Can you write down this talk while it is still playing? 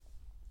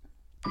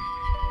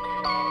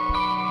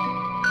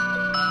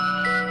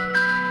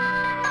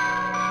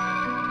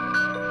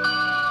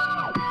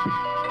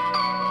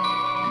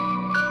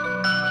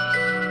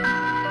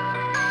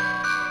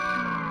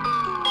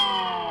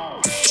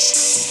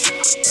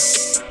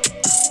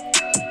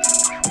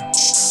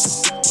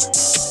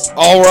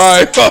All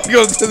right,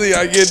 welcome to the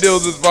I Can't Deal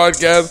With This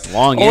podcast.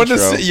 Long intro.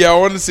 I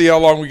wanted to see how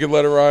long we could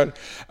let it ride.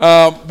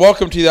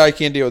 Welcome to the I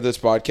Can't Deal With This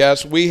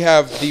podcast. We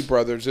have the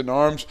brothers in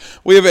arms.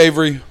 We have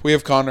Avery. We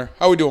have Connor.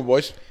 How we doing,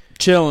 boys?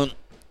 Chilling.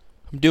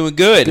 I'm doing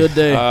good. Good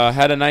day.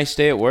 Had a nice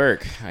day at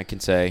work, I can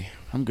say.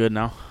 I'm good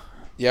now.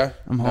 Yeah?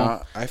 I'm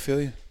home. I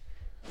feel you.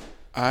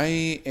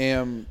 I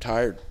am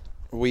tired.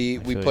 We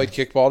played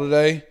kickball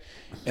today,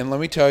 and let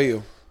me tell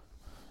you,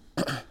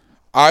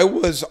 I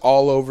was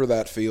all over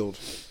that field.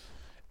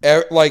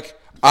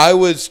 I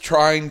was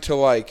trying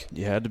to,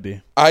 You had to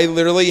be. I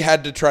literally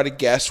had to try to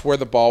guess where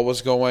the ball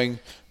was going.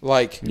 You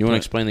want to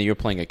explain that you're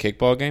playing a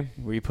kickball game?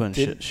 Were you putting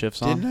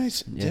shifts on?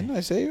 Didn't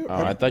I say it?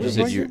 Oh, I thought you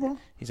said you.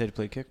 He said he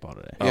played kickball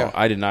today. Oh, Yeah.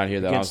 I did not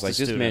hear that. I was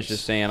Against like, the this man's students.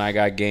 just saying I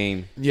got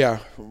game. Yeah,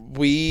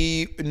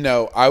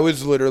 I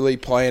was literally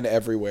playing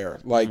everywhere.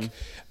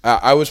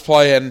 I was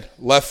playing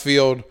left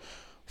field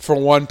for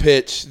one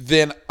pitch.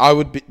 Then I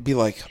would be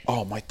like,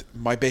 oh,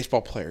 my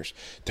baseball players,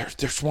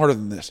 they're smarter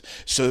than this.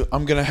 So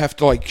I'm going to have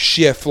to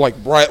shift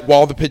right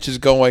while the pitch is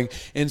going.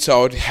 And so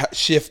I would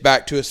shift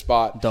back to a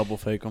spot. Double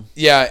fake him.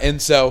 Yeah, and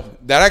so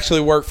that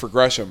actually worked for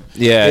Gresham.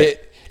 Yeah.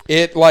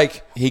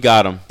 He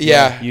got him.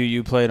 Yeah.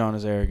 You played on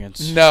his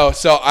arrogance. No,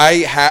 so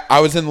I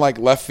was in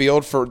left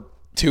field for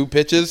two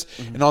pitches,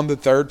 and on the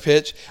third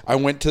pitch, I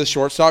went to the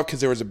shortstop because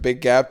there was a big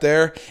gap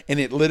there,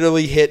 and it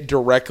literally hit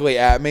directly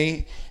at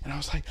me, and I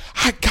was like,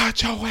 I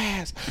got your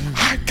ass.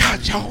 I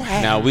got your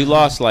ass. Now, we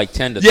lost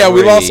 10 to 3. Yeah,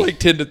 we lost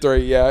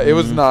 10-3. Yeah, it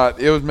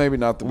was maybe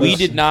not the best. We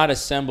did not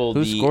assemble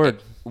Who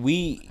scored?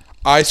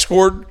 I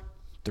scored.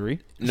 3?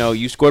 No,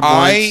 you scored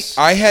once.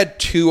 I had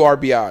 2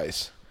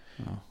 RBIs.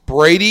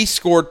 Brady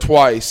scored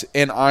twice,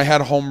 and I had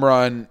a home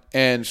run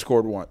and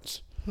scored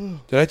once. Did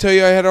I tell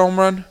you I had a home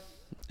run?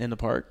 In the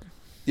park?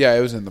 Yeah,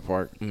 it was in the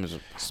park.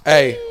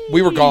 Hey,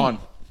 we were gone.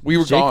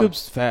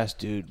 Jacob's fast,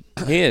 dude.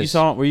 He is. You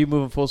saw him? Were you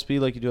moving full speed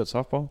like you do at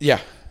softball? Yeah,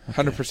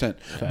 100%.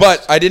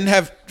 But I didn't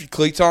have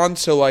cleats on,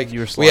 so You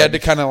were we had to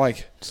sliding. kind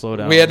of Slow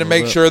down. we had to a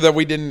make little sure that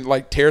we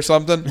didn't tear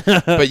something.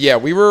 But yeah,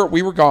 we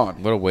were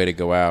gone. What a way to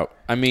go out.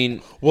 I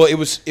mean, Well, it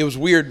was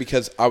weird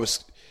because I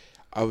was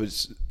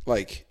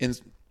in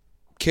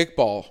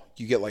kickball,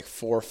 you get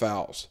 4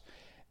 fouls,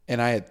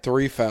 and I had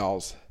 3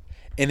 fouls,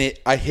 and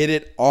I hit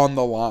it on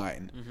the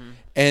line,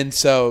 and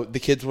so the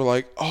kids were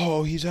like,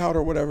 "Oh, he's out"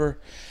 or whatever,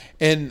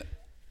 and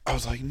I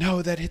was like,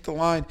 "No, that hit the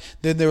line."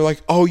 Then they were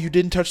like, "Oh, you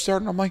didn't touch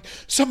third," and I'm like,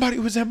 "Somebody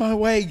was in my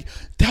way.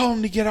 Tell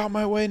them to get out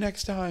my way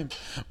next time."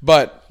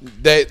 But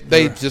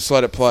they just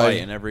let it play.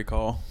 fight in every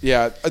call.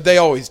 Yeah, they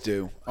always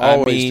do.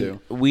 Always do.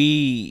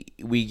 we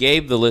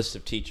gave the list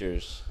of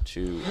teachers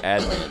to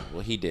admin.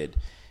 Well, he did.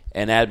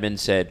 And admin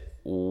said,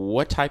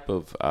 what type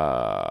of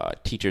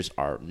teachers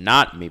are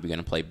not maybe going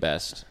to play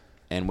best,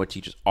 and what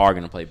teachers are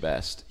going to play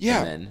best?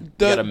 Yeah, And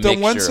then the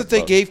ones that they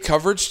both. gave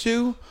coverage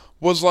to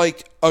was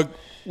it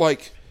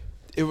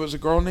was a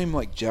girl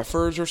named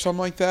Jeffers or something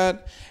like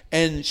that,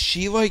 and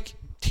she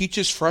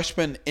teaches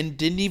freshmen and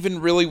didn't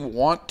even really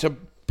want to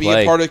be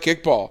Play. a part of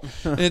kickball.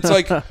 And it's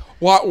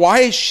why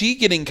is she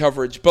getting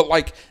coverage? But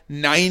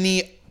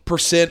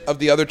 90% of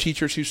the other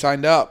teachers who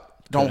signed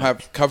up don't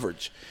have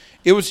coverage.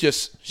 It was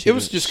just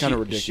kind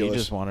of ridiculous. She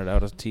just wanted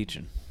out of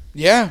teaching.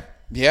 Yeah.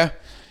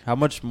 How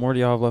much more do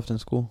y'all have left in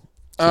school?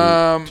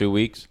 2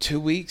 weeks. 2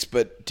 weeks,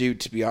 but dude,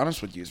 to be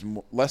honest with you, it's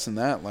less than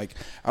that.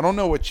 I don't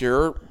know what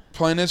your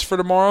plan is for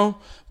tomorrow,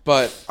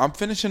 but I'm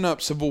finishing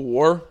up Civil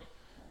War.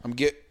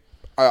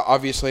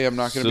 Obviously, I'm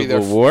not going to be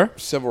there. Civil War?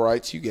 Civil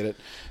rights, you get it.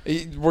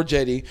 We're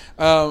JD.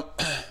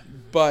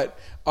 But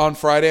on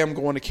Friday, I'm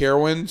going to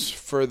Carowinds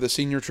for the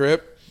senior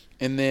trip,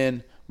 and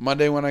then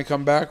Monday when I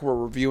come back, we're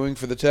reviewing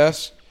for the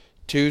test.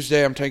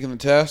 Tuesday, I'm taking the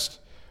test.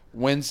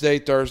 Wednesday,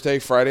 Thursday,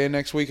 Friday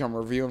next week, I'm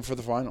reviewing for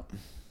the final.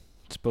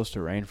 It's supposed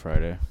to rain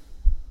Friday.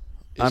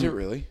 Is it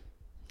really?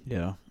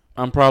 Yeah.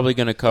 I'm probably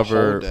going to The whole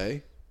cover.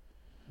 day?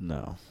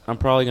 No. I'm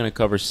probably going to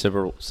cover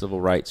civil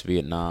rights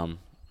Vietnam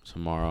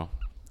tomorrow,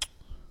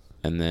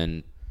 and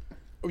then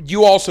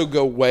You also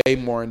go way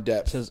more in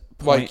depth, Says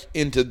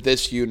into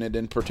this unit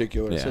in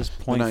particular. Yeah. It says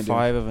than I do.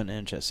 0.5 of an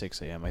inch at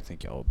 6 a.m. I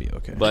think y'all will be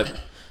okay. But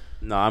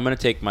no, I'm going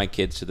to take my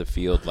kids to the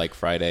field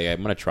Friday.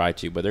 I'm going to try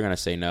to, but they're going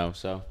to say no.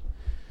 So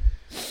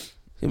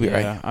you'll be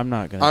right. I'm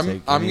not going to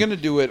take I'm any. going to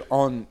do it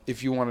on,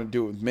 if you want to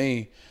do it with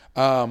me,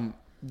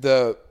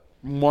 the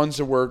ones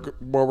that where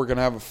we're going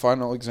to have a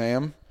final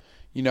exam.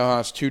 You know how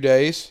it's 2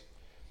 days.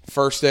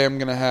 First day I'm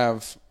going to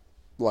have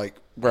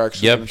we're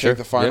actually going to take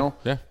the final.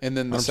 Yeah. And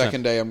then the 100%.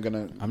 second day I'm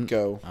going to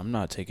go. I'm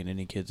not taking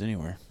any kids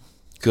anywhere.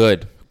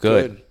 Good.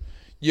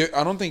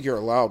 I don't think you're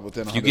allowed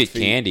within 100 If you get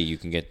feet. candy, you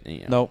can get.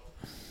 Nope.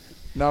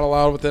 Not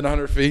allowed within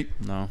 100 feet.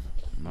 No.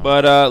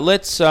 But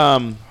let's.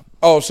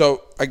 Oh,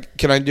 so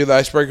can I do the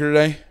icebreaker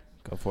today?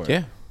 Go for it.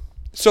 Yeah.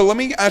 So let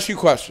me ask you a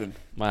question.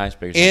 My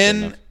icebreaker's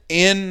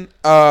In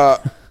a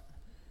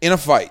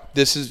fight,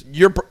 this is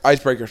your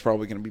icebreaker is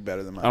probably going to be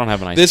better than mine. I don't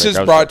have an This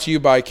icebreaker. is brought to you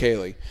by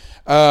Kaylee,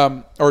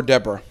 or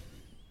Deborah.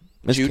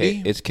 It's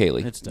Judy? It's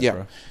Kaylee. It's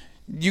Deborah.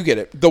 You get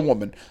it, the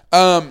woman.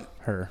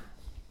 Her.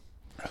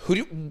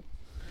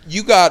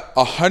 You got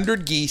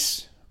 100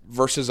 geese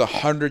versus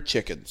 100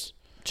 chickens.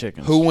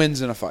 Chickens. Who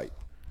wins in a fight?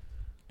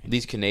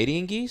 These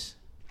Canadian geese?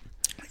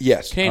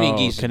 Yes. Canadian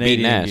geese is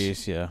beating ass.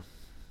 geese, yeah.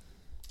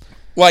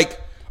 Like,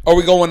 are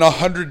we going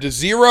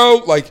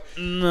 100-0? Like,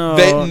 No,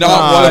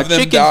 one of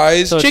them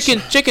dies? So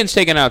Chicken's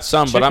taking out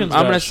some, but I'm Chicken's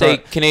going to got say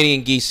sharp-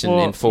 Canadian geese in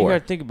You 4. got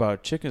to think about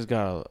it. Chicken's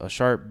got a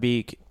sharp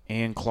beak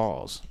and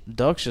claws.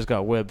 Ducks just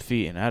got webbed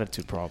feet and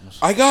attitude problems.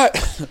 I got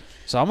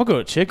So I'm going to go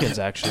with chickens,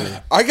 actually.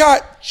 I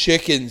got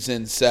chickens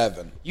in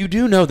 7. You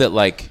do know that,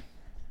 like,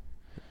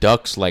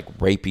 ducks, like,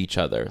 rape each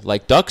other.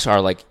 Like, ducks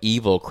are, like,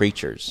 evil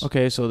creatures.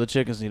 Okay, so the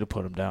chickens need to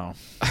put them down.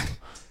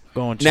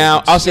 Going chickens.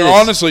 Now, I'll say They're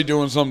this. honestly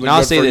doing something Now,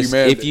 I'll good say for this.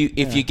 humanity.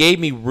 If you gave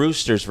me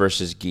roosters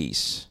versus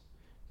geese,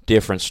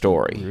 different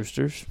story.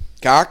 Roosters?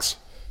 Cox?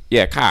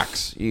 Yeah,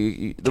 cocks.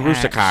 The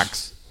rooster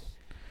cocks.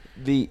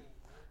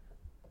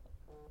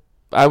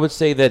 I would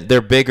say that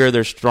they're bigger,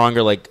 they're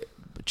stronger. Like,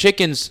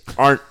 chickens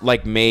aren't,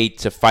 like, made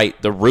to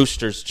fight. The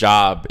rooster's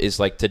job is,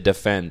 like, to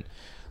defend.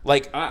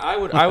 Like, I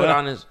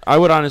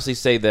would honestly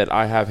say that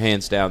I have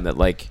hands down that,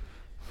 like,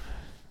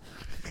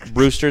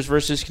 roosters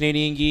versus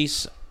Canadian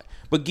geese.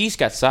 But geese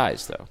got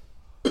size,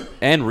 though,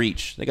 and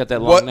reach. They got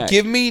that long neck.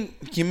 Give me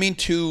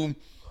 2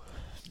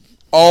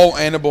 all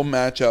animal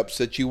matchups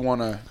that you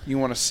wanna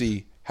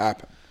see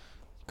happen.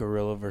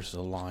 Gorilla versus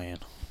a lion.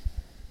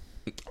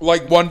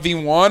 Like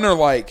 1v1 or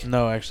like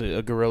No, actually,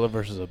 a gorilla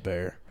versus a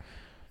bear.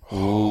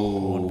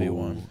 Ooh.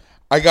 1v1.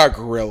 I got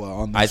gorilla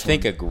on this. I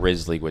think one. a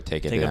grizzly would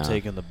take I it think down. I'm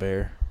taking the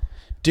bear.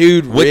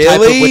 Dude, What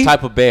really?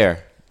 type of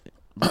bear?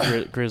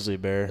 Grizzly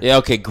bear. Yeah,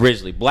 okay,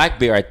 grizzly. Black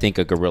bear, I think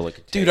a gorilla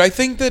could take. Dude, I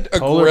think that a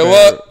Polar gorilla.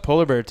 bear,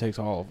 polar bear takes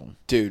all of them.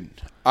 Dude,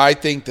 I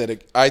think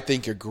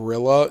a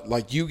gorilla,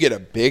 like, you get a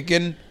big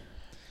one.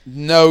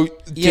 No,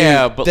 dude,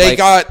 Yeah, but, they like,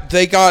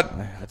 got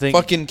I think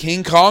fucking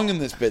King Kong in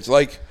this bitch.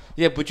 Like,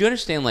 Yeah, but you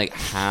understand, like,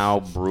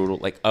 how brutal.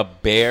 Like, a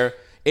bear,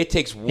 it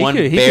takes he one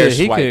could- he bear could-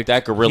 he swipe. could-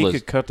 That He gorilla's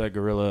could cut that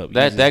gorilla up.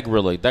 that easy.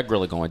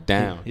 gorilla going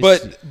down.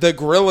 but the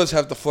gorillas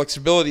have the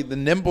flexibility, the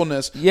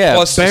nimbleness. Yeah,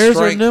 plus the Bears are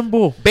strength.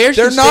 nimble. Bears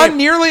They're can not stand-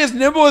 nearly as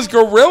nimble as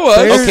gorillas.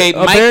 Bears- Okay, a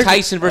Mike bear-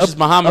 Tyson versus a-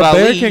 Muhammad A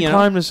bear Ali. can You know?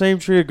 climb the same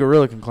tree a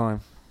gorilla can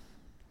climb.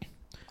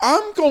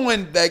 I'm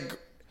going that.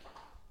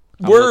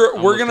 I'm We're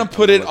looking- gonna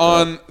put it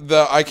on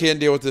the I Can't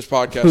Deal with This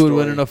podcast. Who would story.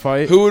 win in a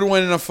fight? Who would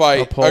win in a fight?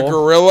 A A poll?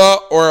 gorilla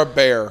or a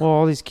bear? Well,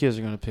 all these kids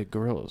are going to pick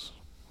gorillas.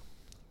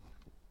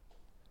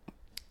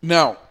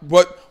 Now,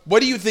 what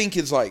do you think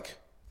is like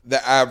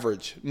the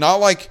average? Not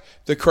like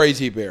the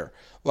crazy bear.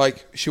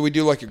 Like, should we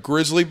do like a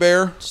grizzly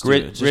bear? Just Gri-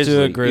 do it. Just grizzly.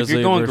 do a If grizzly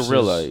you're going versus,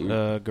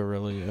 gorilla,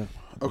 gorilla, yeah.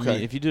 Okay. I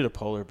mean, if you did a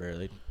polar bear,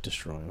 they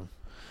destroy them.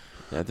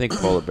 I think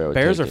polar bear would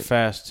Bears take are it.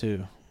 fast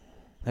too.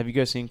 Have you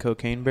guys seen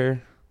Cocaine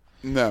Bear?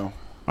 No.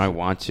 I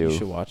want You should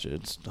to. watch it.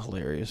 It's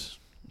hilarious.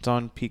 It's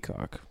on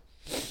Peacock.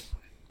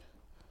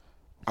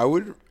 I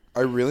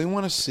really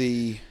want to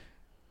see.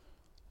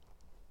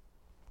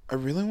 I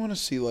really want to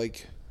see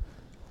like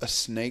a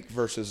snake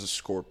versus a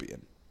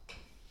scorpion.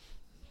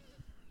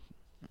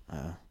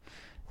 I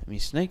mean,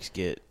 snakes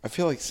get I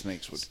feel like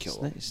snakes would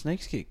kill them.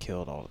 snakes get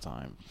killed all the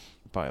time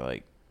by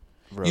like.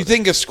 You rodents.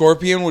 think a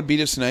scorpion would beat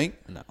a snake?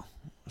 No,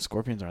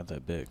 scorpions aren't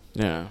that big.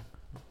 Yeah.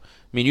 I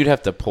mean, you'd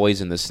have to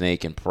poison the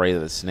snake and pray to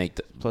the snake.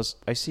 Plus,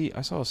 I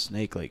saw a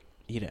snake like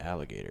eat an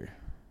alligator.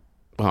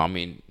 Well, I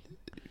mean,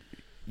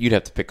 you'd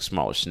have to pick a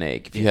smaller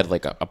snake. If you had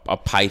like a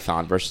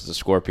python versus a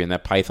scorpion,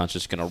 that python's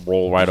just gonna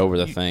roll right over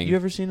the thing. You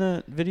ever seen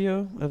that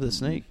video of the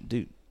snake,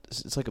 dude?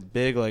 It's like a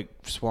big like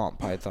swamp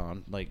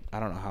python. Like I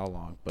don't know how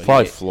long, but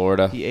Probably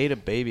Florida. he ate a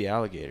baby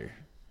alligator.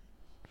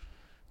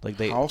 Like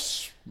How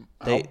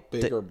they-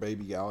 big are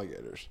baby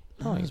alligators?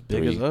 not as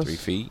big as us. 3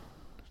 feet.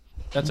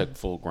 That's a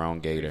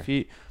full-grown gator.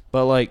 Feet.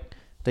 But like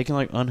they can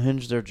like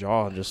unhinge their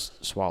jaw and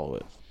just swallow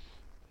it.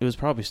 It was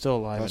probably still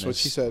alive. That's in what its-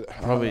 she said.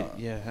 Probably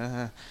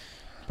yeah.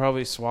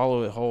 Probably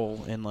swallow it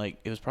whole and like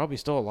it was probably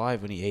still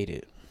alive when he ate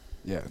it.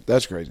 Yeah,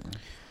 that's crazy.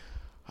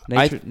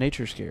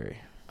 Nature's scary.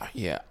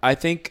 Yeah, I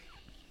think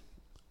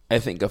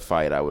a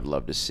fight I would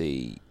love to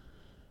see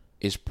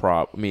is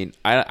I mean,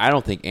 I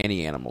don't think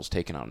any animal's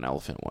taking out an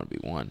elephant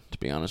 1v1, to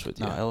be honest with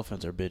you. No,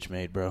 elephants are bitch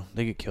made, bro.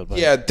 They get killed by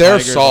Yeah, they're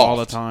tigers soft. all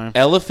the time.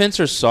 Elephants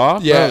are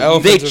soft? Yeah, Bro,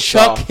 elephants they are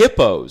chuck soft.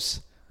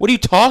 hippos. What are you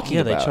talking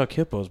Yeah, about? they chuck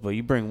hippos, but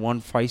you bring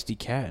one feisty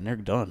cat and they're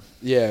done.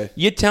 Yeah,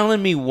 You're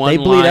telling me one They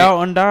bleed lion-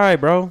 out and die,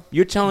 bro.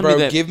 You're telling bro, me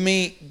that give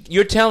me.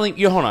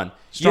 hold on.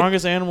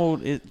 Strongest animal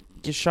it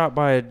gets shot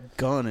by a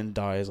gun and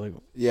dies. Like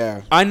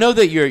Yeah, I know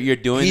that you're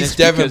doing he's this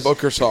Devin because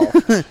Booker soft.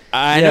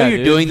 I know Yeah, you're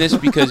dude. doing this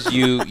because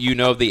you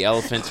know the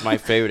elephant's my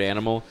favorite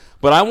animal,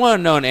 but I want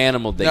to know an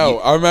animal that No,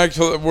 I'm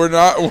actually. We're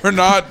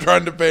not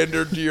trying to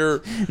pander to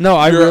your. no,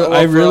 I Your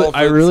love for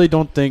elephants. really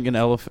don't think an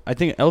elephant. I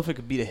think an elephant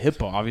could beat a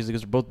hippo, obviously,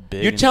 because they're both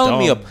big. You're and telling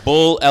me a dumb.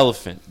 bull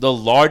elephant, the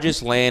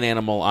largest land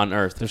animal on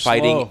earth, They're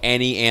fighting slow.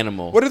 any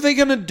animal. What are they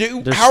gonna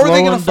do? They're How are they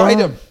slow gonna and fight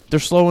dumb. him? They're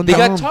slow and They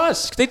dumb. got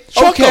tusks. They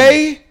chuck 'em.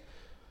 Okay,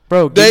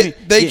 bro. they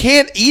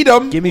can't eat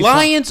them. Give me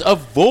Lions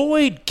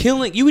avoid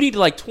killing. You would need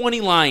like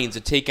 20 lions to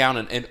take out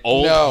an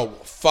old. No,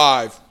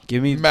 5.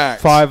 Give me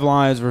Max. 5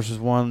 lions versus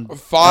 1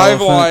 5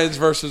 elephant. lions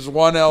versus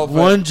 1 elephant.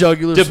 1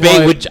 jugular Debate,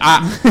 swipe. which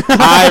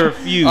I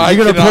refuse. Are you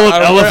gonna pull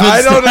up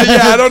elephants?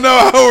 I don't know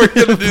how we're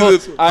gonna do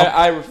this.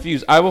 I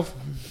refuse. I will.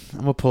 I'm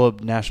gonna pull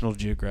up National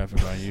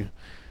Geographic on you.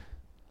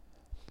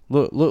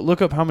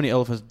 Look up how many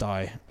elephants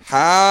die.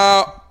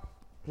 How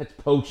That's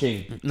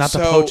poaching. Not to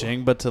So-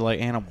 poaching, but to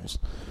like animals.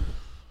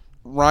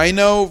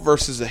 rhino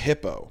versus a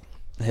hippo?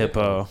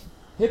 Hippo.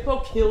 Hippo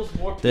kills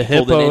more people The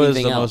hippo than is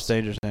anything the else. most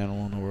dangerous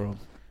animal in the world.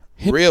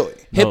 Really?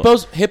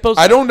 Hippos.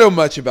 I don't know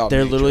much about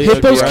They're nature. literally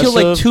Hippos kill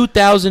like aggressive.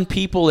 2,000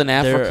 people in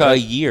Africa a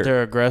year.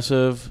 They're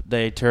aggressive.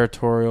 They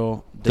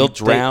territorial. They'll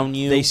drown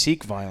you. They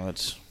seek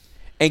violence.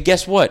 And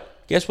guess what?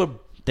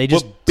 They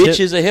just what bitch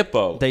is a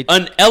hippo? they-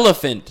 An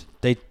elephant.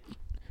 They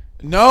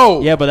No.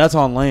 yeah, but that's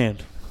on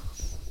land.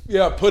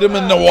 Yeah, put him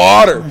in the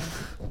water.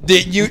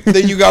 then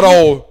you got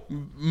old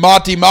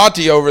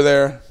Mati over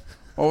there.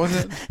 What was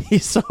it?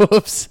 He's so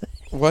upset.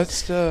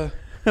 What's the?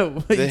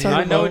 What are you I talking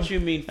I know about? what you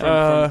mean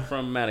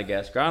from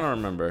Madagascar. I don't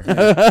remember.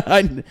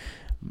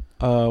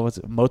 What's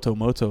it? Moto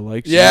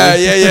like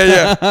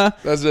Yeah.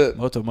 That's it.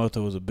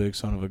 Moto was a big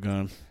son of a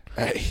gun.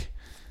 Hey.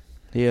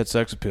 He had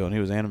sex appeal and he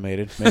was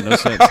animated. Made no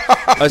sense.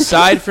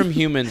 Aside from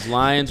humans,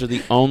 lions are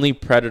the only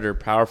predator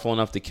powerful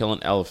enough to kill an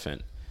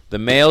elephant. The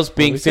males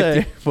being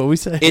 50. What we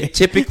say? It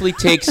typically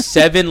takes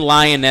 7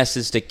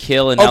 lionesses to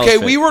kill an Okay,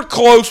 elephant. we were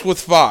close with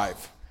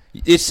 5.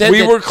 It said We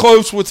that- were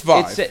close with it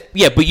 5. said-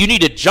 yeah, but you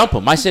need to jump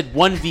them. I said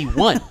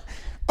 1v1.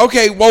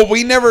 Okay, well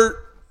we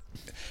never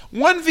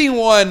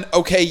 1v1.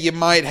 Okay, you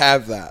might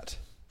have that.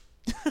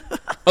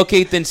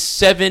 Okay, then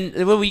 7.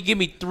 Well, you give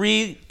me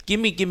 3. Give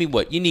me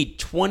what? You need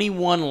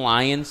 21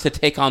 lions to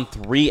take on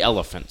 3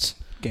 elephants.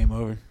 Game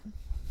over.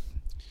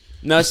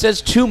 Now it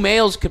says 2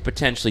 males could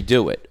potentially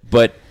do it,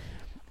 but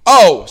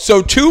Oh,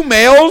 so 2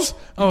 males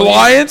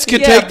lions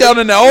can take down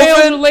an Males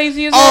elephant? are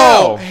lazy as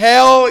Oh,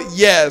 hell. hell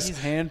yes. He's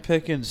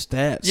handpicking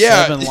stats.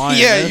 Yeah, 7 lions.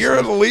 yeah,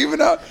 you're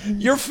leaving out.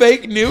 You're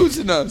fake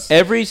newsing us.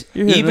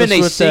 hitting Even us a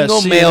with that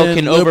single male CNN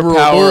can liberal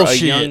overpower a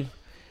bullshit. young.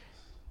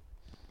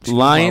 my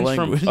Lions of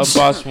language.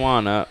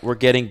 Botswana were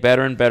getting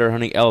better and better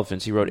hunting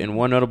elephants. He wrote, in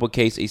one notable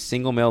case, a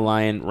single male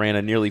lion ran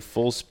at nearly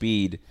full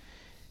speed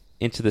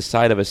into the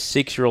side of a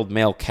 6-year-old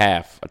male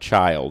calf, a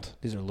child.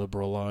 These are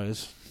liberal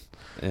lies.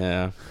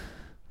 Yeah.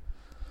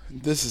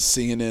 This is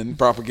CNN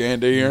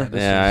propaganda here.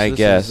 I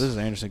guess. This is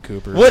Anderson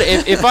Cooper. What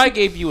if I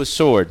gave you a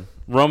sword,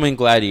 Roman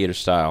gladiator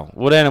style?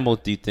 What animal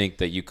do you think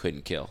that you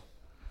couldn't kill?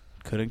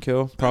 Couldn't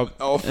kill? Probably.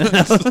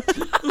 Elephants.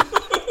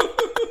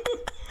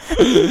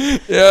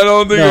 Yeah, I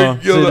don't think I No,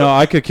 can kill that.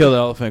 I could kill the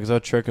elephant because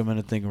I'd trick him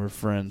into thinking we're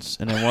friends.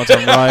 And then once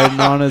I'm riding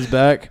on his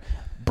back,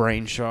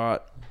 brain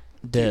shot,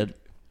 dead.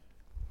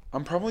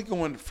 I'm probably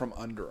going from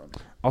under him.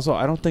 Also,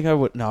 I don't think I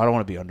would. No, I don't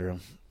want to be under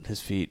him.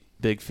 His feet,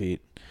 big feet.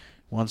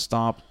 One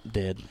stomp,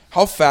 dead.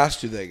 How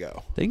fast do they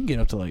go? They can get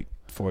up to like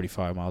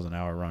 45 miles an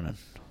hour running.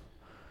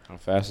 How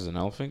fast does an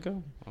elephant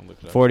go? I'll look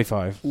it up.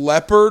 45.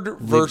 Leopard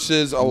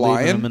versus a Leaving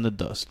lion? them in the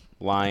dust.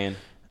 Lion.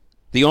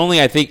 The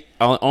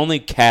only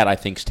cat I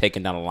think's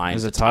taken down a lion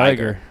Is is a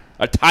tiger.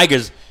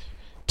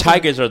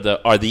 Tigers are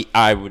the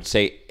I would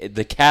say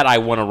the cat I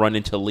want to run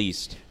into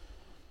least.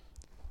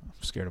 I'm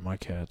scared of my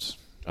cats.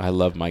 I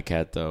love my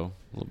cat though.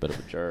 A little bit of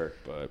a jerk,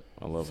 but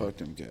I love him. Fuck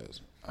them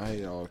cats. I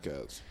hate all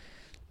cats.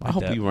 I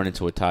hope dad- you run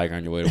into a tiger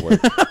on your way to work.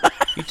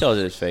 You tell it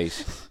to his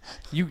face.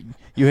 You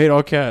hate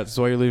all cats. That's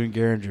why you're leaving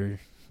Garinger.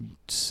 You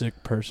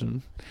sick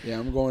person. Yeah,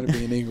 I'm going to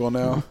be an eagle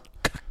now.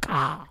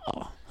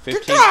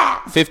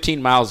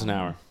 15 miles an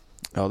hour.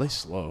 Oh, they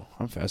slow.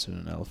 I'm faster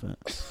than an elephant.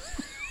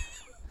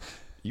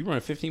 You run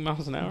 15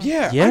 miles an hour?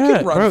 Yeah, I Yeah,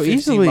 could run bro, 15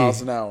 easily.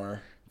 miles an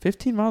hour.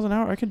 15 miles an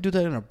hour? I can do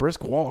that in a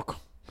brisk walk.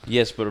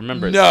 Yes, but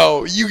remember.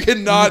 No, you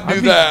cannot do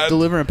I'd be that.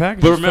 delivering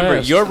packages But remember,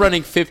 fast. you're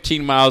running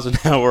 15 miles an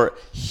hour.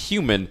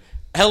 Human.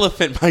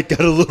 Elephant might get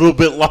a little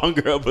bit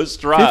longer of a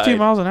stride. 15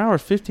 miles an hour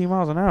is 15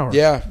 miles an hour.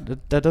 Yeah.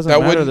 That doesn't That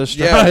matter, wouldn't- the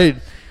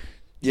stride.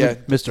 Yeah,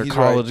 Mr. he's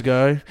College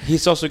right. guy.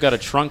 He's also got a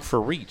trunk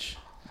for reach.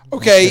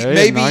 Okay, Okay,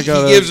 maybe and I he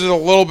gotta- gives it a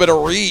little bit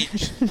of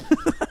reach.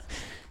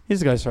 He's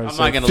the guy started I'm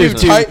not saying going to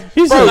listen.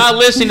 15. I'm not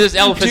listening to this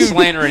elephant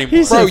slander anymore.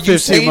 He said Bro,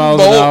 15 Usain miles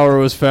Bolt- an hour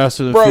was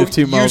faster than Bro,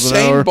 15 miles an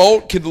Usain hour.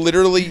 Bolt could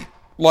literally,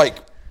 like,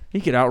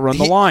 He could outrun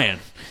the He- lion.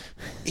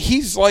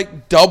 he's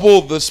like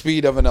double the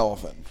speed of an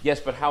elephant. Yes,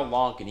 but how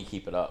long can he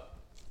keep it up?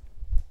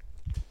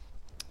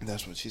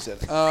 That's what she said.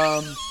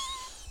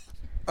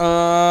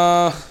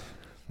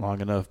 Long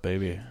enough,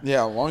 baby.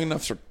 Yeah, long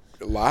enough to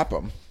lap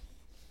him.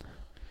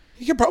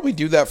 He could probably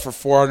do that for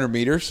 400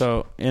 meters.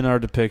 So, in our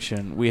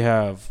depiction, we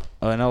have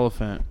an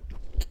elephant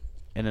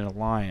and then a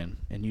lion,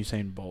 and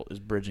Usain Bolt is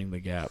bridging the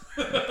gap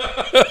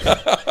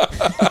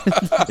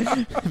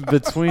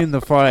between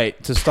the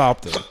fight to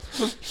stop them.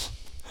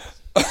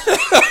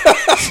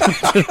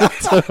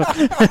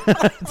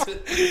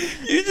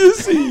 You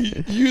just see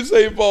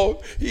Usain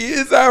Bolt. He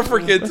is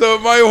African, so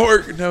it might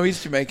work. No,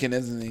 he's Jamaican,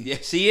 isn't he?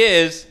 Yes, he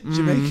is.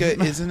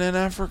 Jamaica isn't in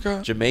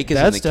Africa. Jamaica's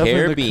That's in the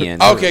definitely the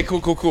Caribbean. Okay,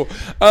 cool.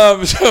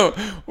 So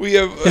we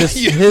have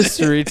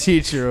History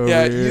teacher over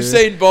yeah, here.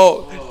 Usain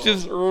Bolt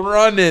just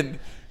running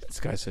This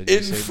guy said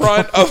in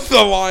front of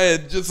the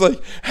lion, just like,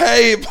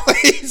 hey,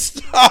 please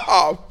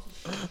stop.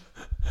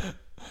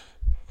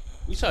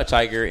 We saw a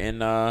tiger in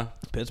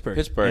Pittsburgh.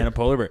 Pittsburgh. And a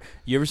polar bear.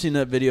 You ever seen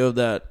that video of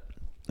that?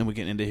 And we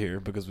can end it here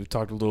because we've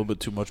talked a little bit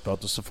too much about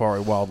the safari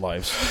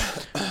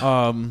wildlife.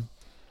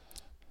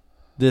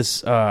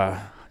 These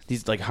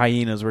like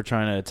hyenas were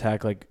trying to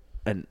attack like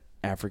an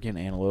African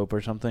antelope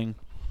or something.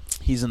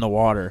 He's in the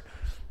water,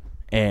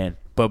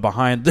 but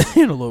behind the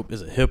antelope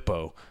is a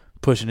hippo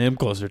pushing him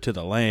closer to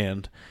the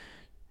land.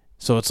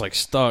 So it's like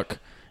stuck.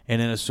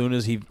 And then as soon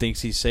as he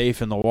thinks he's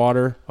safe in the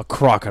water, a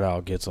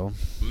crocodile gets him.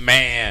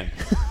 Man.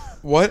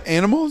 What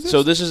animal is this?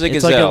 So this is a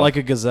It's gazelle. like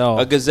a gazelle.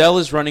 A gazelle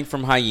is running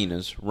from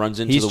hyenas, runs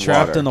into the water. He's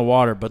trapped in the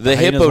water, but the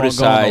hyenas hippo won't go in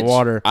decides, the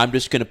water. I'm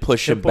just going to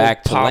push him Hippo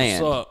back to pops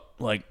land. up,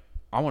 like,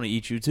 I want to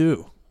eat you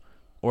too.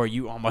 Or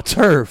you on my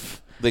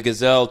turf. The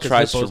gazelle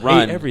tries to hippos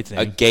run. ate everything.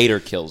 A gator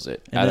kills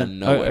it And out of then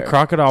nowhere. a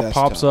crocodile That's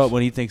pops tough. up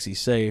when he thinks he's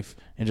safe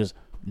and just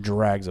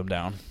drags him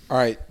down. All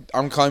right,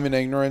 I'm claiming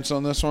ignorance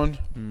on this one.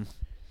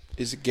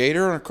 Is a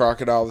gator and a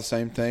crocodile the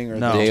same thing? Or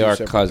No. They two are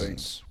separate cousins.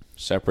 things?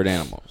 Separate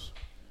animals.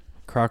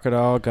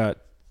 Crocodile got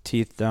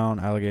teeth down,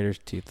 alligators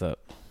teeth up.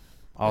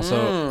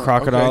 Also,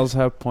 crocodiles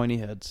have pointy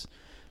heads.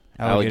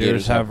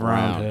 Alligators have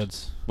round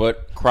heads.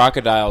 But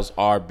crocodiles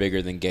are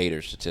bigger than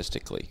gators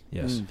statistically.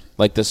 Yes.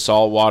 Like the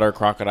saltwater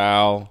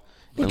crocodile.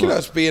 Look at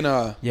us being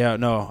a. Yeah,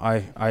 no,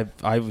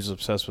 I was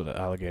obsessed with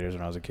alligators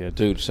when I was a kid.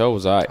 Dude, so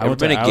was I. Ever went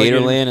to been to alligator-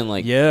 Gatorland and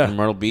like in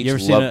Myrtle Beach? You ever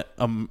seen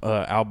an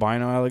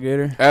albino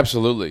alligator?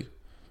 Absolutely.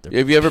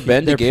 Have you ever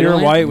been to They're pure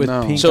Gatorland? white with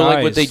No. pink So eyes.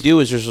 like what they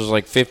do is there's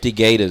like 50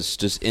 gators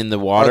just in the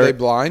Are water. they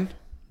blind?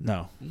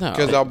 No. No.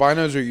 Because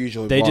albinos are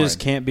usually They blind. just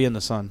can't be in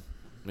the sun.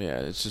 Yeah,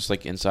 it's just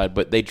like inside,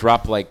 but they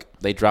drop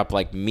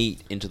like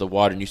meat into the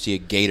water, and you see a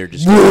gator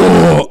just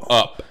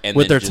up and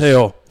With then their just-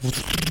 tail.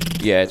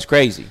 Yeah, it's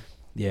crazy.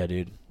 Yeah,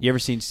 dude. You ever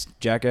seen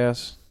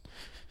Jackass?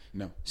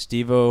 No.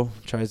 Steve-O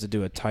tries to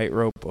do a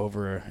tightrope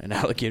over an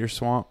alligator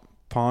swamp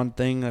pond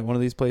thing at one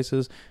of these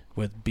places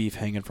with beef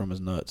hanging from his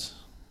nuts.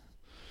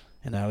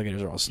 And the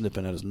alligators are all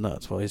snipping at his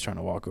nuts while he's trying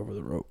to walk over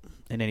the rope.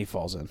 And then he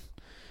falls in.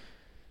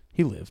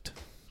 He lived.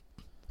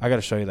 I got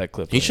to show you that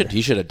clip. He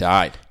later. should have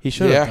died. He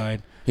should Yeah. have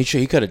died.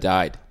 He could have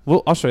died.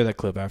 Well, I'll show you that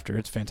clip after.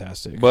 It's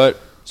fantastic. But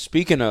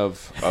speaking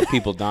of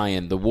people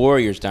dying, the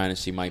Warriors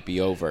dynasty might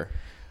be over.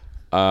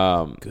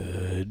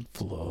 Good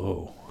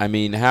flow. I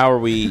mean, how are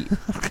we?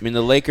 I mean,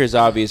 the Lakers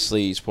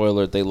obviously,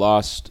 spoiler, they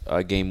lost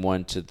game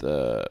 1 to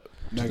the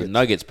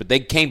Nuggets, but they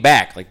came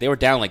back. Like they were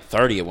down like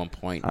 30 at one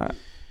point,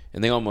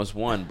 and they almost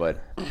won. But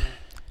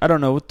I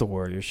don't know what the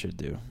Warriors should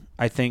do.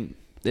 I think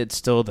it's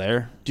still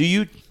there. do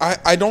you?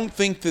 I don't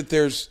think that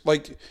there's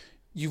like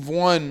you've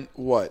won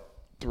what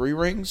 3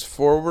 rings,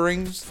 4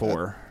 rings,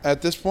 4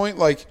 at this point.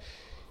 Like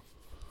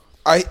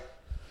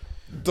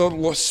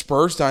the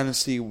Spurs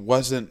dynasty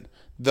wasn't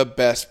the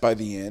best by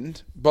the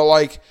end, but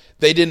like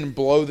they didn't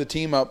blow the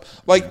team up.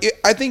 Like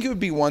I think it would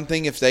be one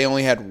thing if they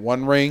only had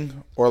 1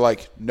 ring or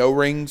like no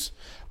rings,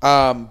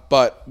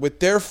 but with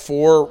their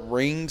 4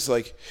 rings,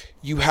 like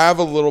you have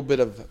a little bit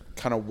of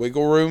kind of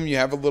wiggle room, you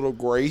have a little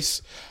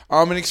grace,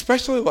 and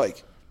especially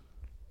like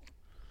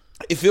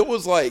if it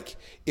was like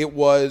it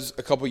was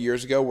a couple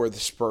years ago where the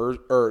Spurs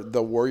or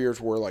the Warriors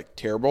were like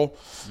terrible,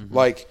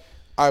 like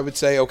I would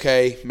say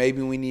okay,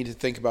 maybe we need to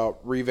think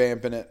about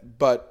revamping it,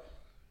 but.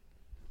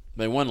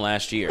 They won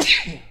last year.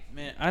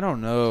 Man, I don't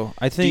know.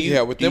 I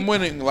think With them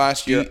winning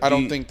last year, I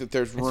don't think that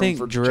there's I room think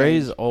for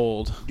Dre's change.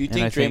 old. Do you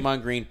and I think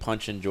Draymond Green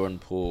punching Jordan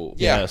Poole?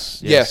 Yeah.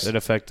 Yes. It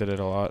affected it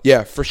a lot.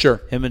 Yeah, for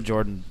sure. Him and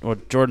Jordan. Well,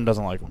 Jordan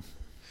doesn't like him.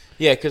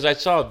 Yeah, because I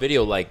saw a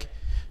video like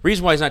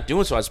reason why he's not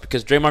doing so is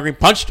because Draymond Green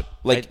punched him.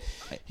 Like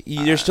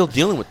they're still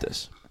dealing with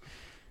this.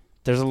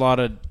 There's a lot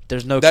of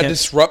there's no That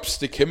disrupts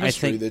the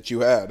chemistry think- that you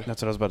had.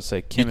 That's what I was about to say.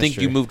 You Chemistry.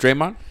 think you move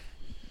Draymond?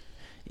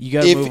 You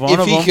got to move on If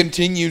of he him.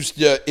 continues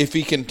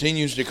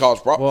to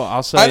cause problems, Well,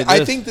 I'll say I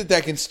this. think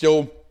that can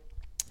still.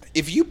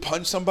 If you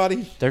punch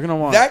somebody, They're gonna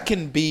want that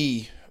can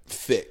be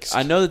fixed.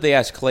 I know that they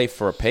asked Clay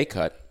for a pay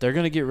cut. They're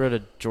gonna get rid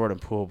of Jordan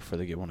Poole before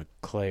they get one of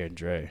Clay and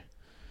Dre.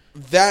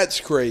 That's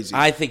crazy.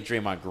 I think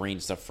Draymond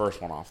Green's the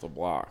first one off the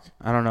block.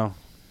 I don't know.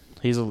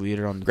 He's a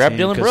leader on the Grab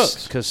team. Dylan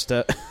Brooks. Because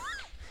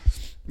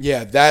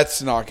yeah,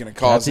 that's not going to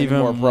cause that's any even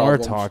more more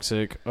problems.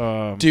 toxic.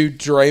 Dude,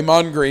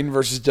 Draymond Green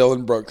versus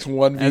Dylan Brooks,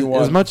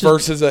 1v1 As much as-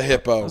 versus a I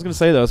hippo. was gonna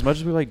say though, as much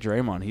as we like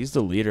Draymond, he's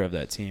the leader of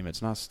that team.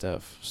 It's not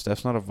Steph.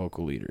 Steph's not a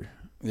vocal leader,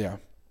 Yeah.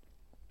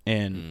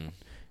 and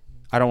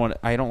I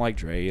don't like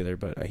Dre either.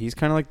 But he's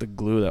kind of like the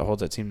glue that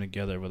holds that team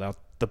together without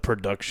the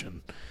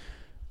production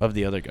of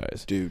the other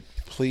guys. Dude,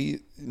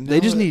 please.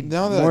 They just need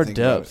now that I more think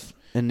about depth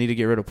and need to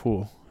get rid of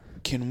Poole.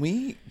 it, can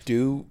we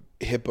do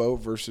Hippo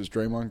versus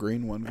Draymond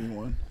Green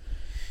 1v1?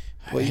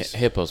 Please.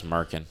 Hippo's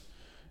murking.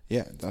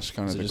 Yeah, that's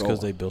kind Is of it the just goal.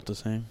 because they built the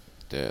same?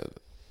 Dude.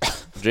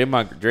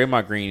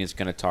 Draymond Green is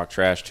going to talk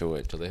trash to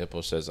it till the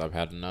Hippo says, I've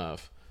had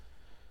enough.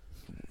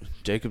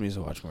 Jacob needs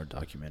to watch more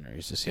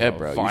documentaries to see Yeah, how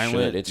bro, you violent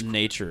should. It's-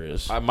 nature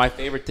is. My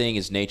favorite thing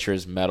is Nature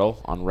is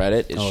Metal on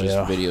Reddit. It's Oh, just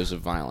yeah. videos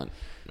of violent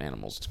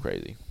animals. It's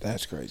crazy.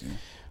 That's crazy.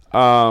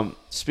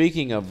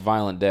 Speaking of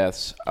violent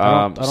deaths,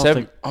 I don't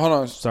think. Hold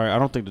on. Sorry, I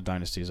don't think the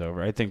dynasty's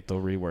over. I think they'll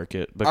rework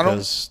it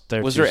because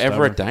they're was too there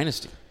ever a stubborn.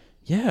 dynasty?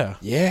 Yeah.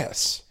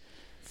 Yes,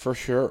 for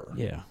sure.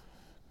 Yeah.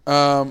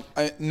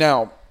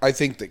 Now, I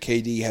think that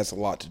KD has a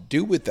lot to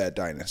do with that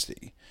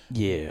dynasty.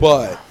 Yeah.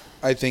 But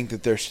I think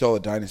that they're still a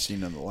dynasty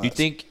nonetheless. You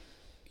think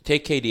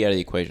take KD out of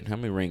the equation? How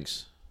many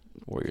rings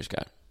Warriors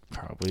got?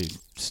 Probably.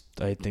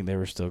 I think they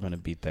were still going to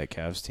beat that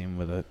Cavs team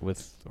with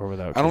or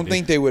without. I don't KD.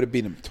 think they would have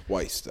beat him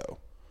twice, though.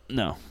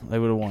 No, they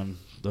would have won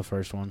the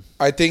first one.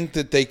 I think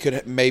that they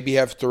could maybe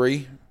have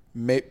 3,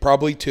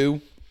 probably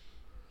 2.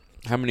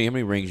 How many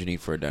rings you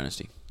need for a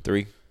dynasty?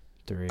 3?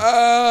 3.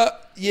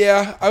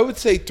 Yeah, I would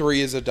say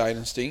 3 is a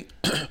dynasty.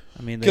 I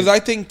mean, Because I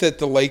think that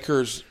the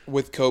Lakers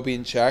with Kobe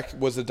and Shaq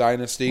was a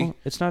dynasty. well,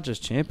 it's not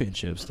just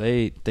championships.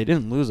 They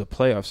didn't lose a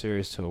playoff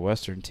series to a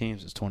Western team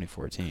since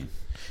 2014.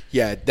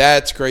 Yeah,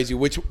 that's crazy.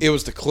 Which it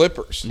was the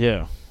Clippers.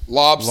 Yeah.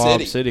 Lob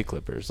City.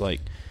 Clippers.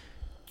 Like,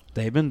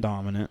 they've been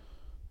dominant.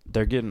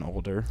 They're getting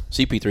older.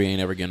 CP3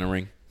 ain't ever getting a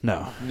ring.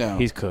 No.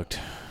 He's cooked.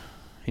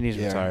 He needs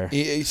to retire.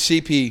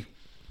 CP,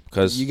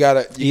 Because you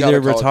gotta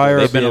Either retire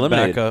or they've be been a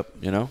eliminated. backup.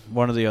 You know,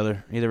 One or the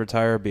other. Either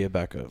retire or be a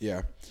backup.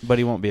 Yeah. But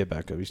he won't be a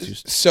backup. He's too.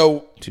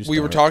 So Too we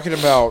were star. talking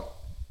about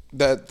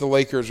that the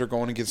Lakers are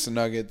going against the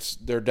Nuggets.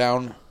 They're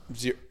down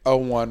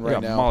 0-1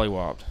 right now.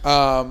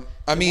 Mollywopped.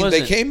 I mean, they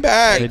wasn't- came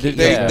back. They They, did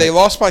come back. they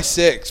lost by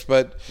 6,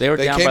 but they were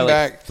down came by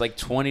back. like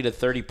 20 to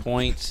 30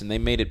 points, and they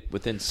made it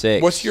within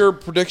 6. What's your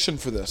prediction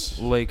for this?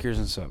 Lakers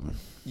in 7.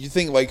 You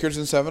think Lakers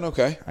in 7?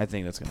 Okay. I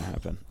think that's going to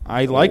happen.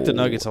 I like the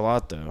Nuggets a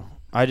lot, though.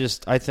 I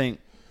think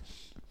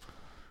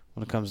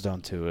when it comes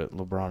down to it,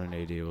 LeBron and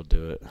AD will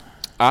do it.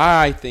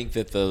 I think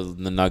that the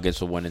Nuggets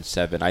will win in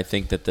 7. I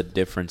think that the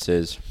difference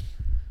is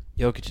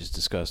Jokic is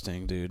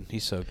disgusting, dude.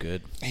 He's so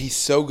good. He's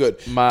so good.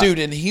 Dude,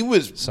 and he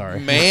was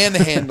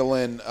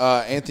manhandling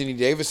Anthony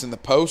Davis in the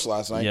post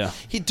last night. Yeah.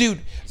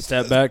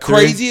 Step back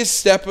craziest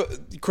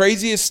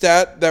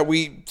stat that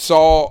we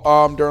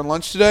saw during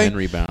lunch today. 10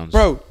 rebounds.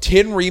 Bro,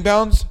 10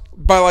 rebounds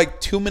by like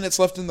 2 minutes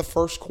left in the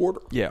first quarter.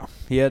 Yeah.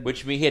 He had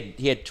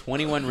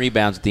 21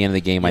 rebounds at the end of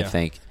the game, I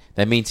think.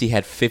 That means he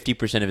had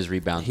 50% of his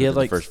rebounds he had within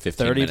like the first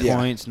 15 30 minutes.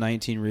 points,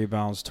 19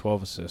 rebounds,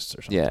 12 assists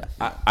or something. Yeah.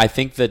 I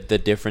think that the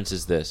difference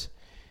is this.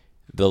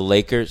 The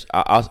Lakers,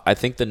 I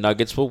think the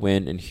Nuggets will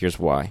win, and here's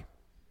why.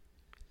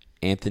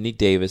 Anthony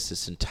Davis,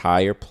 this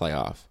entire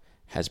playoff,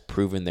 has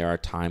proven there are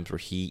times where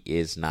he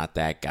is not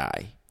that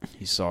guy.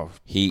 He's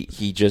soft.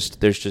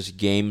 There's just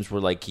games where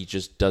like he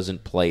just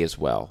doesn't play as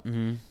well.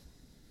 Mm-hmm.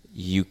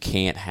 You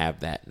can't have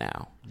that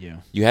now. Yeah.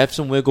 You have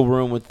some wiggle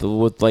room with the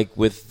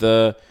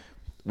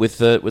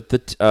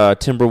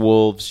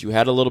Timberwolves. You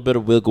had a little bit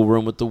of wiggle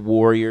room with the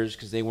Warriors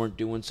because they weren't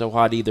doing so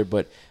hot either.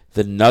 But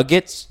the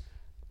Nuggets,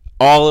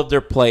 all of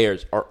their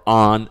players are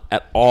on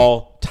at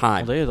all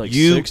times. Well, they had like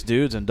 6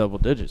 dudes in double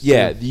digits.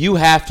 Yeah, too. you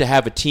have to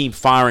have a team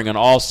firing on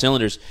all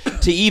cylinders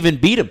to even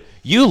beat them.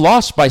 You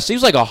lost by,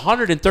 seems like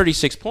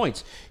 136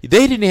 points. They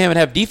didn't even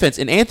have defense.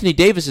 And Anthony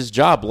Davis's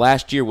job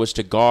last year was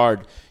to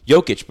guard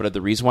Jokic. But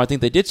the reason why I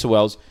think they did so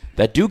well is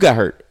that dude got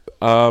hurt.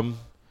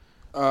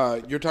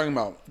 You're talking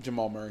about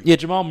Jamal Murray. Yeah,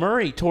 Jamal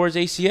Murray tore his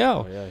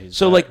ACL. Oh, yeah, he's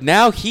so, back. like,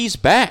 now he's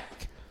back.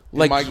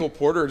 Like Michael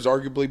Porter is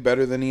arguably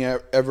better than he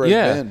ever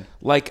has been.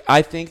 Like,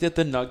 I think that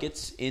the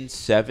Nuggets in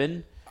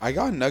 7. I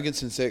got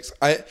Nuggets in 6.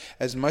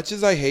 As much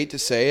as I hate to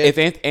say it,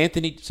 If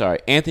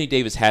Anthony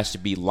Davis has to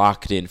be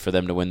locked in for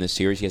them to win this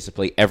series. He has to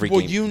play every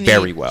game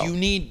very well. You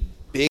need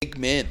big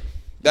men.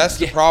 That's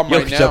the problem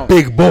right Jokic's now. a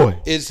big boy.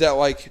 Is that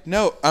like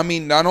no? I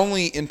mean, not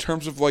only in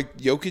terms of like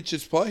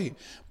Jokic's play,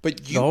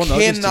 but you whole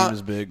Nuggets cannot. team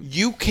is big.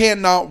 You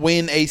cannot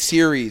win a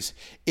series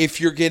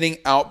if you're getting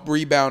out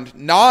rebound.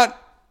 Not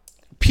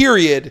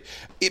period.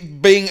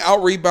 Being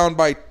out rebound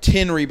by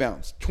 10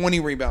 rebounds, 20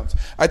 rebounds.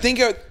 I think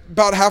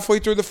about halfway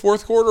through the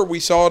fourth quarter, we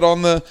saw it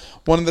on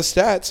one of the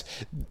stats.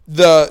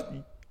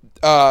 The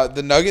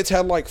Nuggets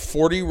had like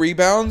 40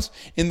 rebounds,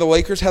 and the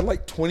Lakers had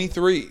like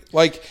 23.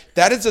 Like,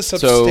 that is a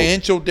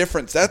substantial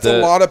difference. That's a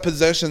lot of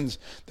possessions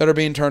that are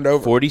being turned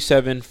over.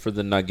 47 for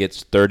the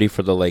Nuggets, 30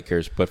 for the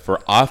Lakers. But for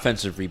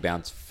offensive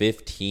rebounds,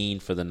 15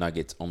 for the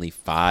Nuggets, only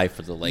 5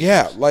 for the Lakers.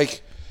 Yeah,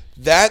 like,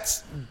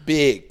 that's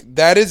big.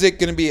 That is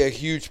going to be a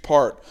huge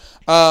part.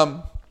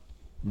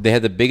 They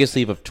had the biggest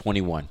lead of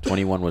 21.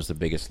 21 was the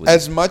biggest lead.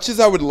 As much as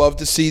I would love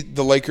to see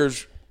the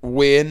Lakers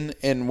win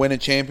a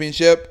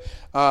championship,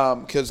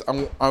 because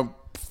I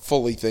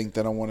fully think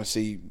that I want to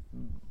see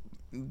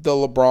the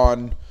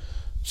LeBron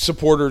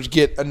supporters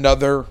get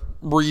another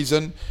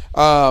reason.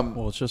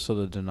 Well, it's just so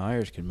the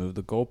deniers can move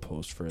the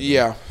goalpost further.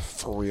 Yeah,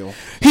 for real.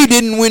 He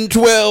didn't win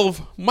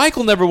 12.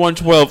 Michael never won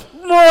 12.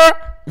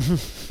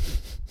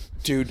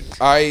 Dude,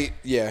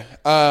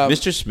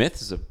 Mr.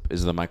 Smith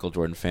is the Michael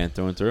Jordan fan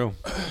through and through.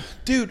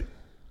 Dude,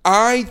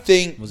 I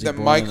think Was he that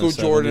born in Michael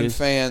the Jordan 70s?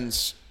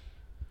 fans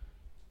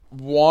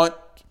want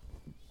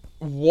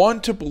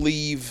to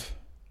believe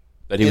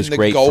That he was in the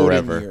great golden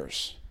forever.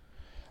 years.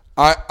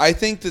 I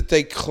think that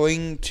they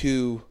cling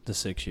to the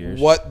 6 years.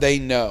 what they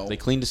know. They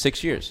cleaned to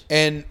 6 years.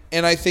 And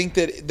I think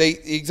that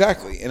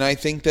I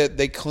think that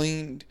they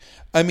cleaned.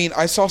 I mean,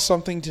 I saw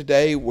something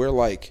today where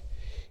like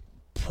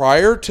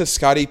prior to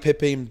Scottie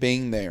Pippen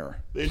being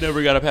there, They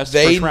never got past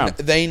the first round.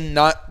 They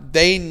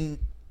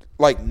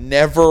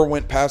never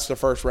went past the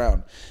first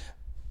round.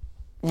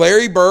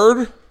 Larry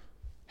Bird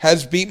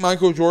has beat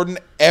Michael Jordan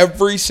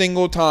every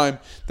single time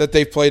that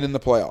they've played in the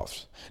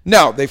playoffs.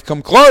 Now, they've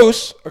come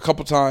close a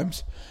couple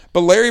times,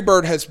 but Larry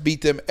Bird has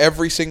beat them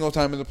every single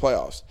time in the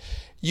playoffs.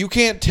 You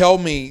can't tell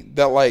me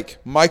that like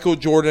Michael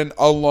Jordan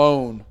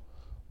alone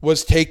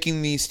was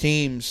taking these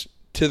teams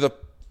to the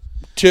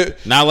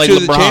Not like to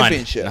LeBron. the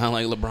championship. Not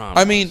like LeBron.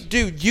 I mean,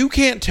 dude, you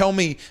can't tell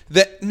me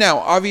that. Now,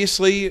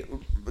 obviously,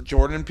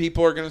 Jordan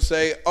people are going to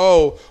say,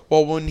 "Oh,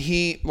 well, when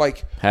Had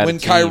when a team.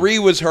 Kyrie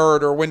was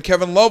hurt or when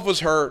Kevin Love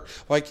was hurt,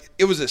 like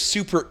it was a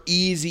super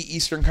easy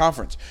Eastern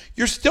Conference."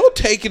 You're still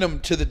taking them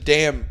to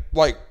the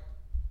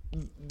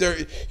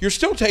you're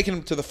still taking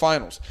them to the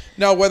finals.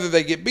 Now, whether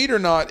they get beat or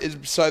not is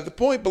beside the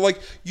point. But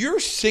like, you're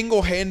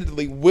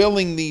single-handedly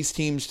willing these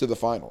teams to the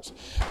finals.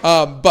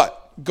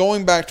 But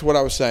going back to what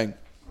I was saying.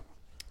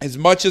 As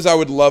much as I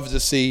would love to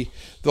see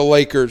the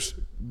Lakers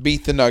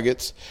beat the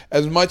Nuggets,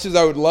 as much as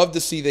I would love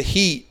to see the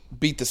Heat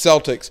beat the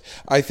Celtics,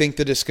 I think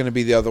that it's going to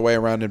be the other way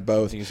around in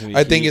both.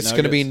 I think it's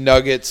going to be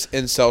Nuggets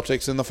and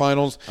Celtics in the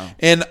finals. Oh.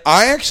 And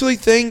I actually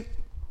think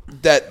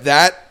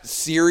that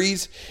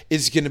series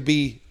is going to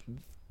be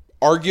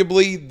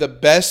arguably the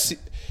best.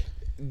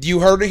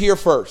 You heard it here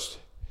first.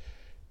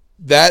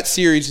 That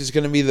series is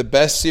going to be the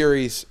best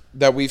series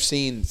that we've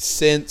seen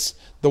since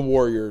the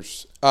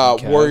Warriors.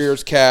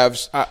 Warriors,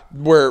 Cavs,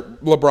 where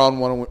LeBron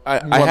won.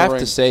 I have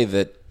to say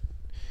that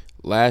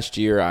last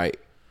year,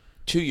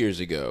 2 years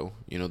ago,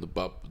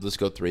 let's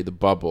go 3, the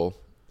bubble,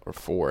 or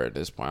 4 at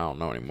this point, I don't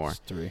know anymore. It's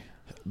 3.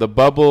 The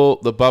bubble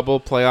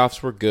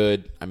playoffs were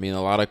good. I mean,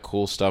 a lot of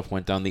cool stuff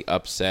went down. The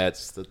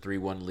upsets, the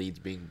 3-1 leads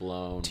being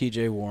blown.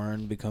 T.J.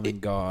 Warren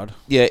becoming God.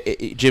 Yeah,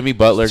 Jimmy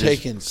Butler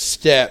taking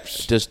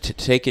steps, just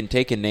taking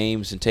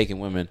names and taking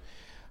women.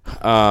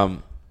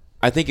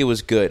 I think it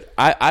was good.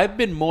 I've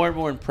been more and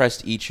more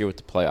impressed each year with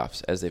the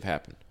playoffs as they've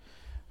happened.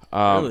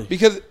 Really?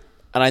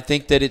 And I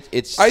think that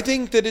it's. I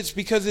think that it's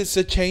because it's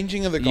a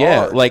changing of the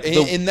guard.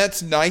 Yeah, and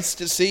that's nice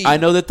to see. I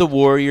know that the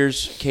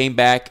Warriors came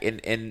back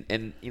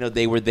and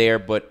they were there,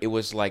 but it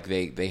was like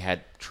they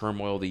had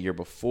turmoil the year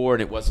before,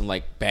 and it wasn't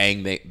like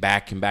bang they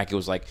back and back. It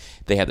was like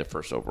they had their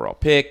first overall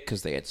pick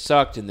because they had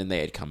sucked, and then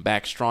they had come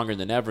back stronger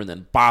than ever, and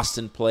then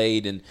Boston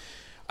played and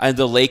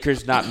the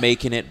Lakers not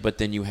making it, but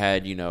then you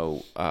had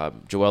Joel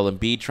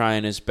Embiid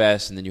trying his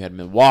best, and then you had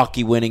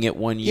Milwaukee winning it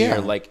one year. Yeah.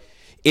 Like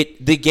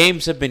the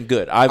games have been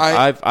good. I've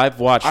watched. I've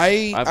watched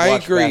I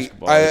agree.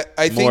 basketball I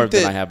more think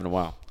than that, I have in a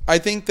while. I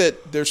think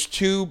that there's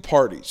two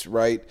parties,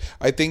 right?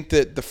 I think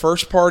that the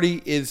first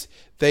party is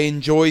they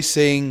enjoy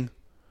seeing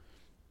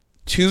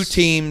two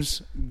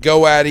teams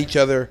go at each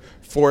other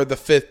for the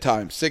 5th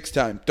time, 6th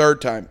time,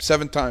 3rd time,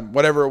 7th time,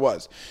 whatever it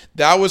was.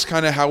 That was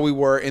kind of how we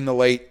were in the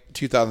late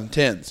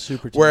 2010s.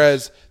 Super teams.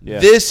 Whereas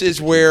this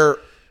is where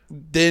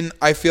then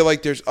I feel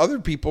like there's other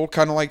people,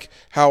 kind of like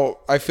how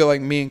I feel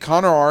like me and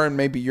Connor are, and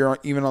maybe you're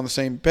even on the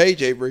same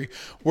page, Avery,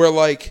 where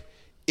like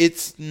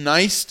it's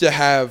nice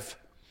to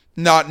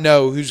not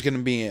know who's going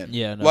to be in.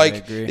 Yeah, no, like, I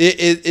agree.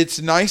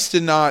 It's nice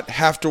to not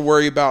have to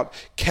worry about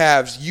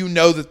Cavs. You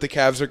know that the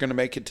Cavs are going to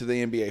make it to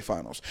the NBA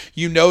Finals.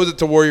 You know that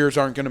the Warriors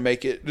aren't going to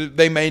make it.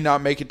 They may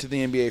not make it to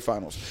the NBA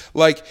Finals.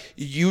 Like,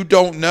 you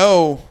don't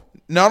know.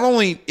 Not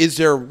only is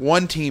there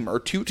one team or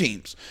two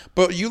teams,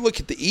 but you look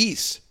at the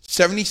East.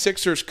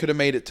 76ers could have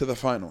made it to the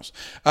finals.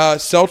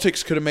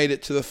 Celtics could have made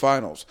it to the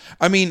finals.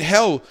 I mean,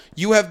 hell,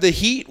 you have the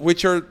Heat,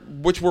 which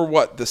were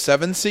what, the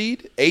 7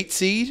 seed, 8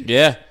 seed?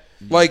 Yeah.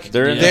 Like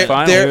they're in the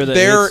final.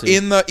 They're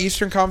in the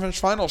Eastern Conference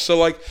Finals. So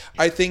like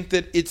I think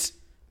that it's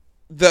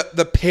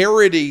the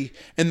parity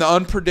and the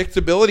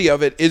unpredictability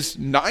of it is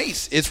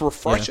nice. It's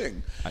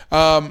refreshing.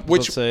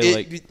 Which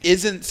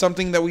isn't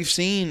something that we've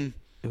seen.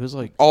 It was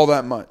like all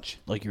that much.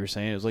 Like you were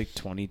saying, it was like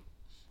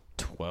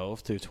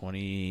 2012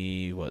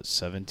 to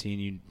 17.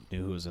 You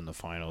knew who was in the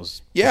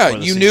finals. Yeah,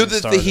 you knew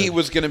that the Heat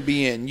was going to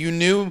be in. You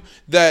knew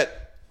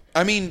that.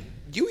 I mean,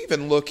 you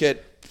even look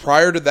at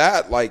prior to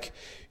that, like.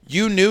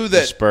 You knew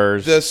that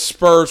the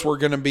Spurs were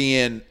going to be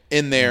in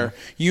there.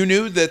 Mm-hmm. You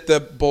knew that the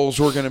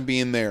Bulls were going to be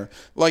in there.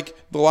 Like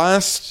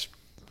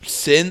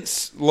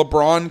since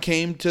LeBron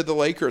came to the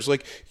Lakers,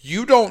 like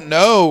you don't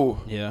know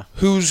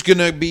who's going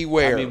to be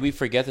where. I mean, we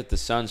forget that the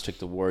Suns took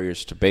the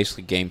Warriors to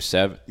basically Game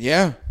 7.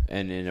 Yeah,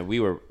 and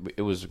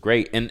it was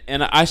great. And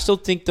I still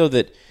think though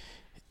that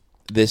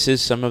this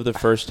is some of the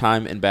first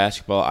time in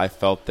basketball I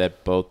felt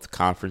that both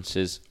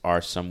conferences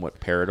are somewhat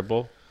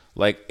paritable.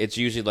 Like, it's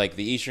usually like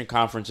the Eastern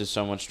Conference is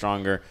so much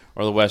stronger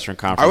or the Western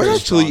Conference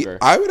is stronger.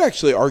 I would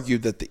actually argue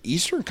that the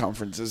Eastern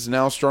Conference is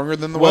now stronger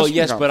than the Well, Western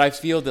yes, Conference. but I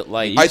feel that,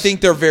 like... I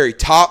think they're very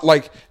top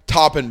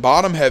and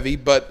bottom heavy,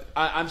 but...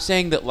 I'm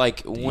saying that,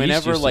 like,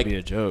 whenever, used to like... be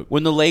a joke.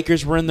 When the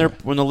Lakers were in their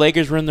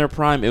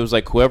prime, it was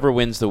like whoever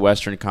wins the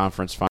Western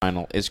Conference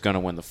final is going to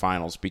win the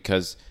finals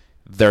because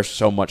they're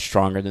so much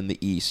stronger than the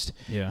East.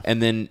 Yeah.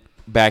 And then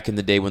back in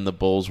the day when the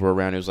Bulls were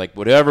around, it was like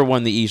whatever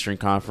won the Eastern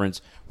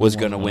Conference was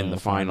going to win the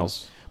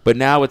finals. But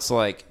now it's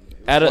like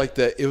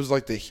it was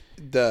like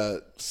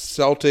the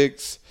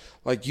Celtics.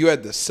 Like you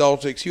had the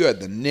Celtics, you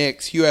had the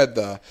Knicks, you had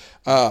the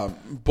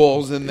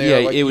Bulls in there.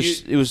 Yeah, like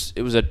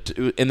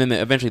and then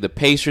eventually the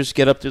Pacers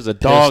get up. There's a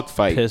dog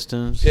fight.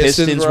 Pistons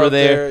were up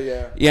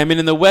there. Yeah. I mean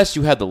in the West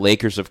you had the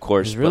Lakers, of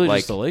course. It's really but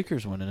just the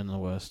Lakers winning in the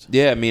West.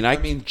 Yeah, I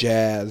mean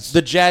Jazz.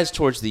 The Jazz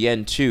towards the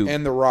end too,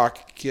 and the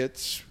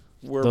Rockets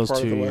were Those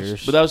part of 2 the West.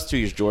 years. but that was 2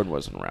 years Jordan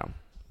wasn't around.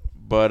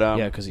 But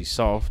Yeah, because he's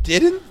soft.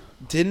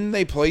 Didn't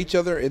they play each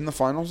other in the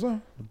finals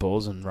though? The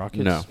Bulls and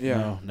Rockets? No. Yeah.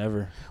 No,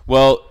 never.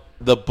 Well,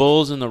 the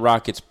Bulls and the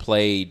Rockets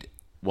played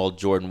while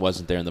Jordan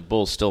wasn't there, and the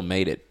Bulls still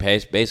made it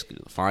basically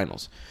to the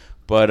finals.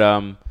 But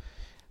I'm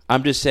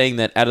just saying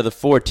that out of the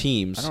 4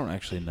 teams, I don't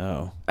actually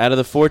know. Out of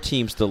the 4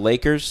 teams, the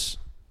Lakers,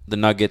 the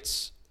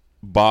Nuggets,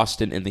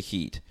 Boston, and the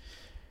Heat,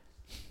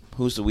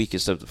 who's the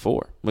weakest of the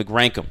 4? Like,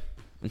 rank them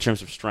in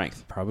terms of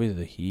strength. Probably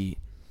the Heat.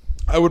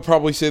 I would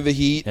probably say the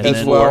Heat And as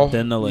then, well.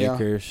 Then the Yeah.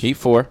 Lakers. Heat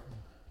 4.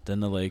 Then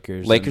the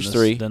Lakers. Lakers then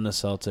 3. Then the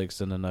Celtics.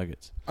 Then the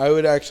Nuggets. I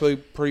would actually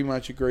pretty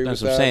much agree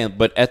That's with what I'm that. saying.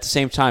 But at the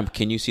same time,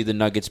 can you see the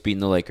Nuggets beating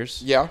the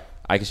Lakers? Yeah.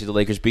 I can see the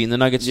Lakers beating the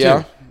Nuggets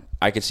Yeah. too.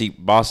 I can see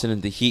Boston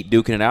and the Heat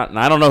duking it out, and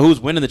I don't know who's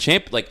winning the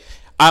champ.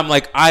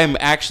 I'm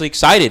actually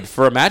excited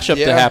for a matchup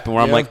to Yeah, happen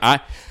where yeah.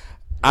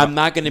 I'm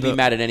not going to be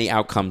mad at any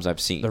outcomes I've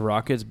seen. The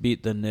Rockets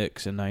beat the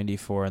Knicks in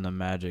 '94 and the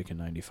Magic in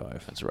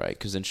 '95. That's right,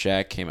 because then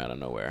Shaq came out of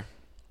nowhere.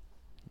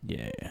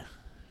 Yeah.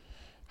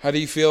 How do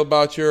you feel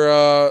about your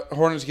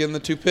Hornets getting the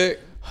 2 pick?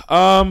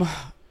 I'm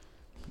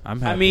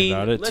happy mean,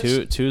 about it.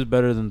 let's- Two is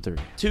better than 3.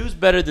 2's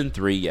better than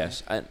 3,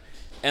 yes.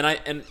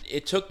 And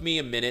it took me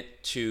a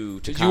minute to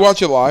Did you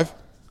watch it live?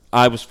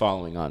 I was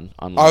following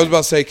online. I was about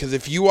to say, because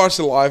if you watched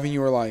it live and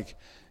you were like,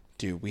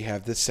 dude, we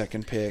have this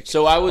second pick.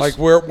 So I was like,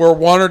 we're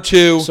 1 or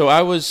 2. So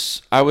I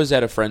was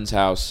at a friend's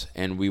house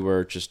and we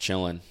were just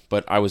chilling,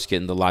 but I was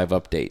getting the live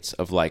updates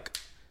of like,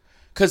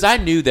 because I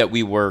knew that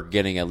we were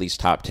getting at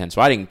least top 10,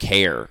 so I didn't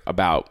care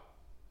about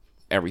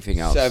everything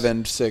else.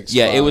 7, 6,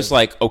 Yeah, 5. it was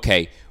like,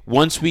 okay,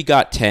 once we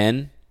got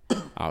 10,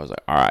 I was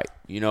like, all right,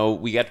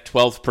 we got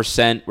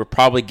 12%. We're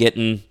probably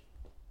getting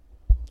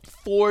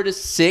 4 to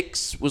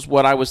 6 was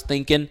what I was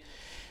thinking.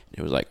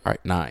 It was like, all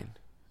right, 9,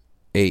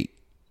 8,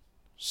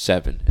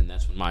 7, and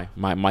that's when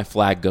my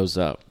flag goes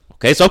up.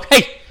 Okay, it's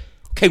okay.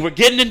 Okay, we're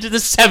getting into the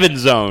 7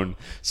 zone.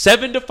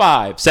 7 to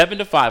 5. 7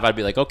 to 5. I'd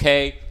be like,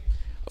 okay,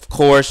 of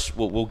course,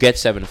 we'll get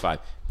 7 to 5.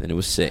 Then it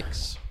was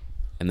 6,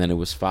 and then it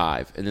was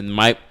 5, and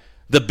then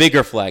the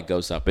bigger flag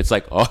goes up. It's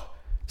like, oh,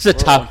 this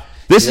is top.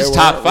 This is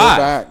top 5. We're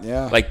back,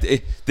 yeah. Like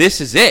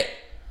this is it.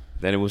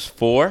 Then it was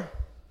 4,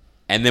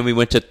 and then we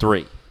went to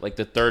 3. Like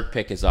the 3rd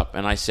pick is up,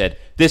 and I said,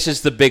 "This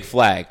is the big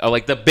flag, or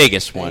like the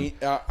biggest one."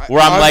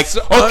 Where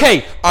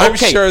I'm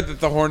sure that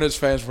the Hornets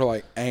fans were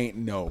like, "Ain't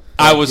no."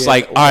 I was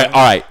like, all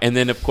right. And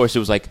then, of course, it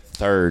was like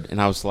 3rd.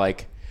 And I was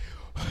like,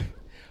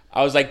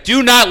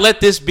 do not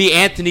let this be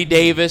Anthony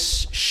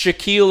Davis,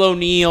 Shaquille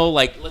O'Neal.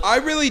 I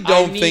really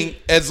don't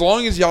think, as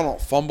long as y'all don't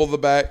fumble the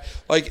back,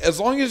 like, as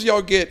long as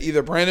y'all get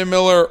either Brandon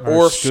Miller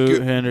or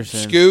Scoot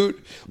Henderson.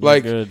 Scoot,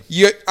 like, good.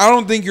 I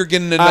don't think you're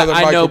getting another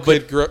I know,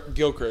 Michael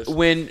Gilchrist.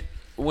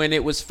 When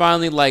it was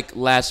finally, like,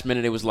 last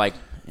minute, it was like,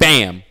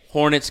 bam,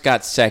 Hornets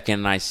got 2nd.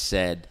 And I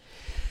said,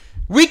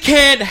 we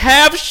can't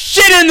have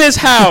shit in this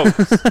house.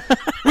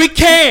 We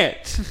can't.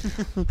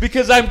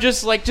 Because I'm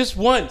just like, just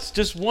once.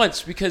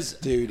 Because,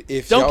 dude,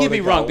 if don't y'all get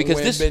me wrong, because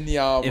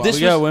Wembanyama, If This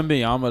we got was-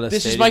 Wembanyama,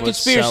 this is my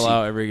conspiracy. Sell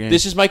out every game.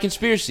 This is my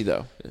conspiracy,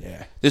 though.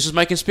 Yeah. This is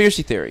my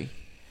conspiracy theory.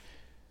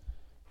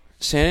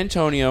 San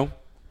Antonio,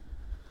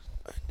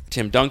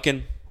 Tim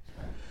Duncan,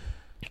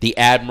 the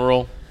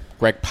Admiral,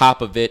 Greg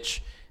Popovich.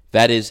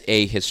 That is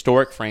a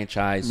historic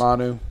franchise.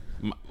 Manu,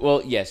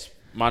 Well, yes,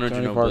 Manu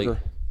Tony Ginobili.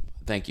 Parker.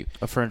 Thank you.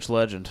 a French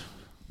legend.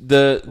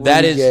 Gay.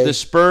 The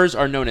Spurs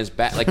are known as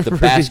the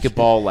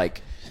basketball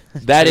like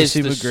that is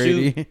Tracy the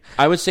McGrady. suit.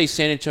 I would say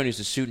San Antonio is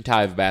the suit and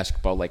tie of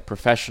basketball, like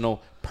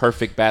professional,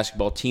 perfect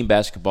basketball, team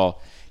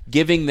basketball.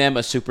 Giving them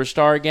a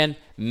superstar again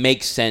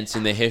makes sense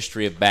in the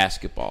history of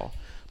basketball.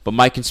 But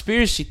my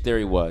conspiracy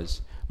theory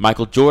was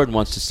Michael Jordan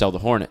wants to sell the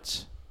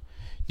Hornets.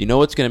 You know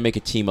what's going to make a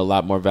team a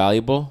lot more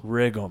valuable?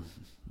 Rig them.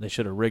 They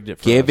should have rigged it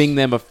for Giving us.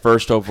 them a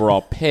first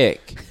overall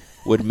pick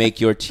would make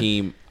your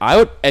team.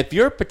 If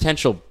you're a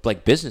potential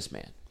like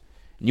businessman,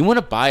 and you want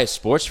to buy a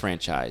sports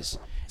franchise,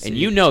 and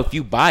you know if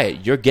you buy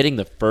it, you're getting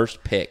the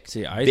first pick.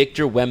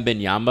 Victor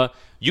Wembanyama.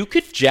 You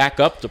could jack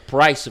up the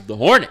price of the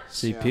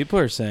Hornets. People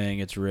are saying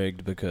it's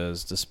rigged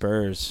because the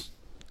Spurs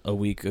a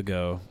week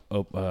ago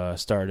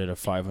started a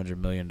 $500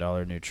 million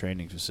new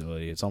training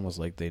facility. It's almost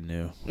like they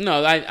knew.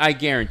 No, I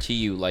guarantee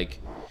you,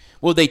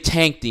 they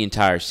tanked the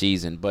entire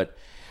season, but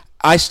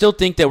I still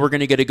think that we're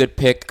going to get a good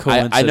pick.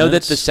 I know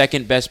that the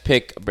second best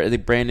pick,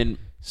 Brandon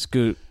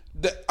Scoot.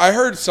 I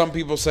heard some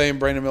people saying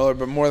Brandon Miller,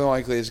 but more than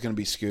likely it's going to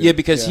be Scoot. Yeah,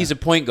 because he's a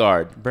point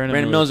guard.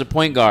 Brandon Miller's a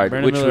point guard.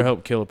 Brandon Miller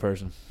helped kill a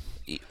person.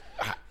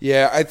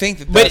 Yeah, I think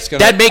that's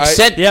going to... That makes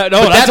sense. Yeah,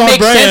 no, that's that on makes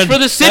brand. sense for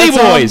the City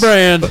that's Boys. On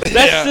brand.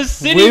 That's the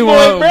City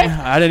Boy brand.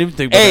 I didn't even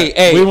think about that.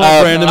 Hey, we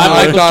want Brandon Miller.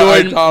 I'm Michael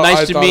Jordan.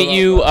 Nice to meet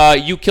you.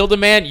 You killed a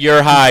man.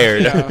 You're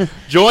hired. Yeah.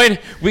 Join.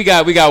 We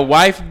got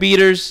wife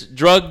beaters,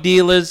 drug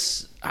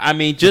dealers. I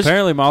mean, just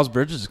apparently Miles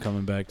Bridges is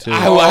coming back too.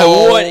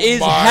 What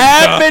is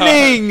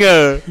happening?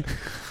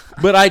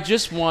 But I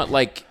just want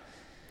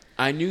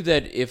I knew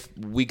that if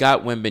we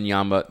got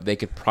Wembanyama, they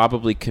could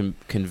probably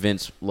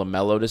convince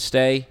LaMelo to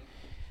stay.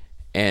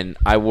 And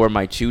I wore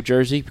my 2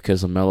 jersey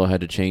because LaMelo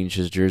had to change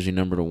his jersey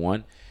number to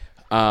 1.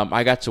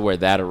 I got to wear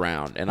that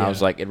around, and I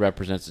was like, it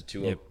represents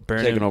the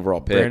second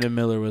overall pick. Brandon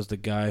Miller was the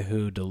guy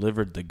who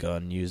delivered the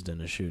gun used in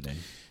the shooting.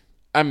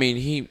 I mean,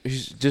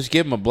 he's just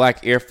give him a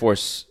black Air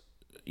Force,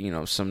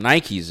 some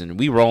Nikes, and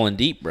we rolling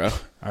deep, bro.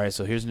 All right,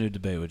 so here's a new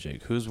debate with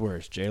Jake. Who's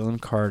worse,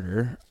 Jalen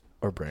Carter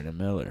or Brandon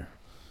Miller?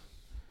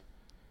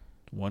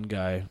 One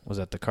guy was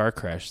at the car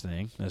crash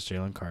thing. That's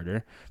Jalen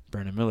Carter.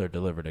 Brandon Miller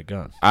delivered a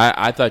gun.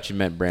 I thought you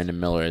meant Brandon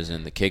Miller as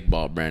in the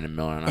kickball Brandon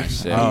Miller, and I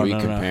said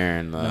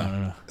comparing the...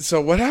 No. So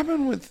what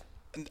happened with...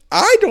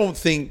 I don't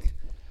think...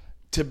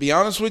 To be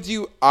honest with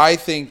you, I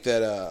think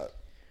that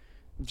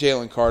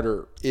Jalen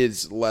Carter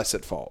is less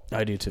at fault.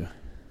 I do too.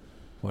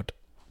 What?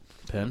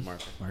 Pen?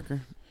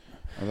 Marker?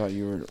 I thought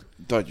you were...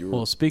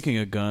 Well, speaking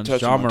of guns,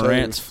 touching John my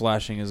Morant's toes.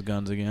 flashing his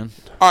guns again.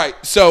 All right,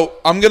 so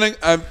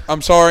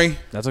I'm sorry.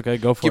 That's okay.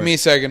 Go for it. Give me a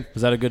second.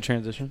 Is that a good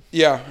transition?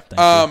 Yeah.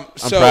 Thank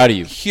you. So I'm proud of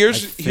you.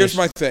 Here's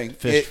my thing.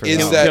 Fished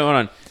Is for that Hold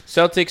on.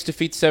 Celtics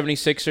defeat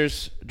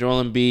 76ers.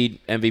 Joel Embiid,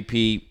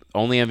 MVP,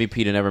 only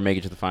MVP to never make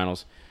it to the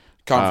finals.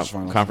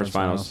 Conference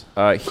finals.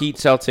 Heat,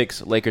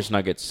 Celtics, Lakers,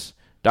 Nuggets.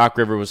 Doc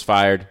River was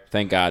fired.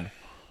 Thank God.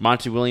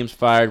 Monty Williams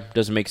fired.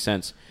 Doesn't make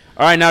sense.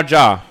 All right, now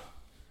Ja.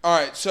 All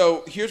right,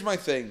 so here's my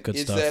thing. Good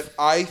is stuff. that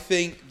I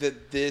think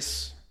that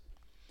this,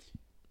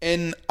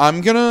 and I'm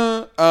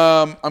gonna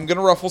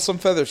ruffle some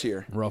feathers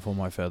here. Ruffle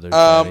my feathers.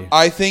 Daddy.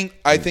 I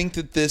think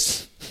that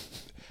this,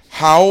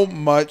 how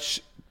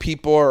much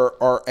people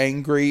are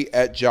angry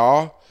at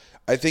Ja,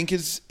 I think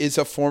is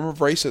a form of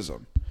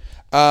racism.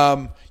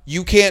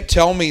 You can't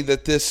tell me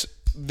that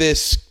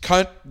this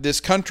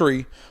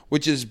country,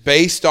 which is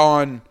based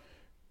on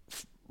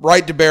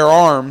right to bear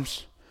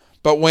arms,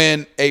 but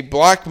when a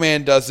black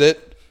man does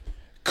it,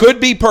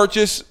 could be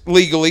purchased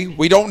legally.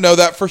 We don't know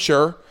that for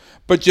sure,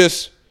 but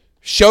just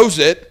shows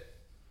it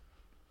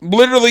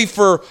literally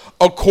for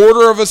a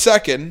quarter of a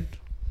second.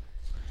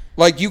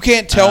 You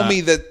can't tell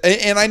me that.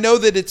 And I know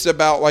that it's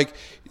about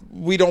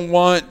we don't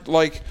want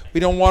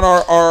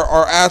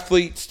our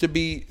athletes to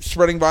be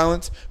spreading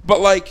violence.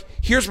 But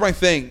here's my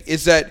thing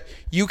is that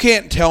you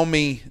can't tell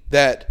me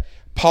that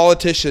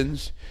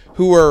politicians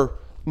who are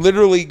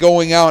literally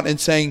going out and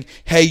saying,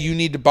 hey, you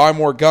need to buy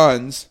more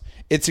guns,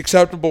 it's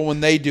acceptable when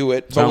they do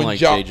it. Sound like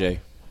JJ.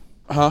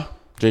 Huh?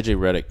 JJ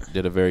Redick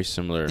did a very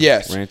similar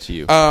rant to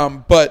you.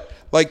 But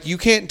you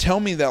can't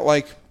tell me that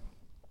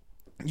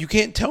you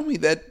can't tell me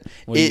that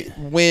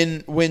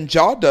when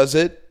Ja does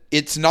it,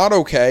 it's not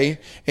okay,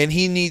 and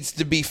he needs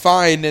to be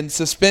fined and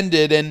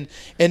suspended and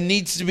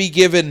needs to be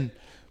given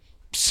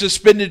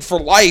suspended for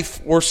life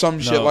or some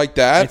shit like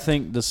that. I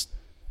think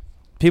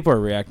people are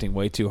reacting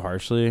way too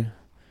harshly.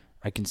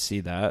 I can see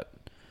that,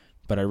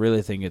 but I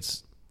really think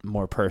it's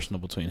more personal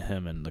between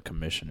him and the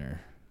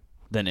commissioner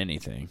than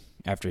anything.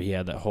 After he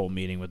had that whole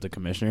meeting with the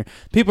commissioner,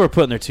 people are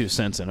putting their 2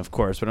 cents in, of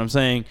course, but I'm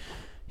saying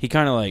he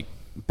kind of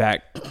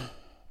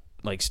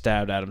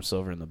stabbed Adam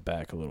Silver in the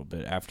back a little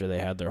bit after they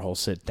had their whole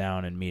sit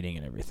down and meeting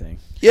and everything.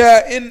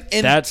 Yeah, and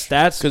that's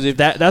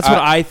what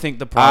I think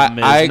the problem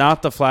is,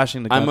 not the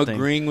flashing the gun thing. I'm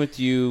agreeing with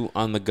you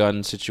on the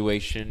gun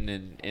situation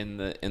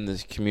and in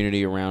the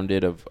community around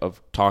it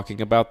of talking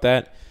about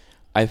that.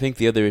 I think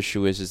the other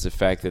issue is the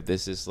fact that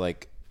this is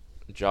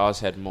Jaws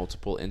had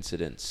multiple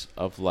incidents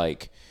of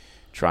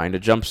trying to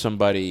jump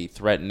somebody,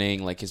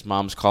 threatening, his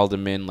mom's called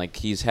him in,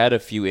 he's had a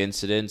few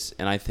incidents,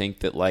 and I think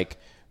that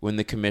when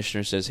the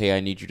commissioner says, hey, I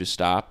need you to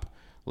stop,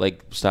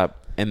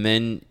 stop, and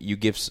then you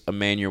give a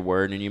man your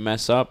word and you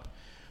mess up.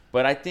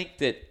 But I think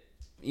that,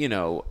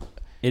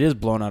 it is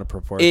blown out of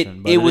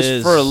proportion. It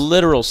was for a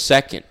literal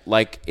second.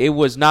 It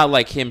was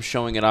not him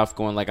showing it off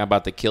going I'm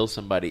about to kill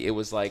somebody. It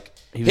was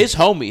his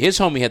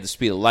homie had the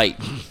speed of light.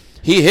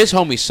 His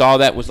homie saw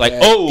that, was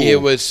oh.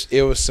 It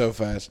was so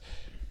fast.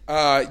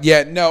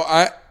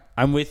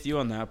 I'm with you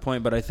on that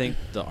point, but I think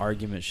the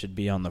argument should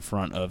be on the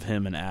front of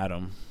him and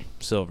Adam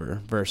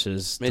Silver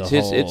versus because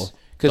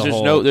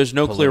there's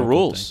no clear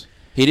rules. Thing.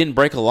 He didn't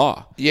break a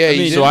law. Yeah,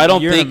 so I don't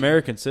think you're an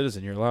American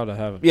citizen. You're allowed to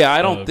have.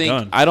 I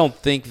don't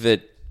think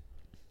that.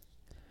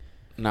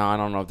 No, I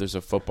don't know if there's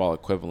a football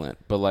equivalent,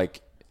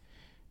 but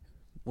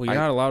Well, you're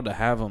not allowed to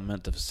have them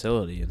at the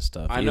facility and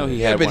stuff. I know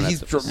he Yeah, had but one.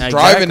 he's At the,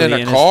 driving in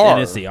a car.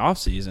 and it's the off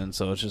season,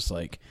 so it's just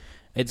like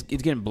it's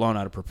getting blown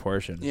out of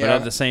proportion. Yeah. But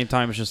at the same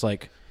time, it's just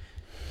like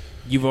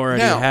you've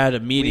already Now, had a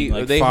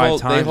meeting they 5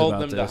 hold, times They hold about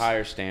them this. to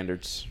higher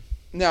standards.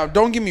 Now,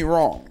 don't get me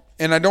wrong,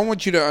 and I don't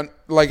want you to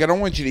I don't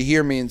want you to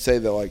hear me and say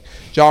that like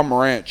John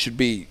Morant should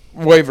be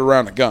waving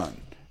around a gun,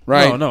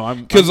 right? No,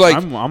 I'm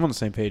on the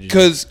same page.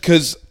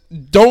 Because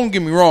don't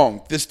get me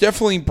wrong, this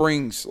definitely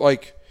brings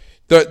like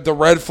the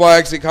red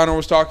flags that Connor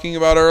was talking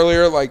about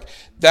earlier. Like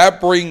that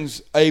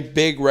brings a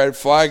big red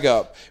flag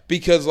up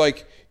because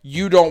like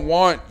you don't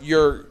want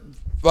your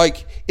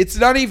like it's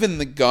not even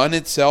the gun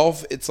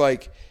itself. It's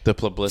like The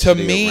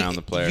publicity to me, around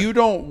the player. you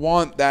don't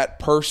want that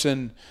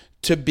person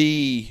to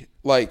be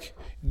like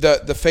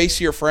the face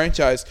of your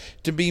franchise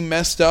to be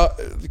messed up,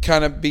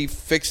 kind of be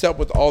fixed up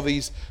with all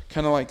these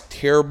kind of like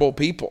terrible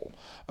people.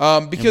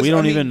 Because and we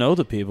don't even know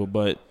the people,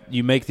 but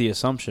you make the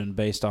assumption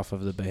based off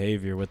of the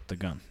behavior with the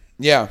gun.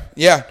 Yeah,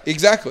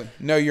 exactly.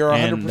 No, you're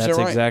 100% And that's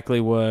right. exactly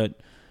what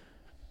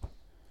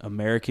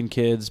American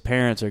kids'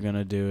 parents are going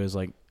to do is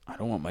like, I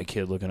don't want my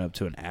kid looking up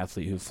to an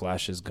athlete who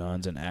flashes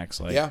guns and acts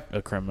like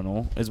a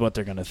criminal is what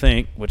they're going to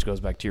think, which goes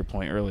back to your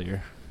point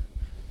earlier.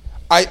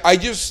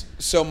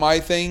 So my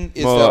thing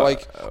is that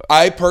like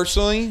I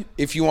personally,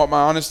 if you want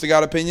my honest to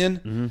God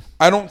opinion,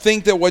 I don't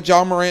think that what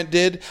John Morant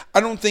did,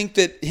 I don't think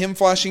that him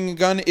flashing a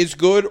gun is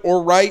good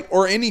or right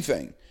or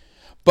anything.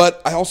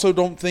 But I also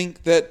don't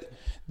think that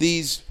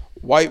these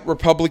white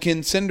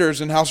Republican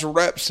senators and House of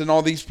Reps and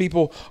all these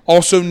people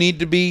also need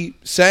to be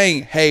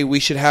saying, hey, we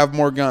should have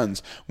more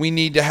guns. We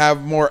need to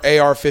have more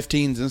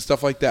AR-15s and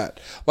stuff like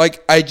that.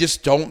 Like, I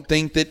just don't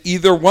think that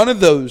either one of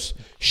those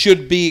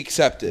should be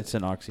accepted. It's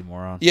an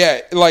oxymoron.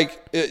 Yeah, like,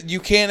 you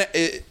can't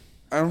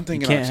I don't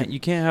think You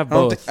can't have I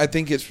don't both. I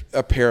think it's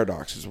a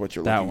paradox is what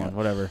you're That looking one, at.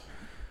 whatever.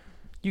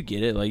 You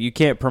get it. Like, you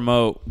can't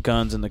promote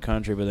guns in the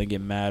country, but then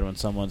get mad when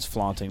someone's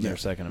flaunting their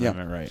Second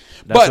Amendment right.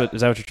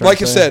 Is that what you're trying to say?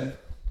 Like I said,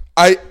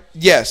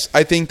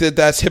 I think that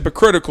that's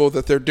hypocritical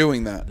that they're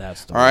doing that.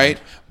 That's the all right.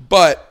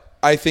 But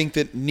I think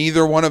that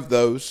neither one of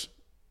those,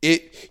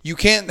 you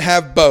can't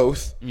have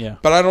both. Yeah.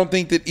 But I don't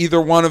think that either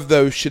one of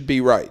those should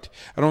be right.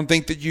 I don't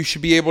think that you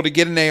should be able to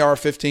get an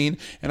AR-15,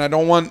 and I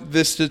don't want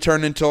this to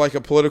turn into like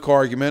a political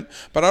argument,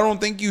 but I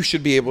don't think you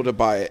should be able to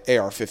buy an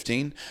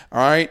AR-15. All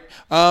right.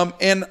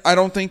 And I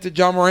don't think that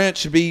John Morant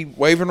should be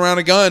waving around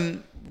a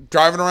gun,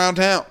 driving around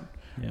town.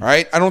 Yeah. All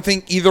right. I don't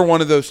think either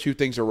one of those two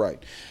things are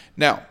right.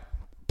 Now,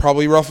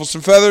 probably ruffle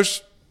some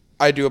feathers.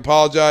 I do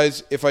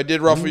apologize if I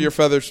did ruffle your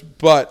feathers,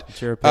 but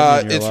it's your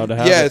opinion. You're allowed to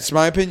have it. It's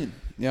my opinion.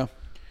 Yeah.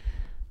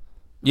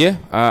 Yeah,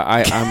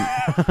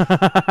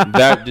 I'm.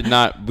 That did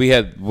not. We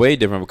had way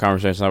different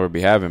conversations than I would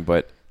be having,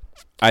 but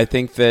I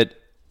think that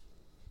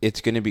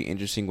it's going to be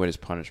interesting what his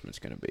punishment's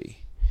going to be,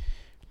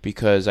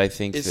 because I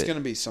think it's going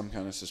to be some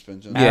kind of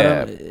suspension.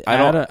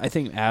 I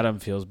think Adam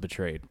feels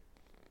betrayed.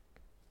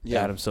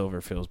 Yeah. Adam Silver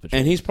feels betrayed,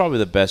 and he's probably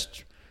the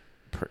best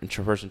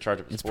person in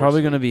charge of. It's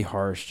probably going to be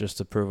harsh just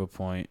to prove a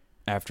point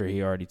after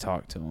he already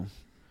talked to him,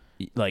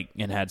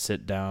 and had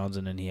sit downs,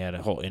 and then he had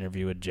a whole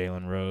interview with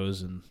Jalen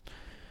Rose, and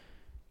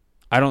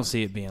I don't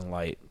see it being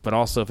light. But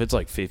also, if it's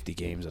like 50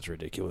 games, that's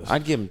ridiculous.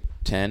 I'd give him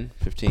 10,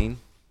 15.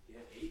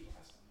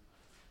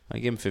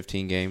 I'd give him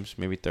 15 games,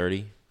 maybe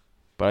 30.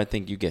 But I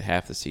think you get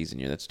half the season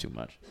here. That's too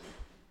much.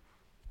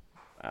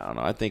 I don't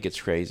know. I think it's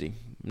crazy.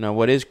 Now,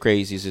 what is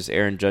crazy is this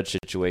Aaron Judge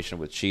situation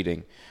with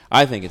cheating.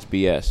 I think it's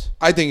BS.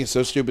 I think it's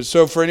so stupid.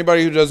 So for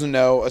anybody who doesn't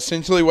know,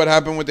 essentially what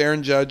happened with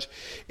Aaron Judge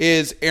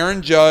is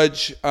Aaron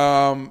Judge,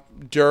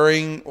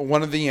 during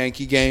one of the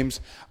Yankee games,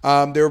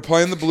 they were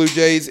playing the Blue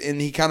Jays,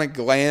 and he kind of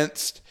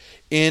glanced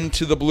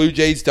into the Blue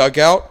Jays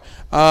dugout,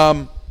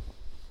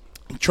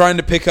 trying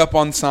to pick up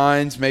on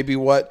signs, maybe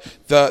what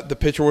the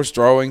pitcher was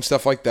throwing,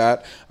 stuff like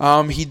that.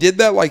 He did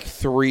that like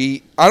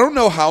 3. I don't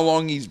know how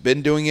long he's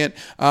been doing it.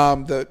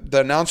 The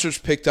announcers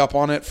picked up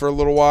on it for a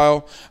little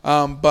while,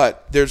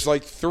 but there's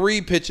like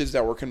 3 pitches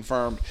that were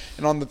confirmed,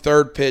 and on the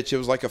 3rd pitch, it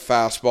was like a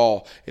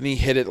fastball, and he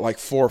hit it like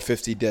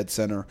 450 dead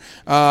center.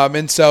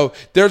 And so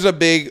there's a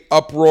big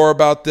uproar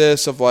about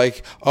this of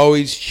like, oh,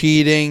 he's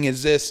cheating.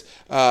 Is this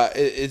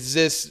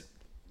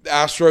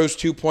Astros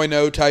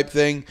 2.0 type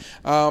thing?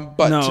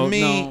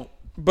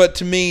 But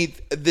to me,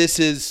 this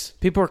is...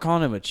 People are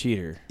calling him a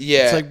cheater.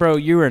 Yeah. It's like, bro,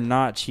 you are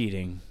not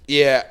cheating.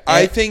 Yeah,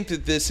 I think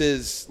that this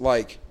is,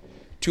 like,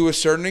 to a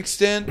certain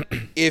extent,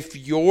 if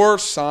your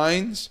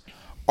signs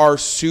are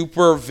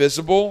super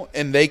visible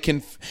and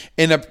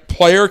and a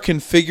player can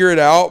figure it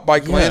out by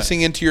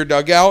glancing into your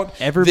dugout,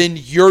 then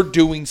you're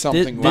doing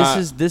something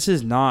right. This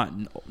is not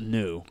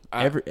new.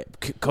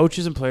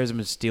 Coaches and players have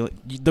been stealing.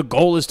 The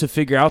goal is to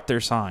figure out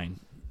their sign.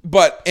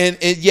 But, and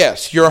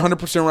yes, you're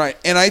 100% right.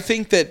 And I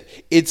think that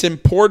it's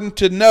important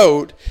to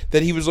note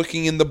that he was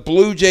looking in the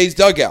Blue Jays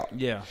dugout.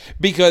 Yeah.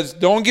 Because,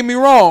 don't get me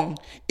wrong,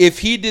 if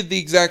he did the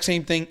exact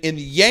same thing in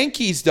the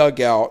Yankees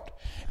dugout,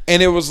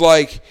 and it was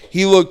like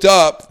he looked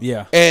up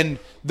and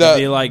It'd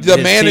be like the his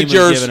team was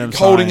manager's giving him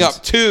holding signs.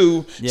 up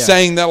two,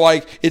 saying that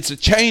like it's a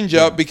change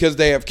up because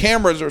they have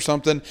cameras or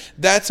something.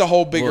 That's a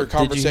whole bigger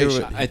Well, did you hear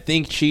conversation. I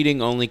think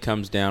cheating only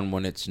comes down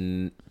when it's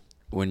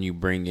when you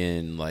bring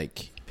in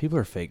like People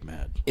are fake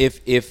mad.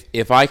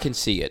 if I can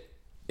see it,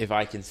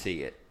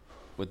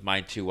 with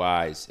my two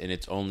eyes and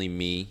it's only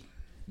me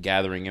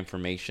gathering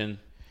information,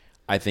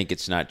 I think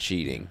it's not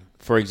cheating.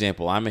 For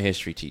example, I'm a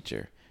history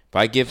teacher. If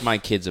I give my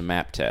kids a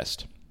map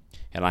test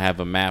and I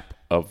have a map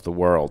of the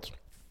world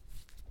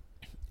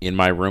in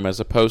my room as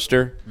a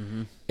poster,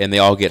 and they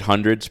all get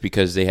hundreds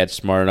because they had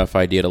smart enough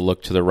idea to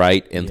look to the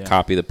right and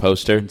copy the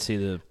poster, And see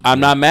the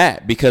I'm not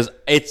mad because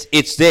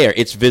it's there.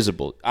 It's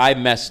visible. I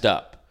messed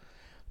up.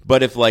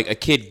 But if like a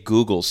kid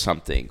Googles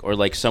something or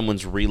like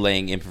someone's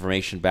relaying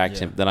information back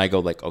to him, then I go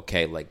like,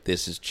 okay, like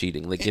this is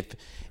cheating. Like if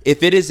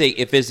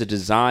it's a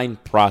design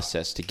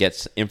process to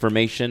get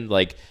information,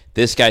 like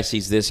this guy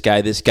sees this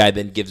guy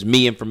then gives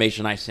me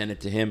information, I send it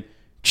to him,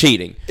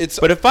 cheating.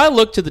 But if I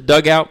look to the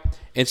dugout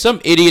and some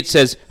idiot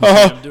says,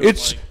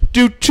 it's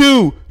do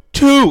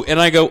two,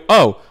 and I go,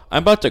 oh,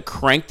 I'm about to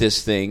crank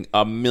this thing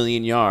a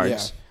million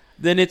yards. Yeah.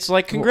 Then it's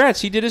like, congrats,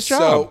 he did his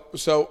job.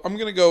 So I'm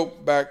gonna go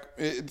back.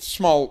 It's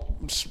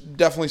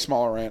definitely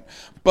smaller rant,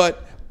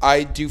 but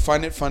I do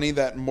find it funny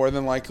that more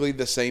than likely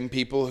the same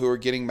people who are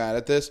getting mad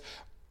at this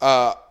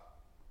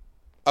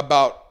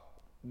about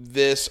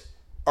this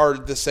are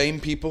the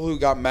same people who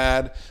got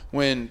mad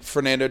when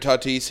Fernando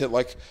Tatis hit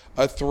like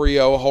a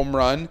 3-0 home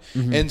run,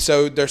 and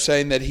so they're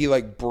saying that he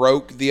like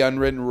broke the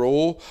unwritten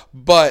rule,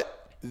 but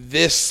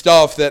this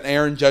stuff that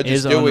Aaron Judge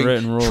is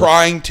doing,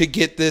 trying to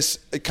get this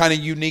kind of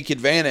unique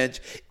advantage,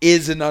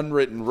 is an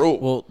unwritten rule.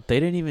 Well, they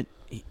didn't even.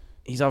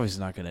 He's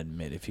obviously not going to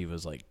admit if he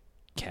was like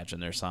catching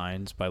their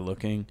signs by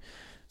looking,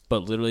 but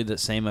literally the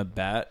same at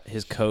bat,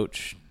 his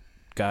coach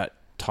got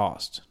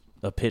tossed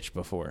a pitch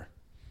before.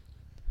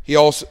 It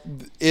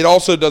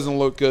also doesn't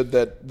look good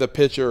that the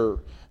pitcher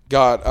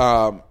got.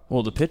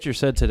 Well, the pitcher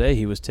said today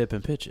he was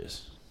tipping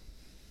pitches.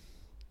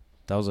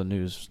 That was a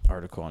news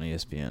article on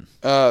ESPN.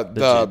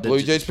 The Blue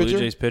Jays pitcher? Blue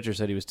Jays pitcher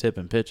said he was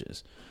tipping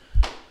pitches.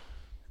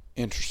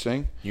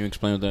 Interesting. Can you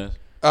explain what that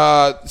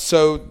is?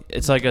 So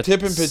it's like a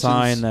tipping pitches,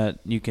 sign that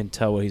you can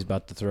tell what he's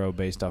about to throw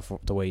based off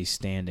the way he's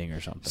standing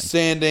or something.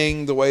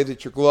 Standing, the way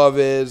that your glove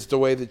is, the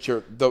way that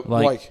you're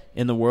like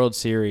in the World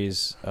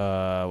Series.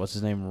 What's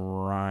his name?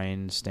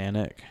 Ryan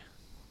Stanek,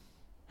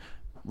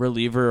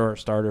 reliever or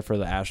starter for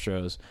the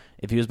Astros.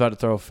 If he was about to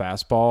throw a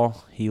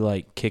fastball, he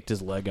like kicked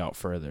his leg out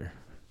further.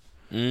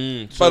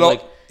 So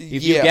like,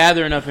 if you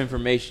gather enough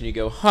information, you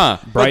go, huh?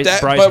 Bryce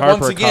but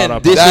Harper once again, caught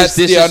up. that's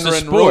this the is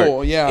unwritten sport.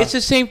 rule. Yeah, it's the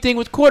same thing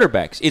with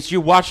quarterbacks. It's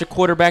you watch a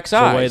quarterback's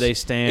eyes. The way they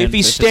stand. If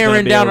he's if it's gonna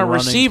staring be down a a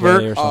running receiver,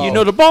 play or something. you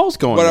know the ball's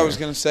going. What there. I was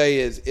going to say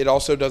is, it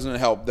also doesn't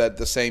help that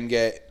the same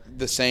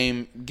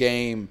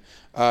game,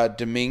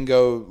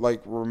 Domingo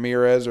like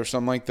Ramirez or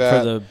something like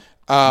that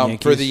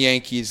for the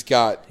Yankees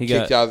got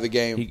kicked out of the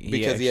game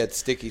because he had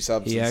sticky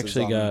substances. He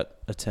actually on got him.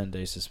 a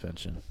 10-day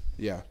suspension.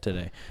 Yeah.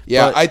 Today.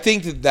 Yeah, But I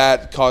think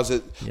that caused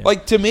it. Yeah.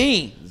 Like, to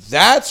me,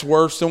 that's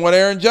worse than what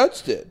Aaron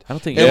Judge did. I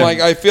don't think. And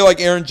I feel like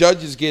Aaron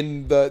Judge is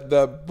getting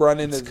the run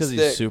into the because stick.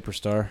 he's a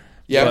superstar.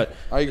 Yeah, but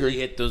I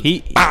agree.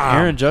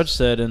 Aaron Judge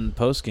said in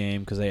post game,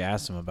 because they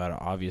asked him about it.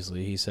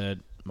 Obviously, he said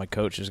my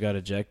coach just got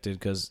ejected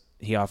because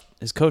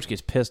his coach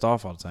gets pissed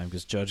off all the time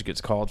because Judge gets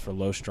called for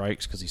low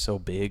strikes because he's so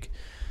big,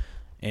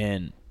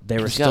 and they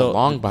were still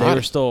long body. They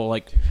were still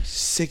like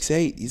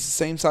 6'8". He's the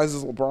same size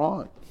as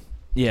LeBron.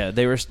 Yeah,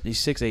 he's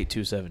 6'8",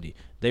 270.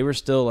 They were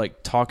still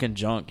like talking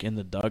junk in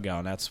the dugout,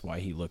 and that's why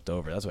he looked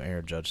over. That's what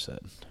Aaron Judge said.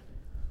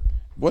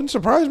 Wouldn't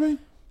surprise me.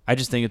 I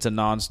just think it's a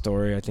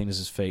non-story. I think this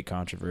is fake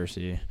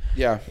controversy.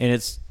 Yeah. And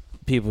it's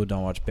people who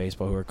don't watch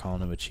baseball who are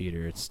calling him a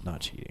cheater. It's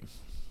not cheating.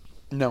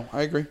 No,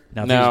 I agree.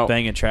 Now, if he was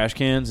banging trash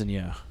cans, and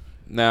yeah.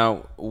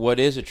 Now, what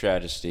is a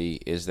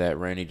tragedy is that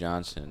Randy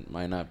Johnson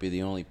might not be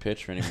the only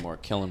pitcher anymore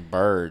killing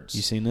birds.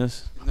 You seen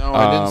this? No,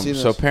 I didn't see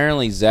this. So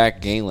apparently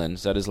Zach Gallen,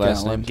 is that his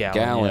last name?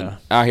 Gallen, yeah.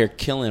 Out here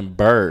killing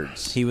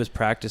birds. He was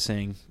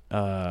practicing.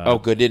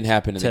 Good. Didn't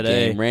happen in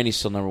today. the game. Randy's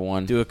still number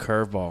one. Do a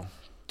curveball.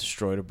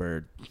 Destroyed a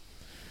bird.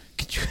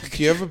 Do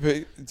you have a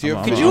pic?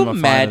 Could you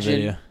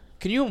imagine?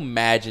 Can you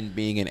imagine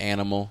being an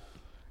animal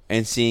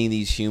and seeing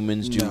these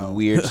humans do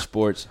weird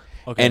sports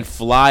and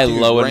fly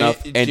low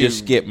enough and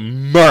just get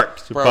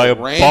murked by a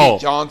Randy ball?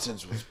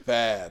 Johnson's was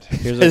bad.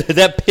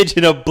 That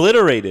pigeon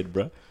obliterated,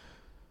 bro.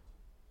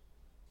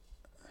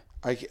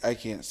 I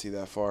can't see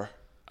that far.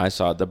 I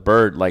saw it. The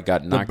bird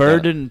got knocked out. The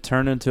bird didn't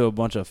turn into a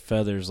bunch of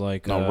feathers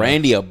like. No,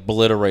 Randy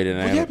obliterated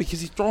an animal. Yeah,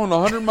 because he's throwing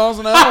 100 miles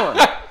an hour.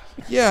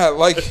 Yeah,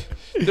 like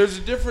there's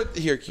a different.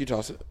 Here, can you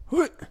toss it?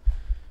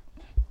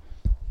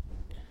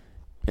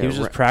 He was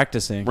just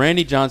practicing.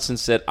 Randy Johnson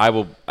said, "I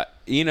will."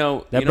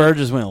 That bird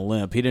just went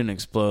limp. He didn't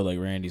explode like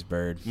Randy's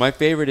bird. My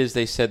favorite is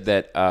they said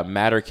that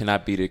matter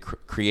cannot be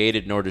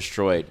created nor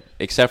destroyed,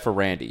 except for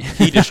Randy.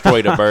 He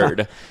destroyed a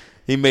bird.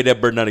 He made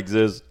that bird not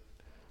exist.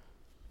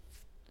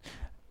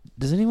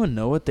 Does anyone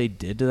know what they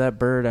did to that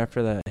bird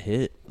after that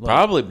hit?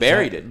 Probably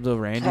buried it. The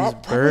Randy's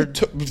bird.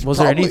 Was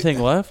there anything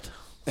left?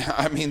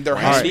 I mean, there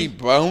has to be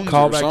bones.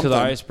 Call or back something. to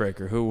the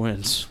icebreaker. Who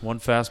wins? One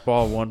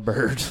fastball, one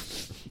bird.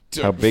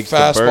 How big's the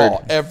fastball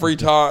bird? every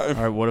time?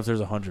 All right, what if there's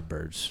 100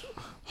 birds?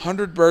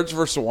 100 birds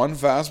versus one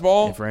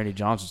fastball. If Randy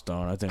Johnson's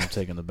throwing, I think I'm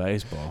taking the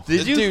baseball.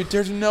 Dude,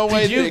 there's no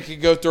way they could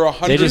go through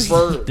 100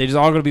 birds. They just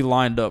all going to be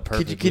lined up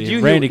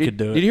perfectly. Randy could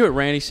do it. Did you hear what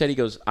Randy said? He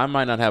goes, I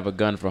might not have a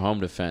gun for home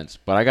defense,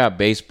 but I got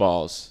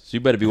baseballs. So you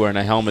better be wearing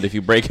a helmet if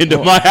you break into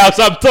my house.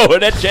 I'm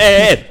throwing at your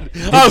head.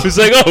 I was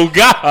like, oh,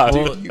 God.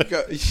 Well,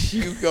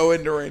 you go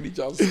into Randy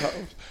Johnson's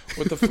house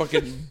with a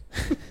fucking,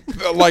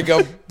 like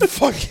a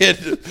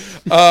fucking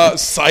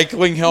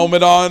cycling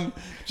helmet on.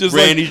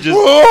 Randy's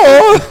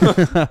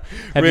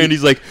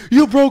like,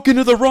 you broke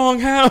into the wrong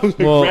house.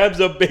 Well, grabs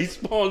a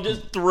baseball and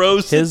just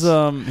throws his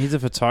he's a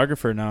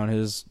photographer now, and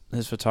his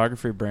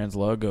photography brand's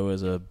logo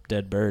is a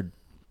dead bird.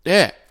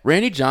 Yeah,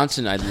 Randy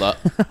Johnson, I love.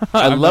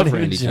 I I'm love not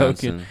even Randy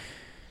joking. Johnson.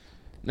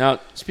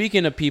 Now,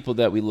 speaking of people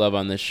that we love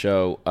on this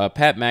show,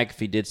 Pat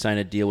McAfee did sign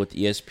a deal with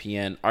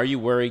ESPN. Are you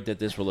worried that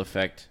this will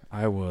affect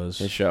I was.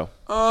 his show?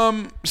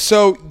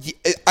 So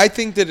I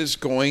think that it's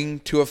going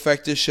to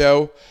affect his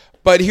show.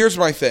 But here's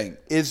my thing,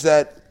 is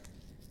that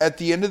at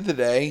the end of the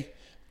day,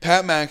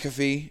 Pat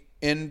McAfee,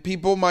 and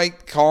people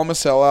might call him a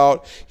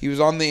sellout. He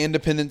was on the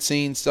independent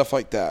scene, stuff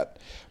like that.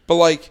 But,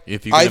 like,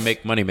 If you're going to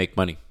make money, make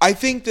money. I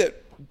think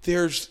that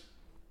there's,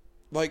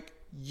 like,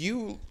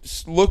 you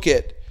look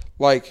at,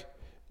 like,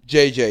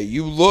 JJ.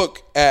 You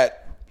look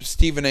at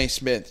Stephen A.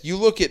 Smith. You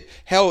look at,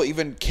 hell,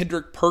 even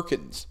Kendrick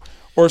Perkins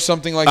or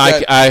something like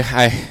that.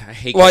 I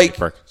hate Like,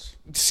 Kendrick Perkins.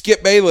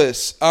 Skip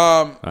Bayless.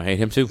 I hate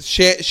him too.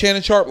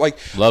 Shannon Sharp. Like,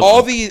 Love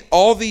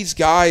all these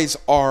guys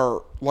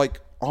are, like,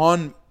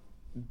 on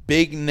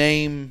big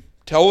name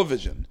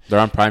television. They're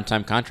on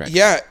primetime contracts.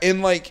 Yeah,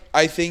 and, like,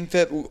 I think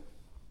that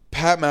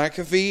Pat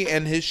McAfee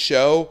and his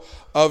show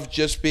of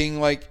just being,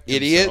 like,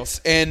 idiots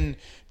and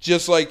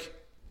just, like,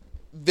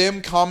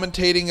 them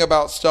commentating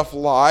about stuff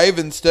live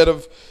instead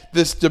of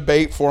this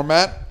debate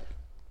format.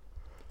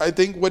 I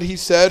think what he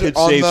said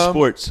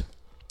sports.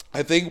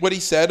 I think what he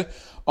said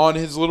on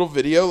his little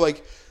video,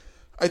 like,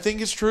 I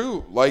think is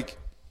true. Like,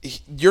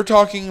 you're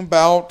talking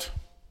about,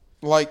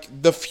 like,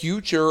 the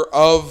future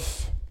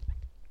of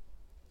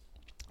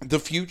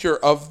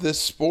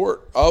this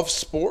sport, of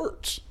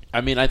sports.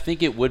 I mean, I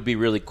think it would be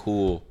really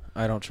cool.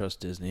 I don't trust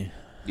Disney.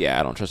 Yeah,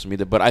 I don't trust him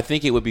either. But I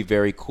think it would be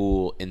very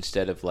cool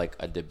instead of, like,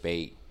 a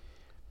debate.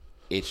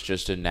 It's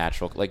just a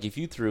natural. Like, if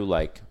you threw,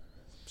 like,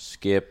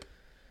 Skip,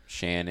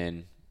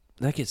 Shannon.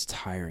 That gets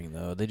tiring,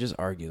 though. They just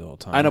argue the whole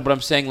time. I know, but I'm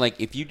saying, like,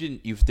 if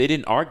they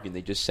didn't argue,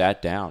 they just sat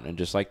down and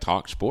just, like,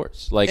 talked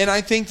sports. Like, and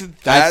I think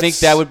I think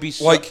that would be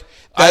like,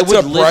 that's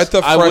a breath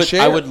of fresh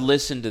air. I would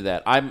listen to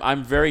that.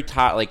 I'm very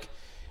tired. Like,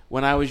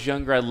 when I was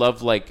younger, I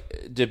loved,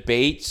 like,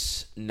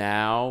 debates.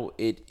 Now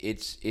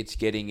it's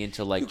getting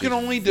into, like, you can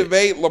only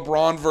debate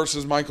LeBron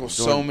versus Michael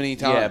so many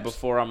times. Yeah,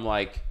 before I'm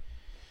like,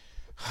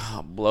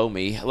 oh, blow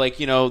me. Like,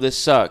 you know, this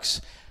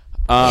sucks.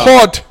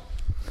 Hot.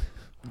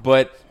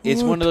 But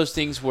it's one of those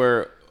things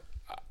where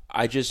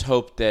I just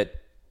hope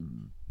that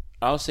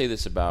I'll say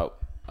this about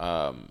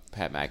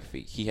Pat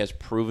McAfee. He has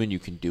proven you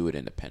can do it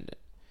independent.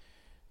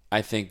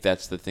 I think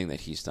that's the thing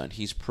that he's done.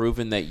 He's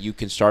proven that you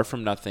can start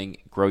from nothing,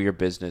 grow your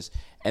business,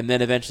 and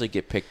then eventually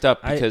get picked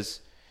up.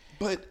 Because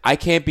I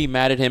can't be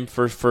mad at him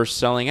for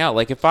selling out.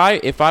 Like, if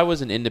I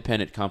was an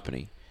independent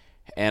company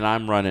and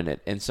I'm running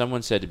it, and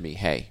someone said to me,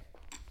 "Hey,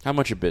 how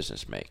much your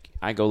business make?"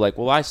 I go like,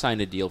 "Well, I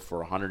signed a deal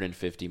for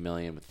 $150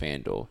 million with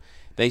FanDuel."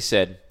 They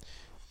said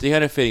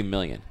 $350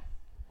 million.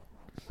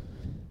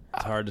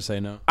 It's hard to say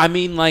no. I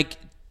mean, like,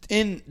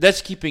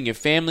 that's keeping your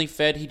family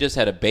fed. He just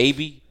had a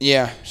baby.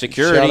 Yeah.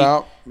 Security. Shout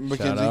out,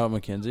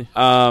 McKenzie.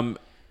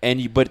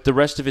 But the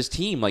rest of his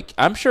team, like,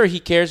 I'm sure he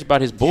cares about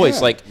his boys.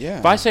 Yeah.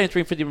 If I sign a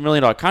 $350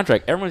 million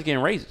contract, everyone's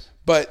getting raises.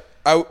 But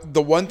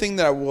the one thing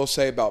that I will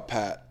say about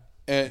Pat,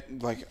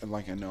 and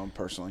like I know him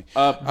personally,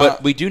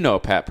 but we do know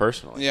Pat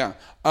personally. Yeah.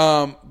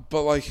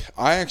 But like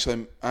I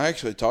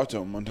actually talked to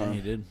him one time. Yeah,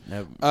 you did.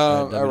 At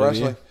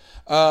wrestling.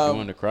 You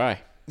wanted to cry.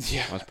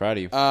 Yeah. I was proud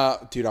of you.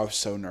 Dude, I was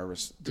so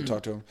nervous to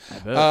talk to him. I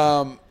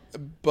bet.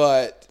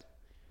 But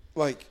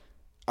like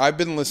I've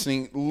been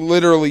listening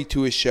literally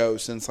to his show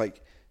since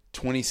like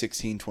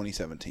 2016,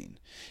 2017.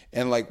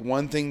 And like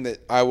one thing that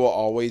I will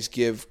always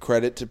give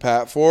credit to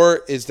Pat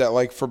for is that,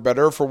 like, for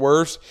better or for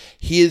worse,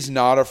 he is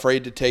not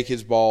afraid to take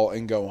his ball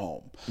and go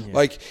home. Yeah.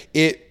 Like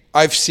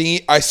I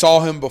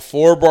saw him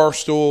before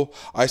Barstool.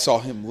 I saw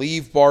him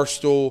leave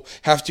Barstool,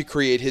 have to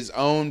create his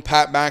own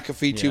Pat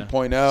McAfee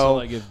 2.0. So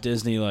like if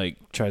Disney like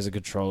tries to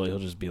control it, he'll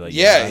just be like,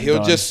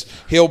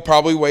 he'll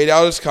probably wait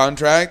out his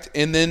contract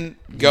and then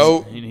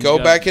go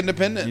back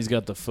independent. He's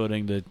got the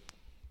footing to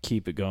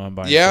keep it going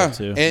by himself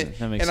too.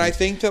 And I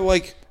think that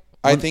like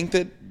I think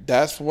that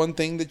that's one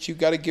thing that you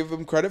got to give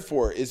him credit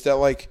for is that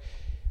like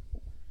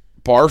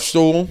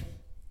Barstool,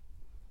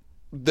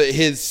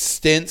 his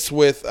stints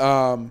with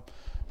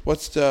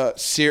what's the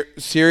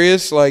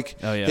Sirius, like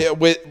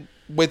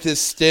with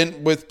his stint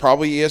with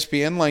probably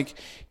ESPN, like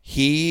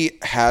he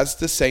has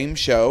the same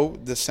show,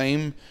 the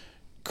same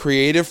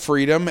creative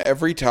freedom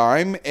every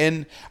time,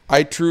 and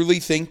I truly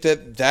think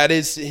that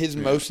is his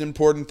most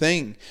important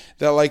thing.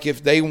 That, like,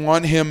 if they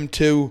want him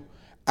to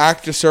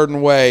act a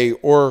certain way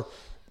or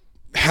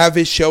have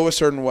his show a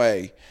certain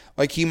way,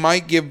 like, he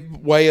might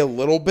give way a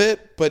little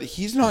bit, but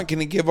he's not going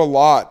to give a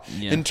lot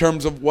in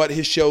terms of what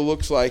his show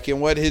looks like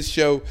and what his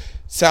show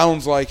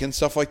sounds like and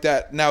stuff like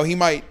that. Now, he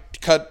might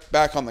cut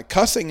back on the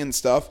cussing and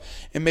stuff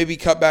and maybe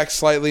cut back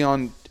slightly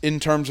on in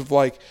terms of,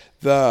 like,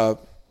 the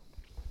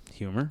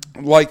humor,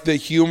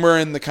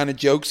 and the kind of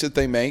jokes that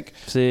they make.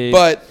 See,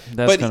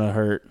 that's going to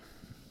hurt.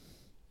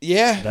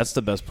 Yeah. That's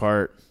the best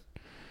part.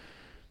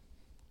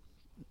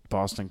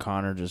 Boston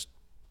Connor just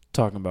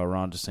talking about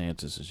Ron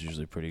DeSantis is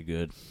usually pretty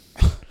good.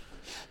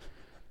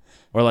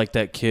 Or like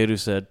that kid who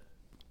said,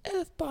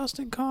 F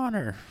Boston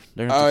Connor.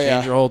 They're going to have to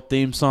change their whole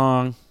theme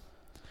song.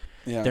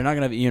 Yeah. They're not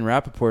going to have Ian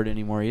Rappaport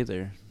anymore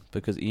either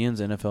because Ian's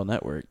NFL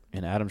Network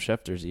and Adam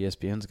Schefter's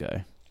ESPN's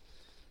guy.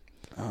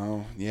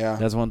 Oh, yeah.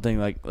 That's one thing.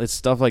 Like, it's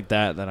stuff like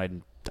that I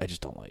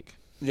just don't like.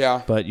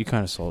 Yeah. But you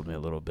kind of sold me a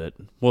little bit.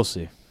 We'll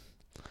see.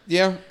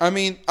 Yeah, I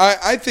mean,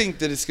 I think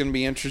that it's going to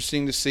be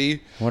interesting to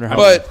see.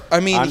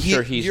 I'm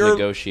sure he's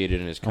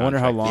negotiated in his contract. I wonder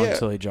how long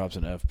until he drops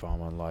an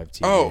F-bomb on live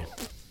TV. Oh.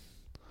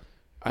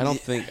 I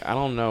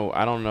don't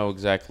know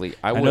exactly.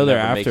 I know they're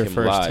after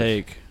First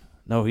Take.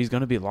 No, he's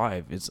going to be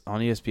live. It's on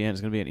ESPN.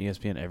 It's going to be on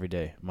ESPN every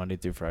day, Monday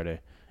through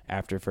Friday,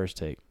 after First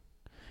Take.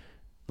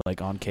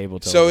 Like on cable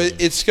television.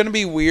 So it's going to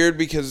be weird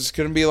because it's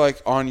going to be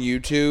like on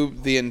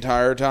YouTube the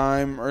entire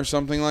time or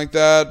something like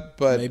that.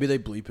 But maybe they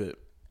bleep it.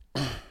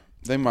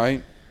 They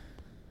might.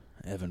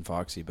 Evan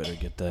Foxy better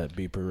get that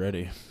beeper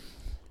ready.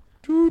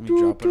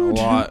 Dropping a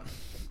lot.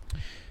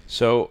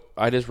 So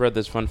I just read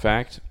this fun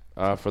fact.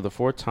 For the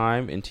fourth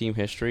time in team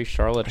history,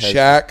 Charlotte has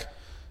Shaq,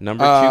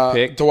 number 2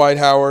 pick, Dwight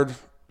Howard,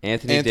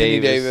 Anthony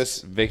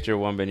Davis, Victor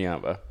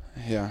Wembanyama.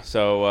 Yeah.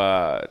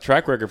 So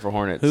track record for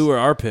Hornets. Who were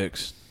our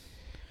picks?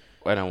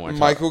 I don't want to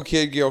Michael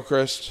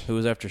Kidd-Gilchrist. Who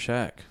was after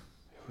Shaq?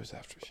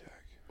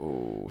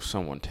 Oh,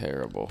 someone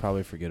terrible.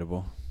 Probably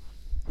forgettable.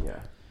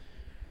 Yeah.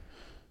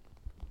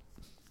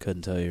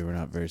 Couldn't tell you. We're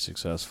not very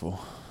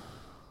successful.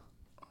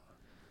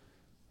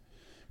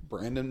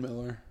 Brandon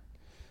Miller.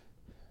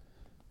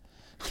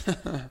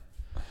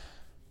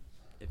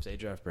 If they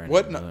draft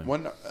Brandon Miller.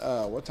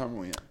 What time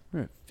are we at?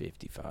 We're at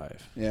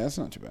 55. Yeah, that's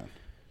not too bad.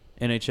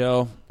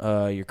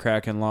 NHL, your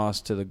Kraken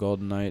lost to the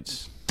Golden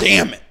Knights.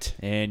 Damn it.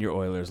 And your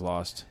Oilers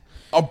lost.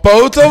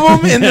 Both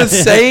of them in the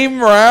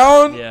same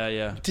round?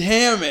 Yeah.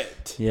 Damn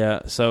it.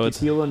 Yeah, so it's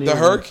the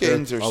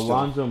Hurricanes are still.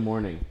 Alonzo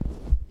Mourning.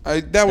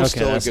 That was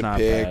still a good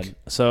pick. Bad.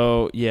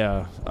 So,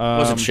 yeah.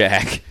 Wasn't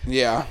Shaq.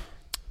 Yeah.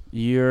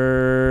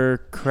 Your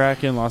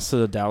Kraken lost to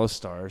the Dallas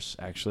Stars,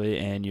 actually,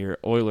 and your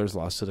Oilers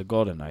lost to the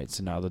Golden Knights.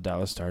 And now the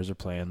Dallas Stars are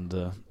playing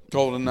the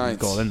Golden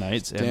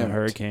Knights. And the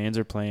Hurricanes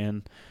are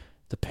playing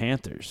the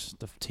Panthers,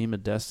 the team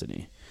of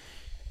destiny.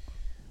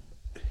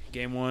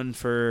 Game 1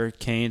 for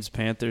Canes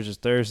Panthers is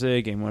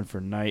Thursday. Game 1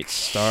 for Knights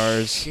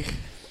Stars.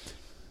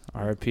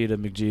 RIP to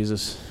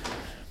McJesus.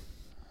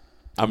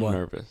 I'm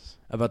nervous.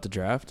 About the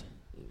draft?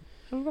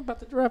 I'm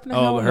about the draft now.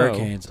 Oh, the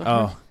Hurricanes.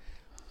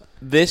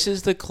 This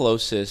is the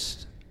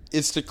closest.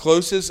 It's the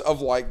closest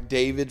of like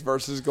David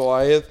versus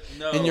Goliath,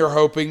 and you're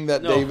hoping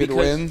that David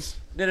wins.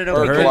 No.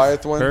 Or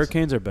Goliath wins.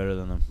 Hurricanes are better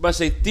than them. But I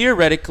say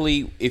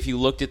theoretically, if you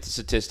looked at the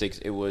statistics,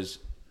 it was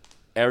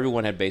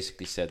everyone had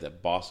basically said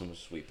that Boston was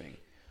sweeping,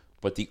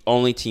 but the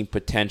only team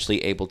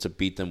potentially able to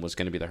beat them was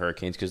going to be the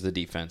Hurricanes because of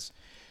the defense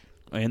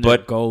and their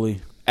goalie.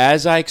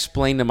 As I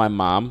explained to my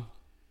mom,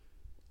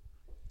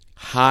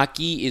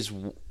 hockey is,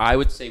 I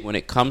would say, when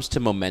it comes to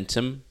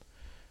momentum,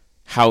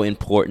 how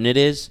important it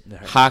is.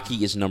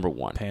 Hockey is number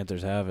one.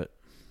 Panthers have it.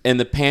 And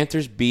the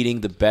Panthers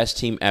beating the best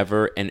team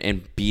ever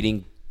and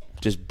beating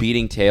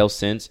tail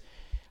since.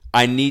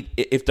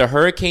 If the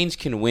Hurricanes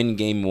can win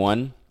game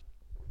 1,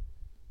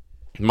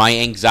 my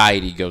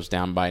anxiety goes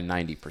down by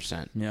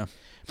 90%. Yeah.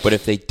 But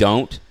if they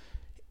don't,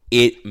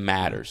 it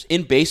matters.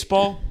 In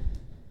baseball,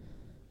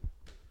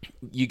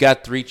 you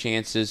got 3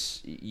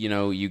 chances.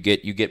 You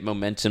get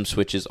momentum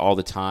switches all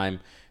the time.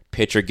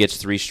 Pitcher gets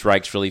 3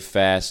 strikes really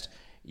fast.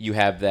 You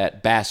have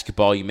that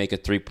basketball, you make a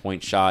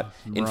 3-point shot.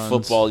 In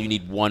football, you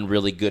need 1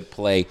 really good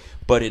play.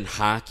 But in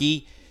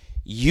hockey,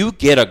 you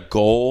get a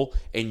goal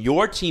and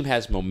your team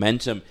has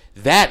momentum.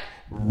 That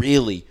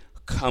really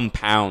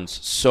compounds.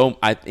 So,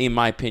 in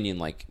my opinion,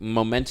 like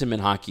momentum in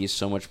hockey is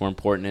so much more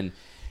important. And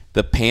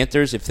the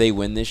Panthers, if they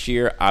win this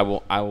year, I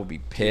will be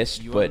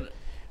pissed.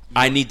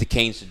 I need the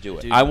Canes to do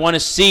it. Dude, I want to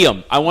see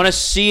them. I want to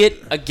see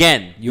it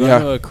again. You want to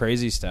know a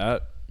crazy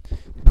stat?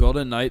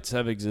 Golden Knights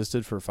have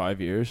existed for 5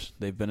 years.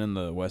 They've been in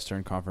the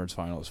Western Conference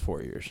Finals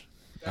 4 years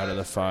out of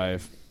the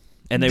 5.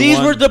 And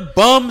these were the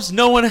bums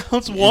no one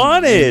else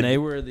wanted. And they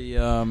were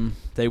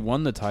they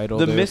won the title.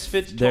 The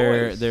Misfits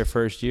toys. Their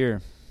first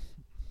year.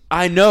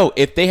 I know.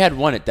 If they had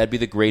won it, that'd be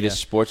the greatest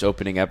sports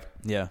opening ever.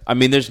 Yeah. I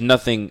mean, there's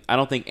nothing. I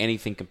don't think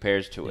anything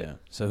compares to it. Yeah.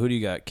 So who do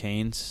you got?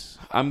 Canes?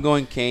 I'm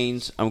going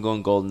Canes. I'm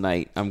going Golden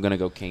Knight. I'm going to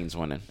go Canes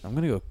winning. I'm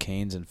going to go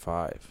Canes in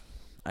 5.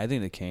 I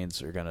think the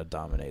Canes are going to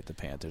dominate the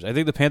Panthers. I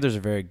think the Panthers are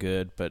very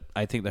good, but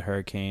I think the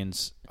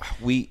Hurricanes. I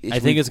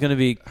think it's going to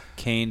be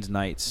Canes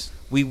Knights.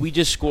 We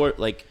just scored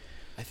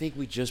I think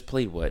we just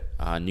played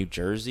New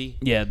Jersey.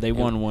 Yeah, they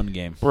won one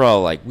game,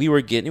 bro. We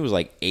were getting it was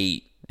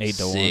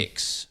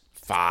 8-6,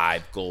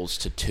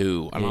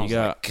 5-2. And I was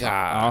got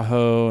God.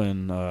 Aho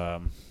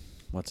and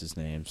what's his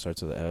name?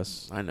 Starts with an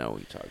S. I know what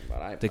you're talking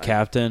about. The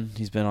captain.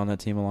 He's been on that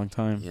team a long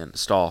time. Yeah,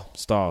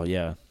 Stahl.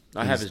 Yeah.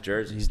 I have his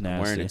jersey. He's nasty.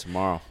 I'm wearing it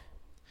tomorrow.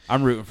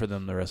 I'm rooting for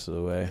them the rest of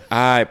the way.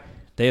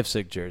 They have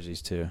sick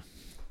jerseys too.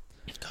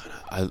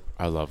 God,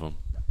 I love them.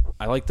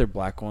 I like their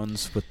black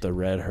ones with the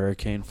red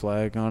hurricane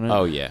flag on it.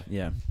 Oh yeah,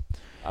 yeah.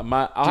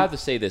 I'll have to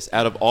say this: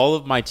 out of all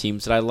of my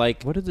teams that I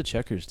like, what did the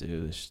Checkers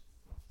do this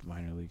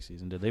minor league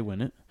season? Did they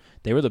win it?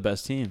 They were the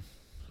best team.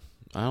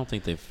 I don't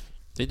think they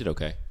did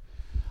okay.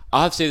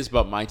 I'll have to say this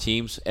about my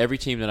teams: every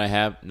team that I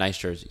have, nice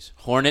jerseys.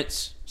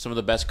 Hornets, some of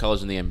the best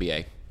colors in the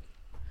NBA.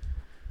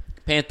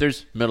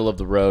 Panthers, middle of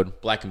the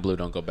road. Black and blue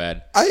don't go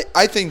bad.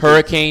 I think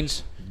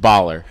Hurricanes,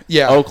 baller.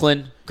 Yeah.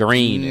 Oakland,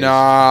 green.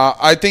 Nah,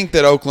 I think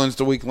that Oakland's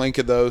the weak link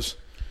of those.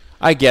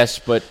 I guess,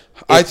 but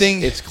I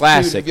think it's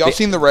classic. Dude, have y'all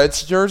seen the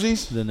Reds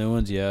jerseys? The new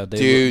ones, yeah.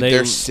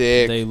 They're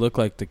sick. They look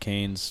like the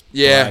Canes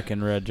Yeah. black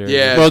and red jerseys.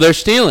 Yeah. Well, they're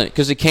stealing it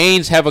because the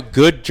Canes have a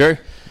good jersey.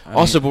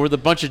 Also, but we're the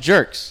bunch of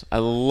jerks. I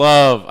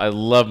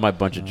love my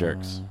bunch of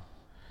jerks.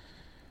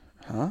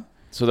 Huh?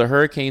 So the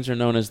Hurricanes are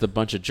known as the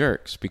bunch of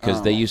jerks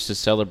because they used to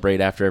celebrate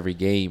after every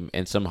game,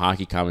 and some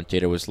hockey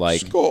commentator was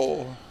like,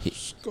 Skull.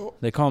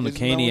 They call them the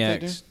Isn't that what they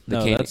do? Caniacs. The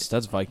No, Caniacs.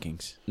 that's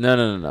Vikings.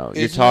 No.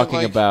 You're Isn't talking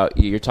it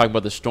like-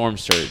 about the storm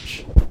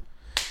surge.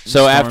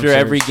 So after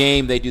every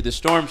game, they do the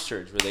storm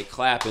surge where they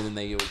clap and then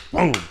they go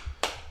boom.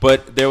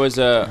 But there was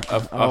I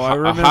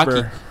remember.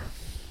 hockey.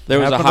 There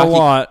was a Happened hockey. a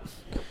lot.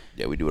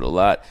 Yeah, we do it a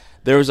lot.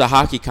 There was a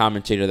hockey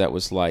commentator that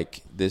was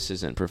like, "This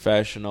isn't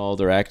professional.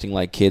 They're acting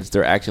like kids.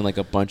 They're acting like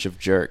a bunch of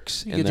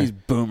jerks." You get these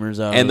boomers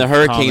out. And the of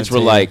Hurricanes were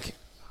commentating. like,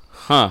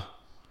 "Huh,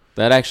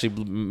 that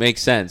actually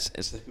makes sense."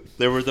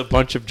 There was a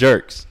bunch of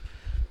jerks.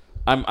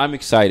 I'm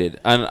excited,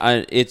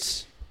 and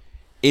it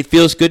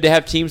feels good to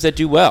have teams that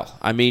do well.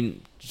 I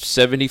mean,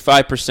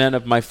 75%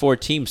 of my 4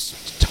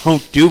 teams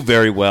don't do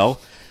very well,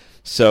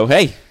 so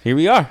hey, here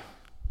we are.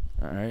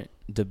 All right,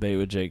 debate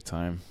with Jake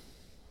time.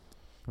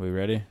 Are we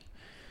ready?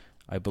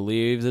 I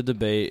believe the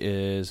debate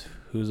is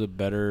who's a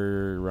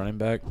better running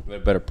back, A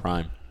better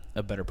prime.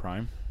 a better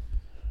prime.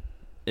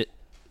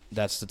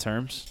 That's the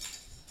terms.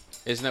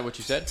 Isn't that what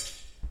you said?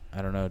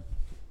 I don't know,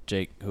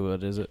 Jake. Who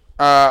is it?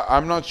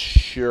 I'm not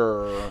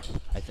sure.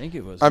 I think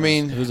it was. I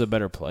mean- who's a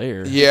better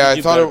player? Yeah, I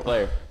You thought better it.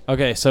 player.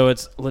 Okay, so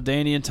it's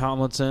LaDainian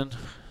Tomlinson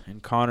in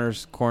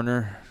Connor's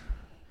corner,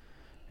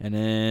 and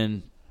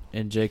then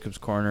in Jacob's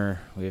corner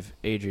we have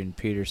Adrian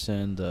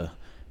Peterson, the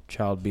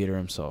child beater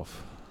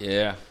himself.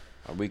 Yeah.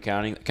 Are we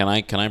counting? Can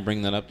I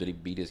bring that up? Did he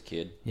beat his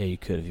kid? Yeah, you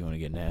could if you want to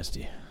get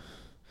nasty.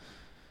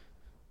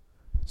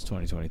 It's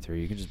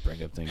 2023. You can just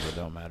bring up things that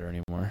don't matter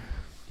anymore.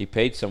 He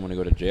paid someone to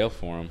go to jail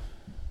for him.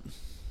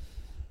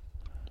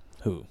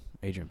 Who?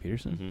 Adrian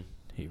Peterson? Mm-hmm.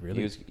 He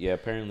really?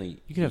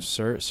 Apparently. You can have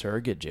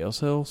surrogate jail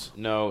cells?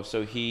 No,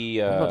 so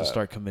he. I'm about to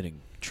start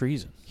committing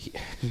treason.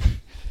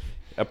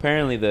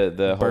 Apparently,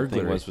 the whole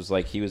thing Burglary. was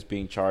like he was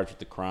being charged with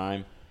the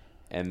crime,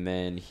 and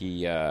then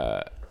he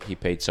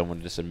paid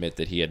someone to submit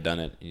that he had done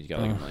it. He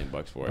got like $1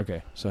 million for it.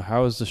 Okay, so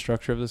how is the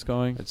structure of this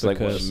going? It's like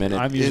what, Because minute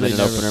I'm usually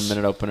minute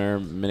never- opener,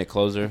 minute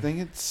closer. I think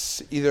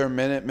it's either a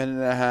minute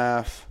and a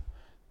half.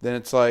 Then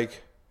it's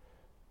like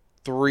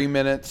 3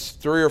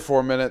 or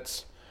 4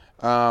 minutes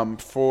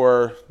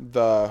for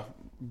the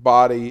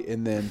body,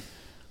 and then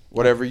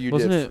whatever you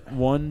Wasn't did. it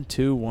 1,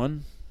 2,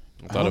 1?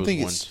 I don't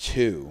think it's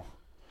 2.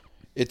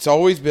 It's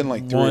always been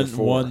like 3 or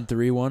 4. 1,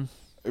 3, 1?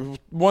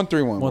 1,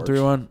 3, 1. 1, 3,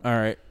 1? All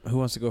right. Who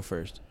wants to go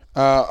first?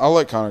 I'll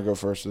let Connor go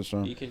first this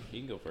time. You can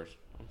go first.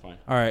 I'm fine.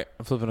 All right.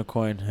 I'm flipping a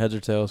coin. Heads or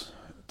tails?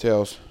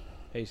 Tails.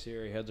 Hey,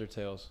 Siri, heads or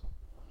tails?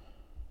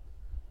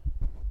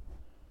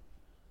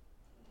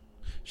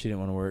 She didn't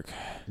want to work.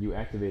 You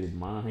activated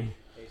mine.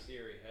 Hey,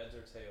 Siri, heads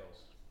or tails?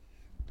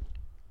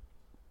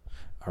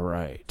 All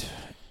right.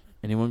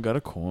 Anyone got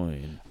a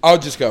coin? I'll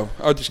just go.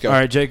 All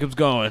right, Jacob's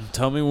going.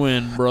 Tell me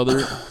when,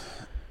 brother.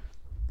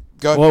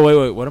 Go. Whoa,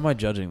 wait. What am I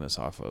judging this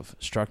off of?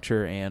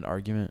 Structure and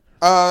argument?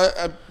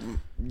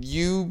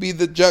 You be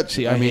the judge.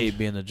 See, I hate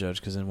being the judge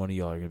because then one of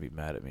y'all are going to be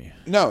mad at me.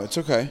 No, it's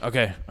okay.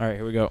 Okay. All right,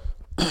 here we go.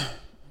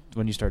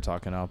 When you start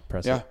talking, I'll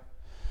press Yeah. it.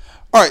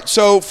 All right.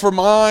 So for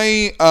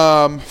my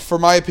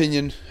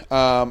opinion,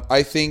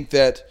 I think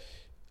that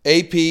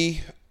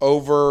AP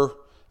over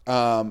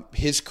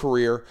his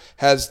career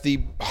has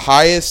the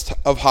highest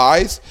of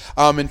highs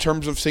in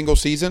terms of single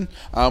season.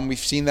 We've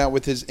seen that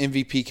with his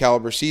MVP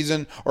caliber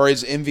season or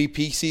his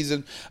MVP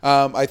season.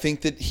 I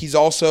think that he's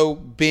also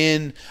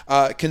been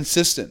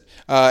consistent.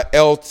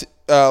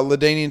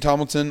 LaDainian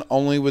Tomlinson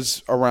only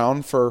was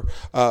around for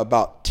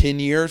about 10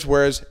 years,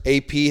 whereas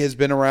AP has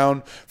been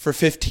around for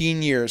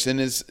 15 years and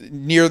is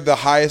near the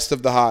highest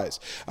of the highs.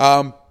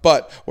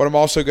 But what I'm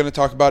also going to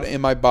talk about in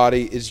my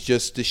body is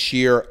just the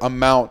sheer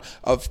amount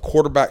of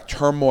quarterback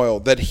turmoil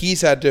that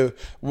he's had to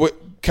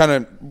kind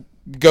of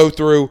go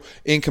through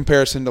in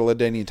comparison to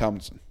LaDainian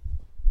Tomlinson.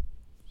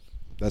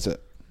 That's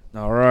it.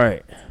 All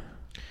right.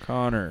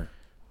 Connor.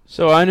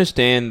 So I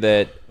understand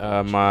that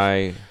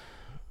my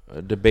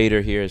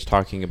debater here is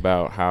talking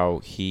about how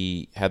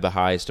he had the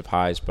highest of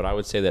highs, but I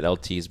would say that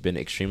LT has been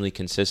extremely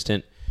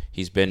consistent.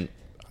 He's been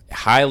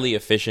highly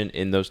efficient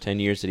in those 10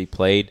 years that he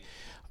played.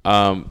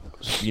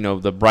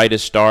 The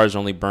brightest stars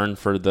only burn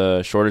for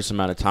the shortest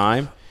amount of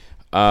time.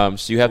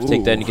 So you have to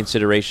take that into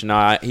consideration.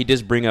 Now, he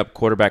does bring up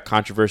quarterback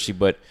controversy,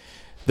 but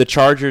the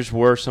Chargers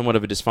were somewhat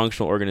of a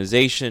dysfunctional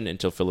organization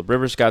until Phillip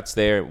Rivers got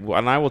there,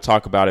 and I will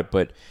talk about it,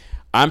 but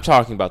I'm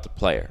talking about the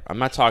player. I'm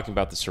not talking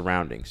about the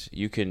surroundings.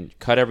 You can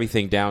cut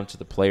everything down to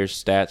the player's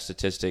stats,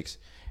 statistics,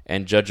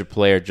 and judge a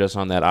player just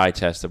on that eye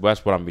test.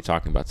 That's what I'm going to be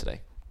talking about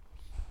today.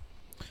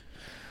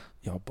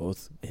 Y'all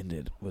both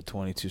ended with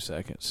 22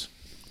 seconds.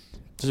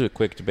 This is a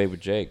quick debate with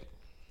Jake.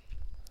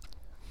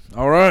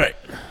 All right.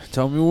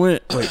 Tell me when.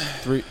 Wait,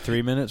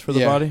 3 minutes for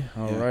the body?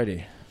 All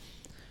righty.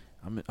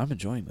 I'm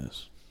enjoying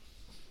this.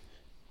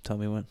 Tell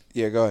me when.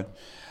 Yeah, go ahead.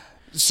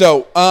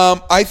 So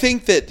I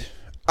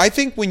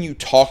think when you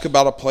talk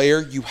about a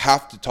player, you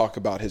have to talk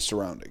about his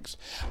surroundings.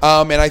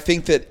 And I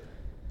think that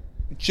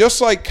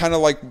just like kind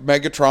of like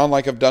Megatron,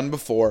 like I've done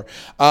before,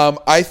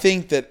 I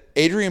think that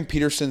Adrian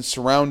Peterson's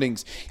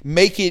surroundings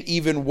make it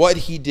even what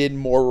he did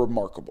more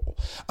remarkable.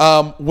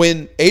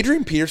 When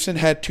Adrian Peterson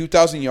had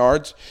 2,000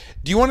 yards,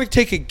 do you want to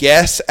take a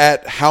guess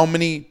at how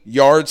many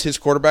yards his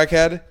quarterback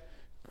had?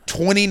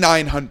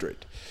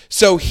 2,900.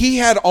 So he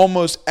had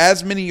almost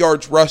as many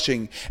yards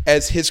rushing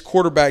as his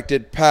quarterback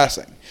did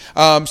passing.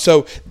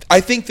 So I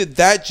think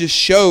that just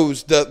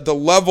shows the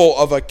level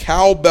of a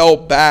cowbell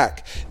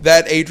back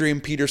that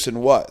Adrian Peterson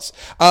was.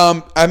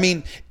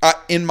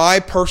 In my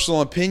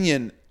personal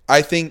opinion,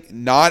 I think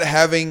not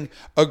having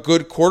a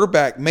good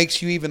quarterback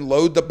makes you even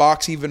load the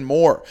box even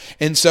more.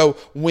 And so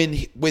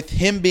with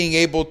him being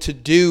able to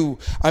do,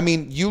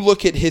 you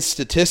look at his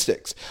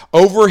statistics.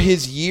 Over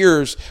his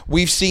years,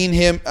 we've seen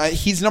him,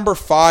 he's number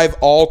 4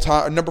 all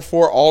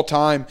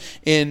time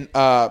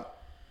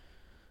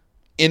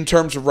in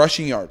terms of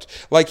rushing yards.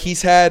 Like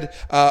he's had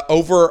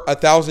over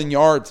 1,000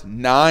 yards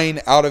 9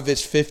 out of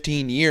his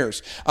 15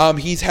 years.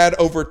 He's had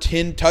over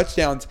 10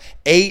 touchdowns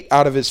 8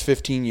 out of his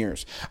 15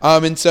 years.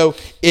 And so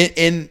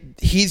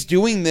he's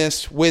doing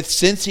this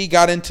since he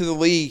got into the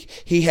league.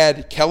 He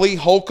had Kelly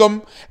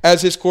Holcomb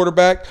as his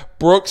quarterback,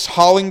 Brooks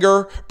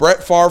Hollinger,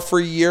 Brett Favre for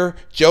a year,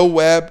 Joe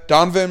Webb,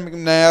 Donovan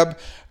McNabb,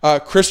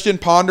 Christian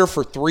Ponder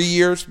for 3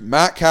 years,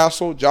 Matt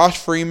Castle, Josh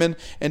Freeman,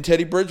 and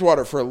Teddy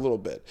Bridgewater for a little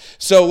bit.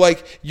 So,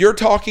 you're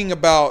talking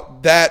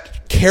about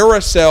that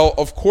carousel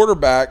of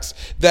quarterbacks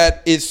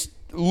that is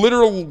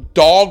literal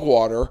dog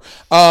water,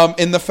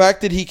 and the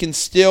fact that he can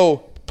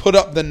still put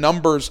up the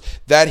numbers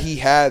that he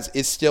has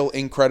is still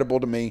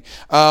incredible to me.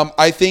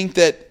 I think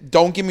that,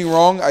 don't get me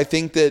wrong, I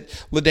think that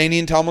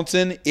LaDainian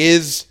Tomlinson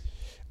is...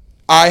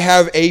 I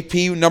have AP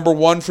number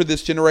 1 for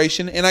this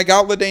generation, and I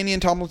got LaDainian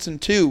Tomlinson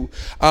too.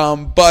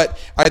 But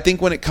I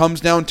think when it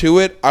comes down to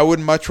it, I would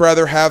much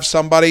rather have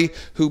somebody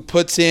who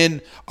puts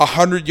in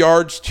 100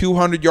 yards,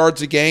 200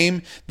 yards a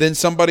game than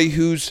somebody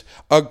who's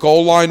a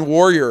goal line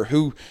warrior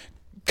who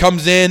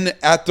comes in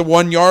at the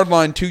 1 yard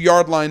line, 2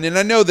 yard line. And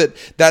I know that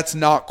that's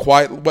not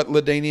quite what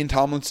LaDainian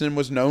Tomlinson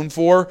was known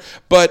for,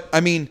 but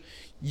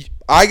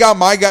I got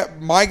my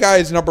guy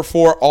is number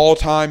 4 all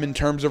time in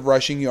terms of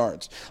rushing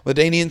yards.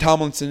 LaDainian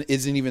Tomlinson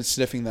isn't even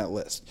sniffing that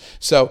list.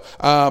 So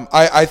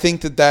I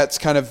think that's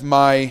kind of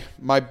my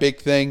big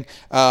thing.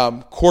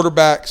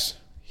 Quarterbacks,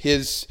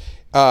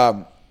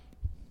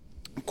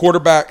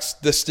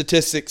 the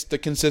statistics, the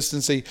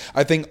consistency.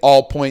 I think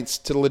all points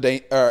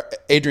to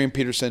Adrian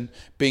Peterson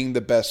being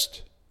the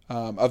best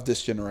of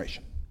this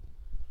generation.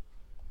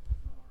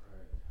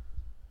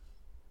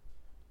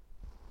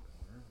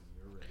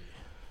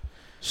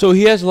 So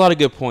he has a lot of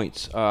good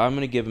points. I'm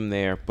going to give him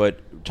there.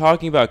 But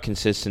talking about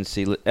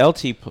consistency,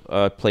 LT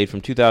played from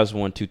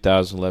 2001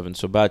 2011,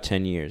 so about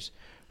 10 years.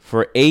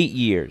 For 8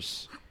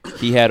 years,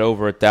 he had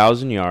over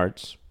 1,000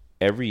 yards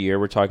every year.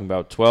 We're talking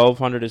about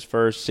 1,200 his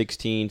first,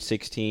 16,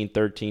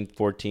 13,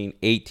 14,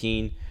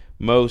 18,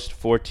 most,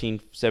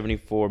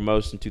 1474,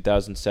 most in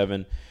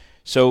 2007.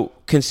 So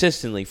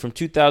consistently, from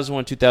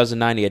 2001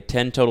 2009, he had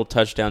 10 total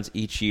touchdowns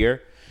each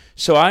year.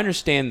 So I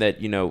understand that,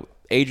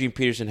 Adrian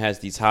Peterson has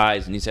these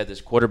highs, and he's had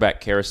this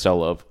quarterback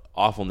carousel of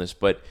awfulness,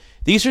 but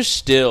these are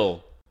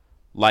still,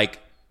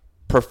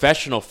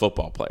 professional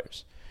football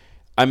players.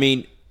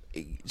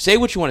 Say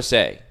what you want to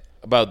say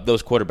about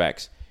those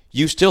quarterbacks.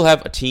 You still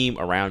have a team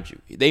around you.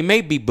 They may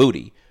be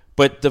booty,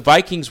 but the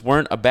Vikings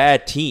weren't a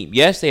bad team.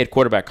 Yes, they had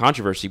quarterback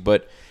controversy,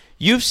 but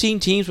you've seen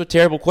teams with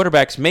terrible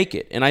quarterbacks make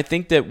it, and I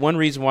think that one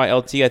reason why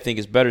LT, I think,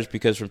 is better is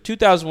because from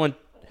 2001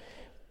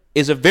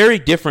 is a very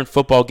different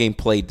football game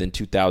played than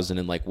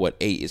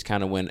 2008 is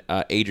kind of when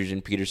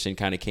Adrian Peterson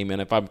kind of came in,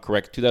 if I'm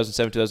correct,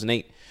 2007,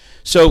 2008.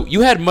 So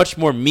you had much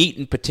more meat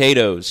and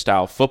potatoes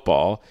style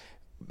football.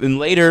 And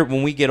later,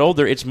 when we get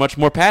older, it's much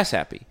more pass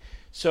happy.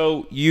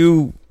 So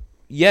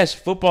yes,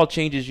 football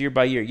changes year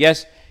by year.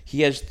 Yes,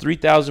 he has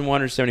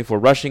 3,174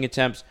 rushing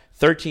attempts,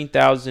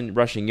 13,000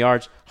 rushing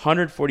yards,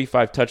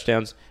 145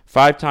 touchdowns,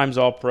 5 times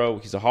All-Pro.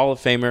 He's a Hall of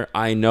Famer.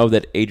 I know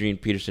that Adrian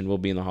Peterson will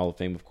be in the Hall of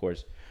Fame, of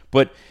course.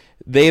 But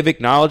they have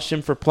acknowledged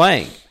him for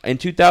playing. In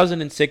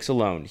 2006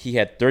 alone, he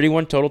had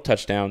 31 total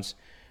touchdowns,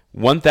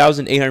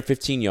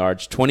 1,815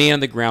 yards, 28 on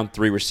the ground,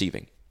 3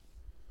 receiving.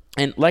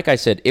 And like I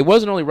said, it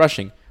wasn't only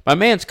rushing. My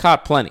man's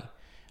caught plenty.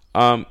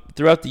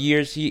 Throughout the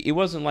years, it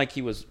wasn't like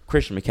he was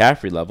Christian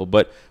McCaffrey level,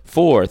 but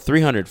 400,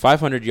 300,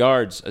 500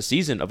 yards a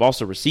season of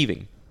also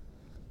receiving.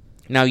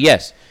 Now,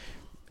 yes,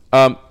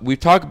 we've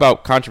talked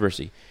about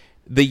controversy.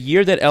 The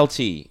year that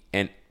LT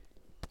and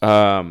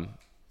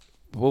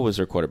what was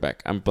their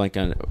quarterback? I'm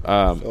blanking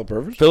on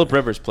Phillip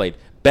Rivers played.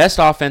 Best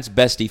offense,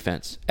 best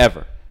defense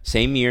ever.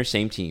 Same year,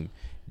 same team.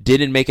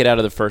 Didn't make it out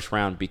of the first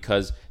round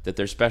because that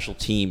their special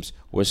teams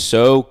was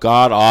so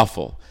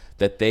god-awful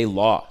that they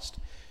lost.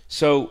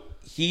 So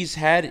he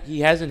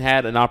hasn't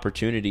had an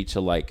opportunity to,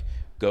 like,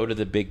 go to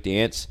the big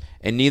dance,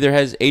 and neither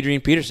has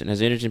Adrian Peterson.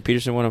 Has Adrian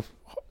Peterson won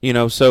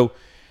so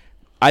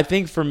I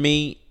think for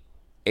me,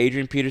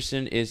 Adrian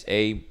Peterson is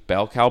a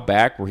bell cow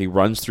back where he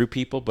runs through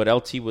people, but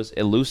LT was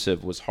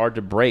elusive, was hard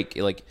to break.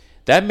 Like,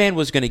 that man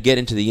was going to get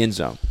into the end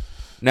zone.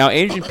 Now,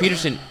 Adrian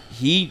Peterson,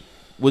 he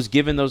was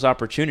given those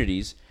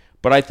opportunities,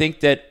 but I think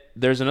that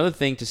there's another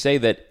thing to say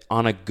that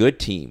on a good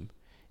team,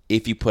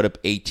 if you put up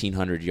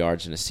 1,800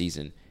 yards in a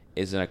season,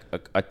 is a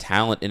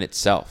talent in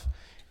itself.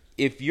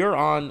 If you're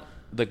on one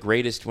of the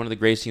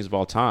greatest teams of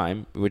all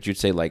time, which you'd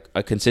say like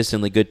a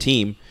consistently good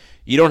team,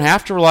 you don't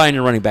have to rely on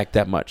your running back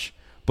that much.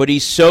 But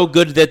he's so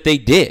good that they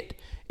did.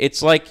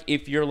 It's like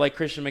if you're like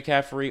Christian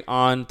McCaffrey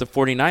on the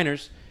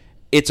 49ers,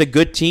 it's a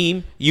good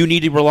team. You need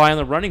to rely on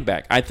the running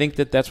back. I think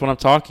that's what I'm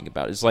talking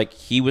about. It's like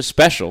he was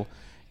special.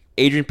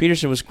 Adrian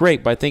Peterson was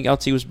great, but I think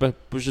LT was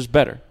just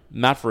better.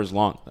 Not for as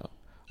long, though.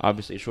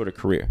 Obviously, a shorter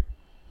career.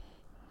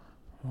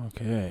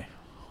 Okay.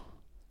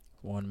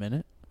 1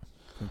 minute.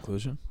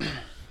 Conclusion.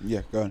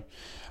 Yeah, go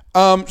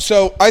ahead.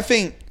 So I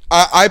think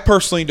I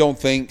personally don't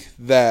think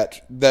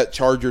that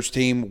Chargers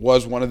team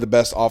was one of the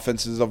best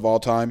offenses of all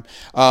time.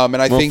 And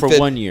I think for that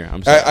 1 year,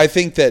 I'm sorry. I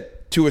think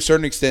that to a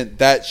certain extent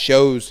that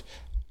shows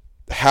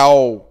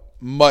how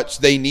much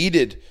they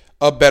needed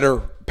a better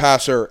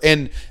passer,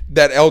 and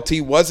that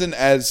LT wasn't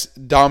as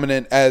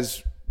dominant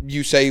as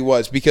you say he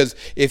was, because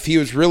if he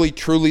was really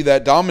truly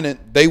that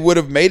dominant, they would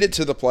have made it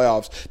to the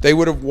playoffs. They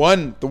would have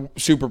won the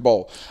Super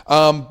Bowl.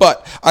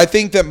 But I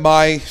think that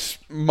my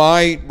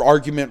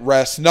argument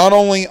rests not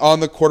only on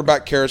the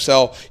quarterback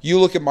carousel. You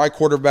look at my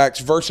quarterbacks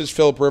versus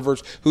Phillip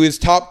Rivers, who is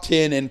top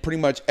 10 in pretty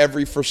much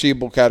every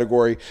foreseeable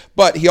category,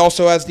 but he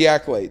also has the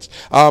accolades.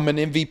 An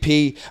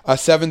MVP, a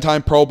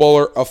 7-time Pro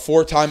Bowler, a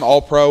 4-time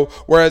All-Pro,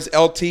 whereas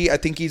LT, I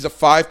think he's a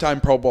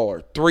 5-time Pro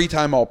Bowler,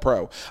 3-time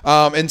All-Pro.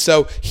 And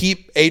so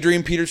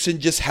Adrian Peterson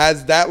just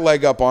has that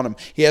leg up on him.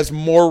 He has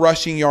more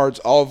rushing yards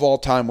of all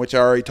time, which I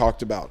already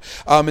talked about.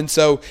 And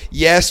so,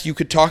 yes, you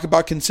could talk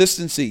about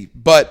consistency,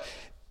 but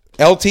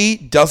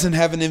LT doesn't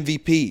have an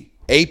MVP.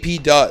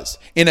 AP does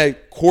in a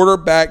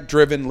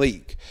quarterback-driven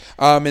league.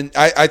 And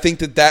I think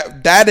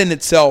that in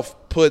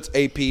itself puts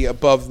AP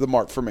above the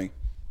mark for me.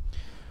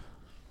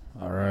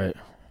 All right.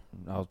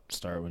 I'll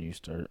start when you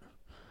start.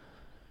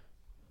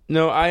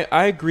 No,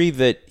 I agree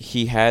that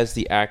he has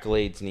the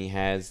accolades and he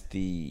has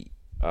the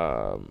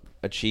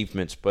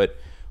achievements, but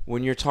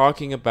when you're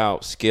talking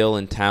about skill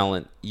and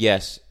talent,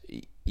 yes,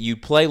 you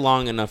play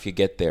long enough, you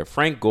get there.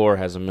 Frank Gore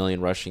has 1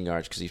 million rushing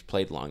yards because he's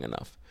played long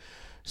enough.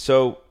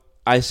 So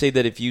I say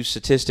that if you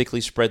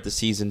statistically spread the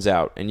seasons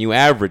out and you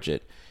average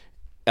it,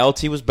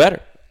 LT was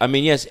better. I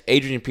mean, yes,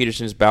 Adrian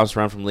Peterson has bounced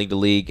around from league to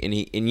league,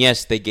 and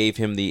yes, they gave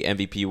him the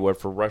MVP award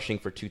for rushing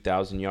for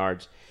 2,000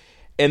 yards,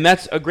 and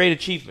that's a great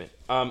achievement.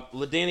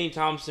 LaDainian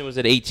Thompson was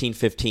at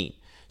 1,815,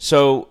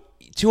 so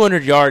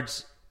 200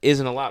 yards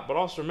isn't a lot. But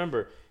also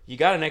remember, you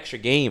got an extra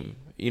game.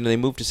 They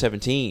moved to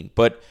 17,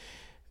 but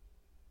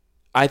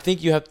I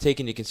think you have to take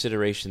into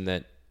consideration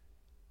that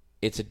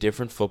it's a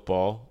different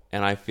football.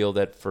 And I feel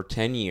that for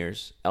 10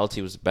 years, LT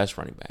was the best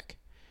running back.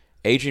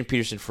 Adrian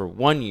Peterson for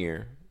 1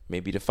 year,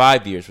 maybe to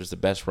 5 years, was the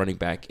best running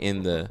back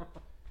in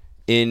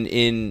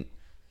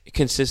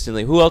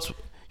consistently. Who else?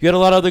 You had a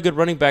lot of other good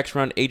running backs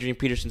around Adrian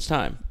Peterson's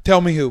time. Tell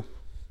me who.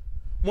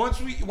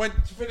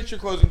 Finish your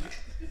closing.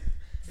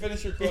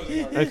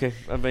 Okay,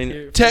 I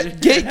mean,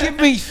 give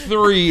me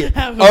 3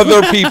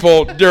 other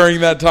people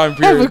during that time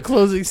period. Have a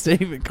closing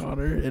statement,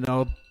 Connor, and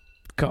I'll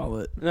call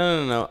it.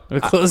 No.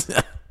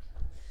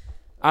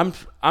 I'm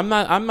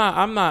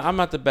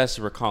not the best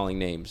at recalling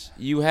names.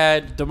 You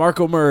had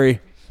DeMarco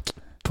Murray.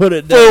 Put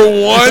it down.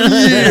 For 1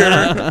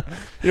 year.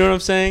 You know what I'm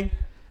saying?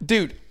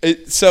 Dude,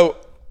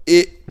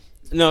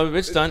 No,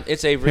 it's done.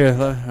 It's Avery.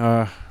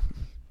 Here,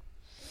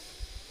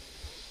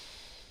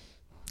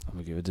 I'm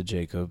going to give it to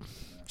Jacob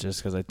just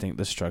because I think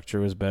the structure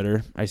was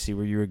better. I see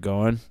where you were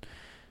going.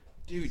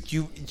 Dude,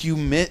 you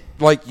meant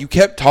like you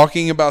kept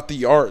talking about the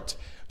yards.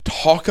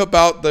 Talk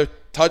about the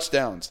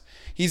touchdowns.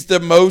 He's the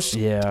most.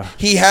 Yeah.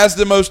 He has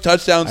the most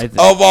touchdowns of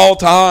all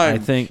time. I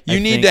think you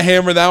need to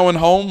hammer that one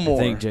home more.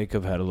 I think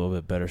Jacob had a little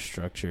bit better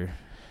structure,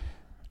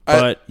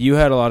 but you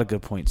had a lot of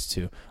good points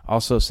too.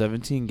 Also,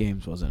 17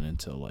 games wasn't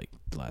until like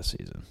last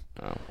season.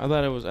 Oh, I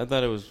thought it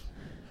was.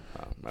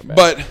 Oh, my bad.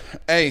 But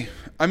hey,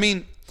 I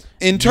mean,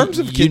 in terms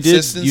of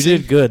consistency, you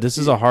did good. This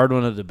is a hard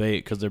one to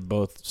debate because they're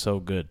both so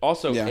good.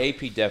 Also, Yeah.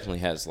 AP definitely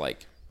has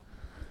like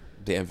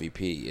the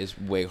MVP. It's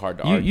way hard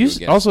to argue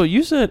against. Also,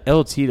 you said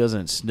LT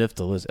doesn't sniff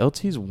the list.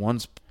 LT's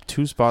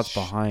 2 spots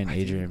behind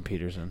Adrian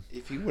Peterson.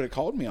 if he would have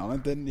called me on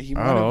it, then he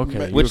might Oh, have.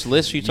 okay. Which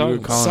list are you You talking were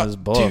about? calling his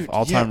bluff. Dude,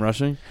 All-time yeah.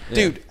 rushing?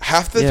 Dude,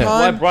 half the Yeah. Well,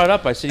 I time. brought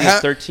up. I said he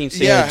has 13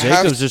 saves. yeah.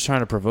 Jacob's just trying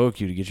to provoke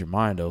you to get your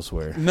mind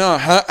elsewhere. No,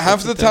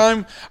 half the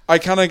time I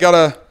kind of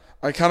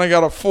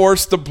gotta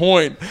force the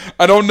point.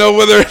 I don't know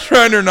whether it's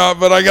right or not,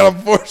 but I gotta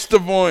force the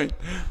point.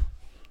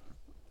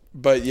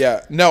 But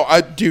yeah, no,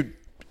 dude,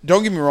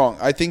 don't get me wrong.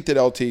 I think that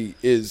LT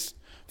is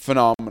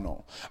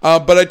phenomenal,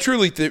 but I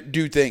truly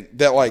do think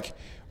that like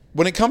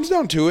when it comes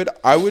down to it,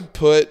 I would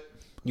put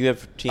Adrian.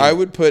 I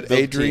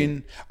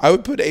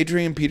would put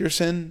Adrian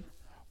Peterson,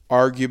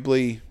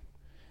 arguably.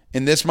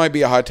 And this might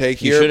be a hot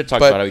take You here. should have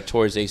talked about how he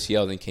tore his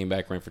ACL, then came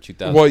back, ran for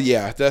 2,000. Well,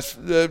 yeah, that's.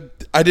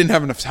 I didn't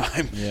have enough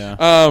time. Yeah.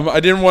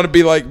 I didn't want to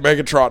be like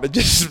Megatron and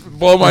just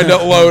blow my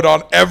load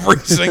on every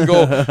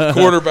single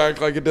quarterback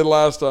like it did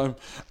last time.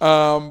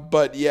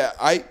 But yeah,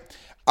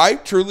 I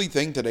truly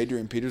think that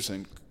Adrian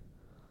Peterson,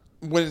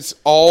 when it's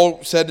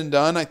all said and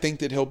done, I think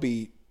that he'll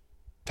be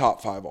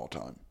top 5 all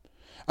time.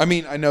 I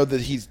mean, I know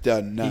that he's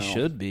done now. He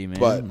should be, man.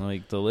 But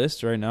like the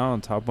list right now on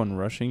top 1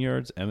 rushing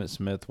yards: Emmitt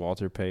Smith,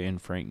 Walter Payton,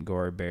 Frank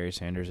Gore, Barry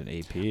Sanders, and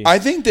AP. I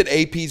think that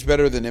AP's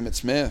better than Emmitt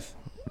Smith.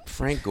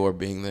 Frank Gore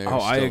being there. Oh,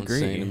 is I still agree.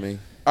 Insane to me.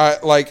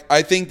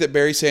 I think that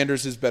Barry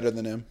Sanders is better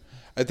than him.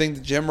 I think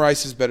that Jim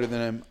Rice is better than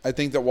him. I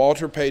think that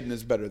Walter Payton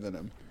is better than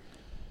him.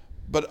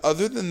 But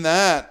other than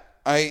that,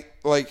 the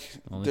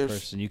only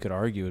person you could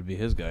argue would be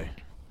his guy.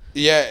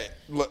 Yeah,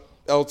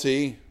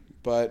 LT,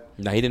 but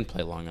No, he didn't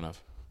play long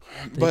enough.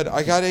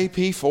 I got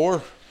AP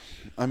 4.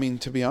 I mean,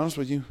 to be honest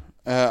with you,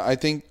 I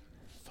think.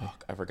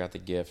 Fuck, I forgot the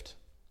gift.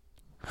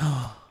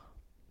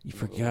 You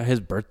forgot his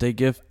birthday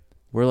gift?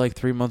 We're like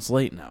 3 months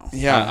late now.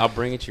 Yeah, I'll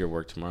bring it to your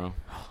work tomorrow.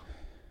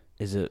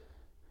 Is it?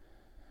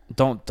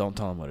 Don't tell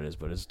him what it is,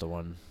 but it's the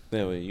one.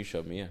 Yeah, well, you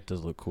showed me. Yeah,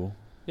 Does it look cool?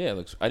 yeah. It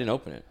looks. I didn't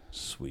open it.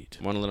 Sweet.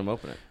 I want to let him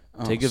open it.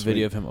 Take a sweet.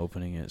 video of him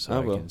opening it so I I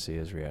will. can see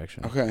his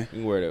reaction. Okay. You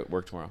can wear it at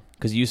work tomorrow.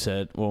 Because you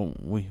said, well,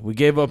 we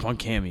gave up on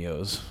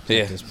cameos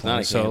Yeah, at this it's not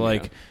point. a So, cameo.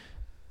 like,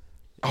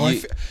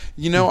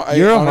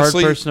 You're a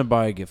honestly, hard person to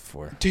buy a gift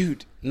for.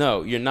 dude.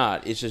 No, you're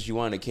not. It's just you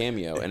wanted a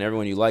cameo, and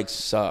everyone you like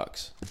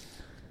sucks.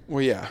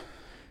 Well, yeah.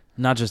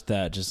 Not just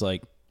that, just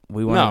like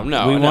we No, want.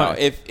 no.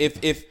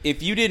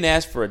 If you didn't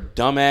ask for a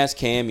dumbass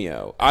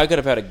cameo, I could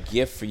have had a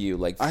gift for you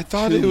like I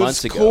thought 2 it was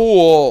months ago.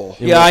 cool.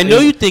 Yeah, I know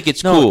you think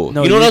it's No, cool.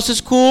 no, you know what you- else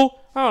is cool?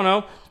 I don't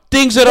know.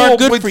 Things that aren't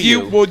good for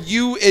you. Well,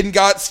 you and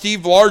got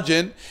Steve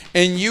Largent,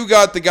 and you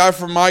got the guy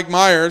from Mike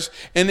Myers,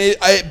 and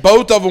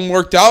both of them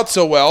worked out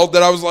so well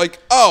that I was like,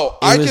 oh,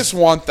 I just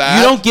want that.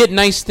 You don't get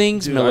nice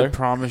things, Dude, Miller. I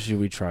promise you,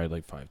 we tried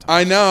like 5 times.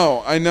 I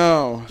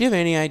know. Do you have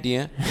any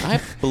idea?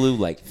 I blew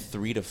like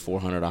 $300 to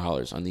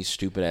 $400 on these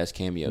stupid ass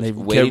cameos, They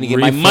waiting to kept get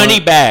my money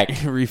back.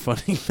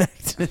 refunding back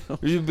to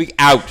him.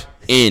 Out,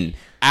 in,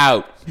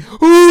 out.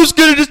 Who's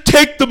gonna just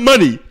take the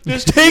money?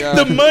 Just take Yeah,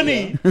 the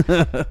money.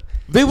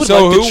 They would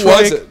So like to who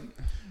was it?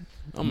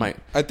 Oh my!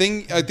 I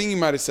think you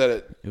might have said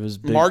it. It was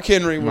big. Mark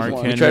Henry was Mark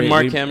one. Henry. tried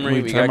Mark Henry,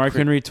 We we tried got Mark Kurt-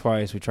 Henry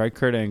twice. We tried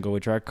Kurt Angle. We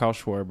tried Kyle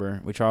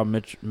Schwarber. We tried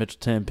Mitch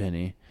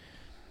Tenpenny.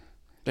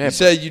 You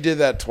said you did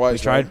that twice.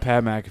 We tried right?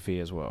 Pat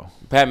McAfee as well.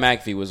 Pat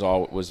McAfee was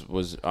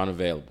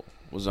unavailable.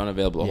 Was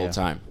unavailable the Yeah. whole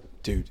time.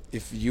 Dude.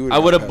 If you, I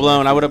would have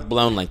blown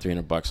like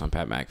 $300 on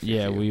Pat McAfee.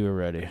 Yeah, for you, we were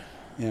ready.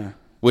 Yeah.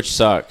 which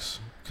sucks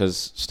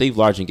because Steve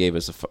Largent gave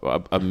us a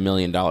 $1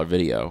 million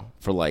video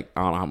for like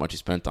I don't know how much he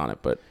spent on it,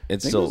 but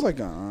it's I think still it was like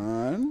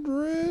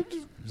 100,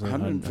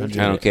 150.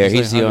 I don't care. It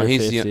was He's like the-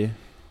 150.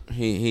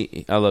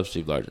 he. I love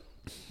Steve Largent,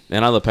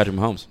 and I love Patrick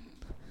Mahomes.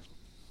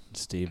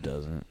 Steve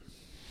doesn't.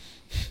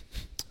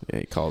 Yeah,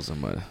 he calls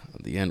him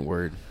the N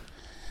word.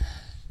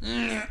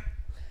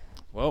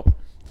 Well,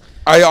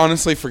 I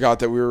honestly forgot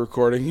that we were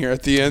recording here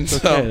at the end. So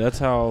okay, that's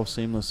how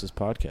seamless this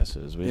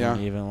podcast is. We Yeah.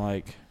 didn't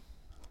even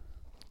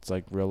it's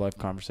like real life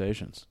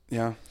conversations.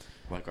 yeah.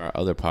 Like our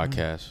other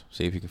podcast.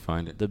 See if you can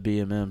find it. The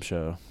BMM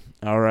show.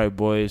 All right,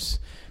 boys.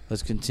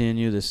 Let's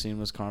continue this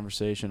seamless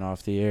conversation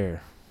off the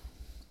air.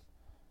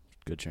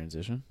 Good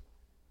transition.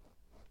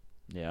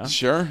 Yeah.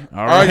 Sure. All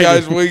All right, right.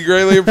 guys. We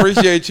greatly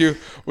appreciate you.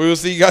 We will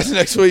see you guys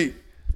next week.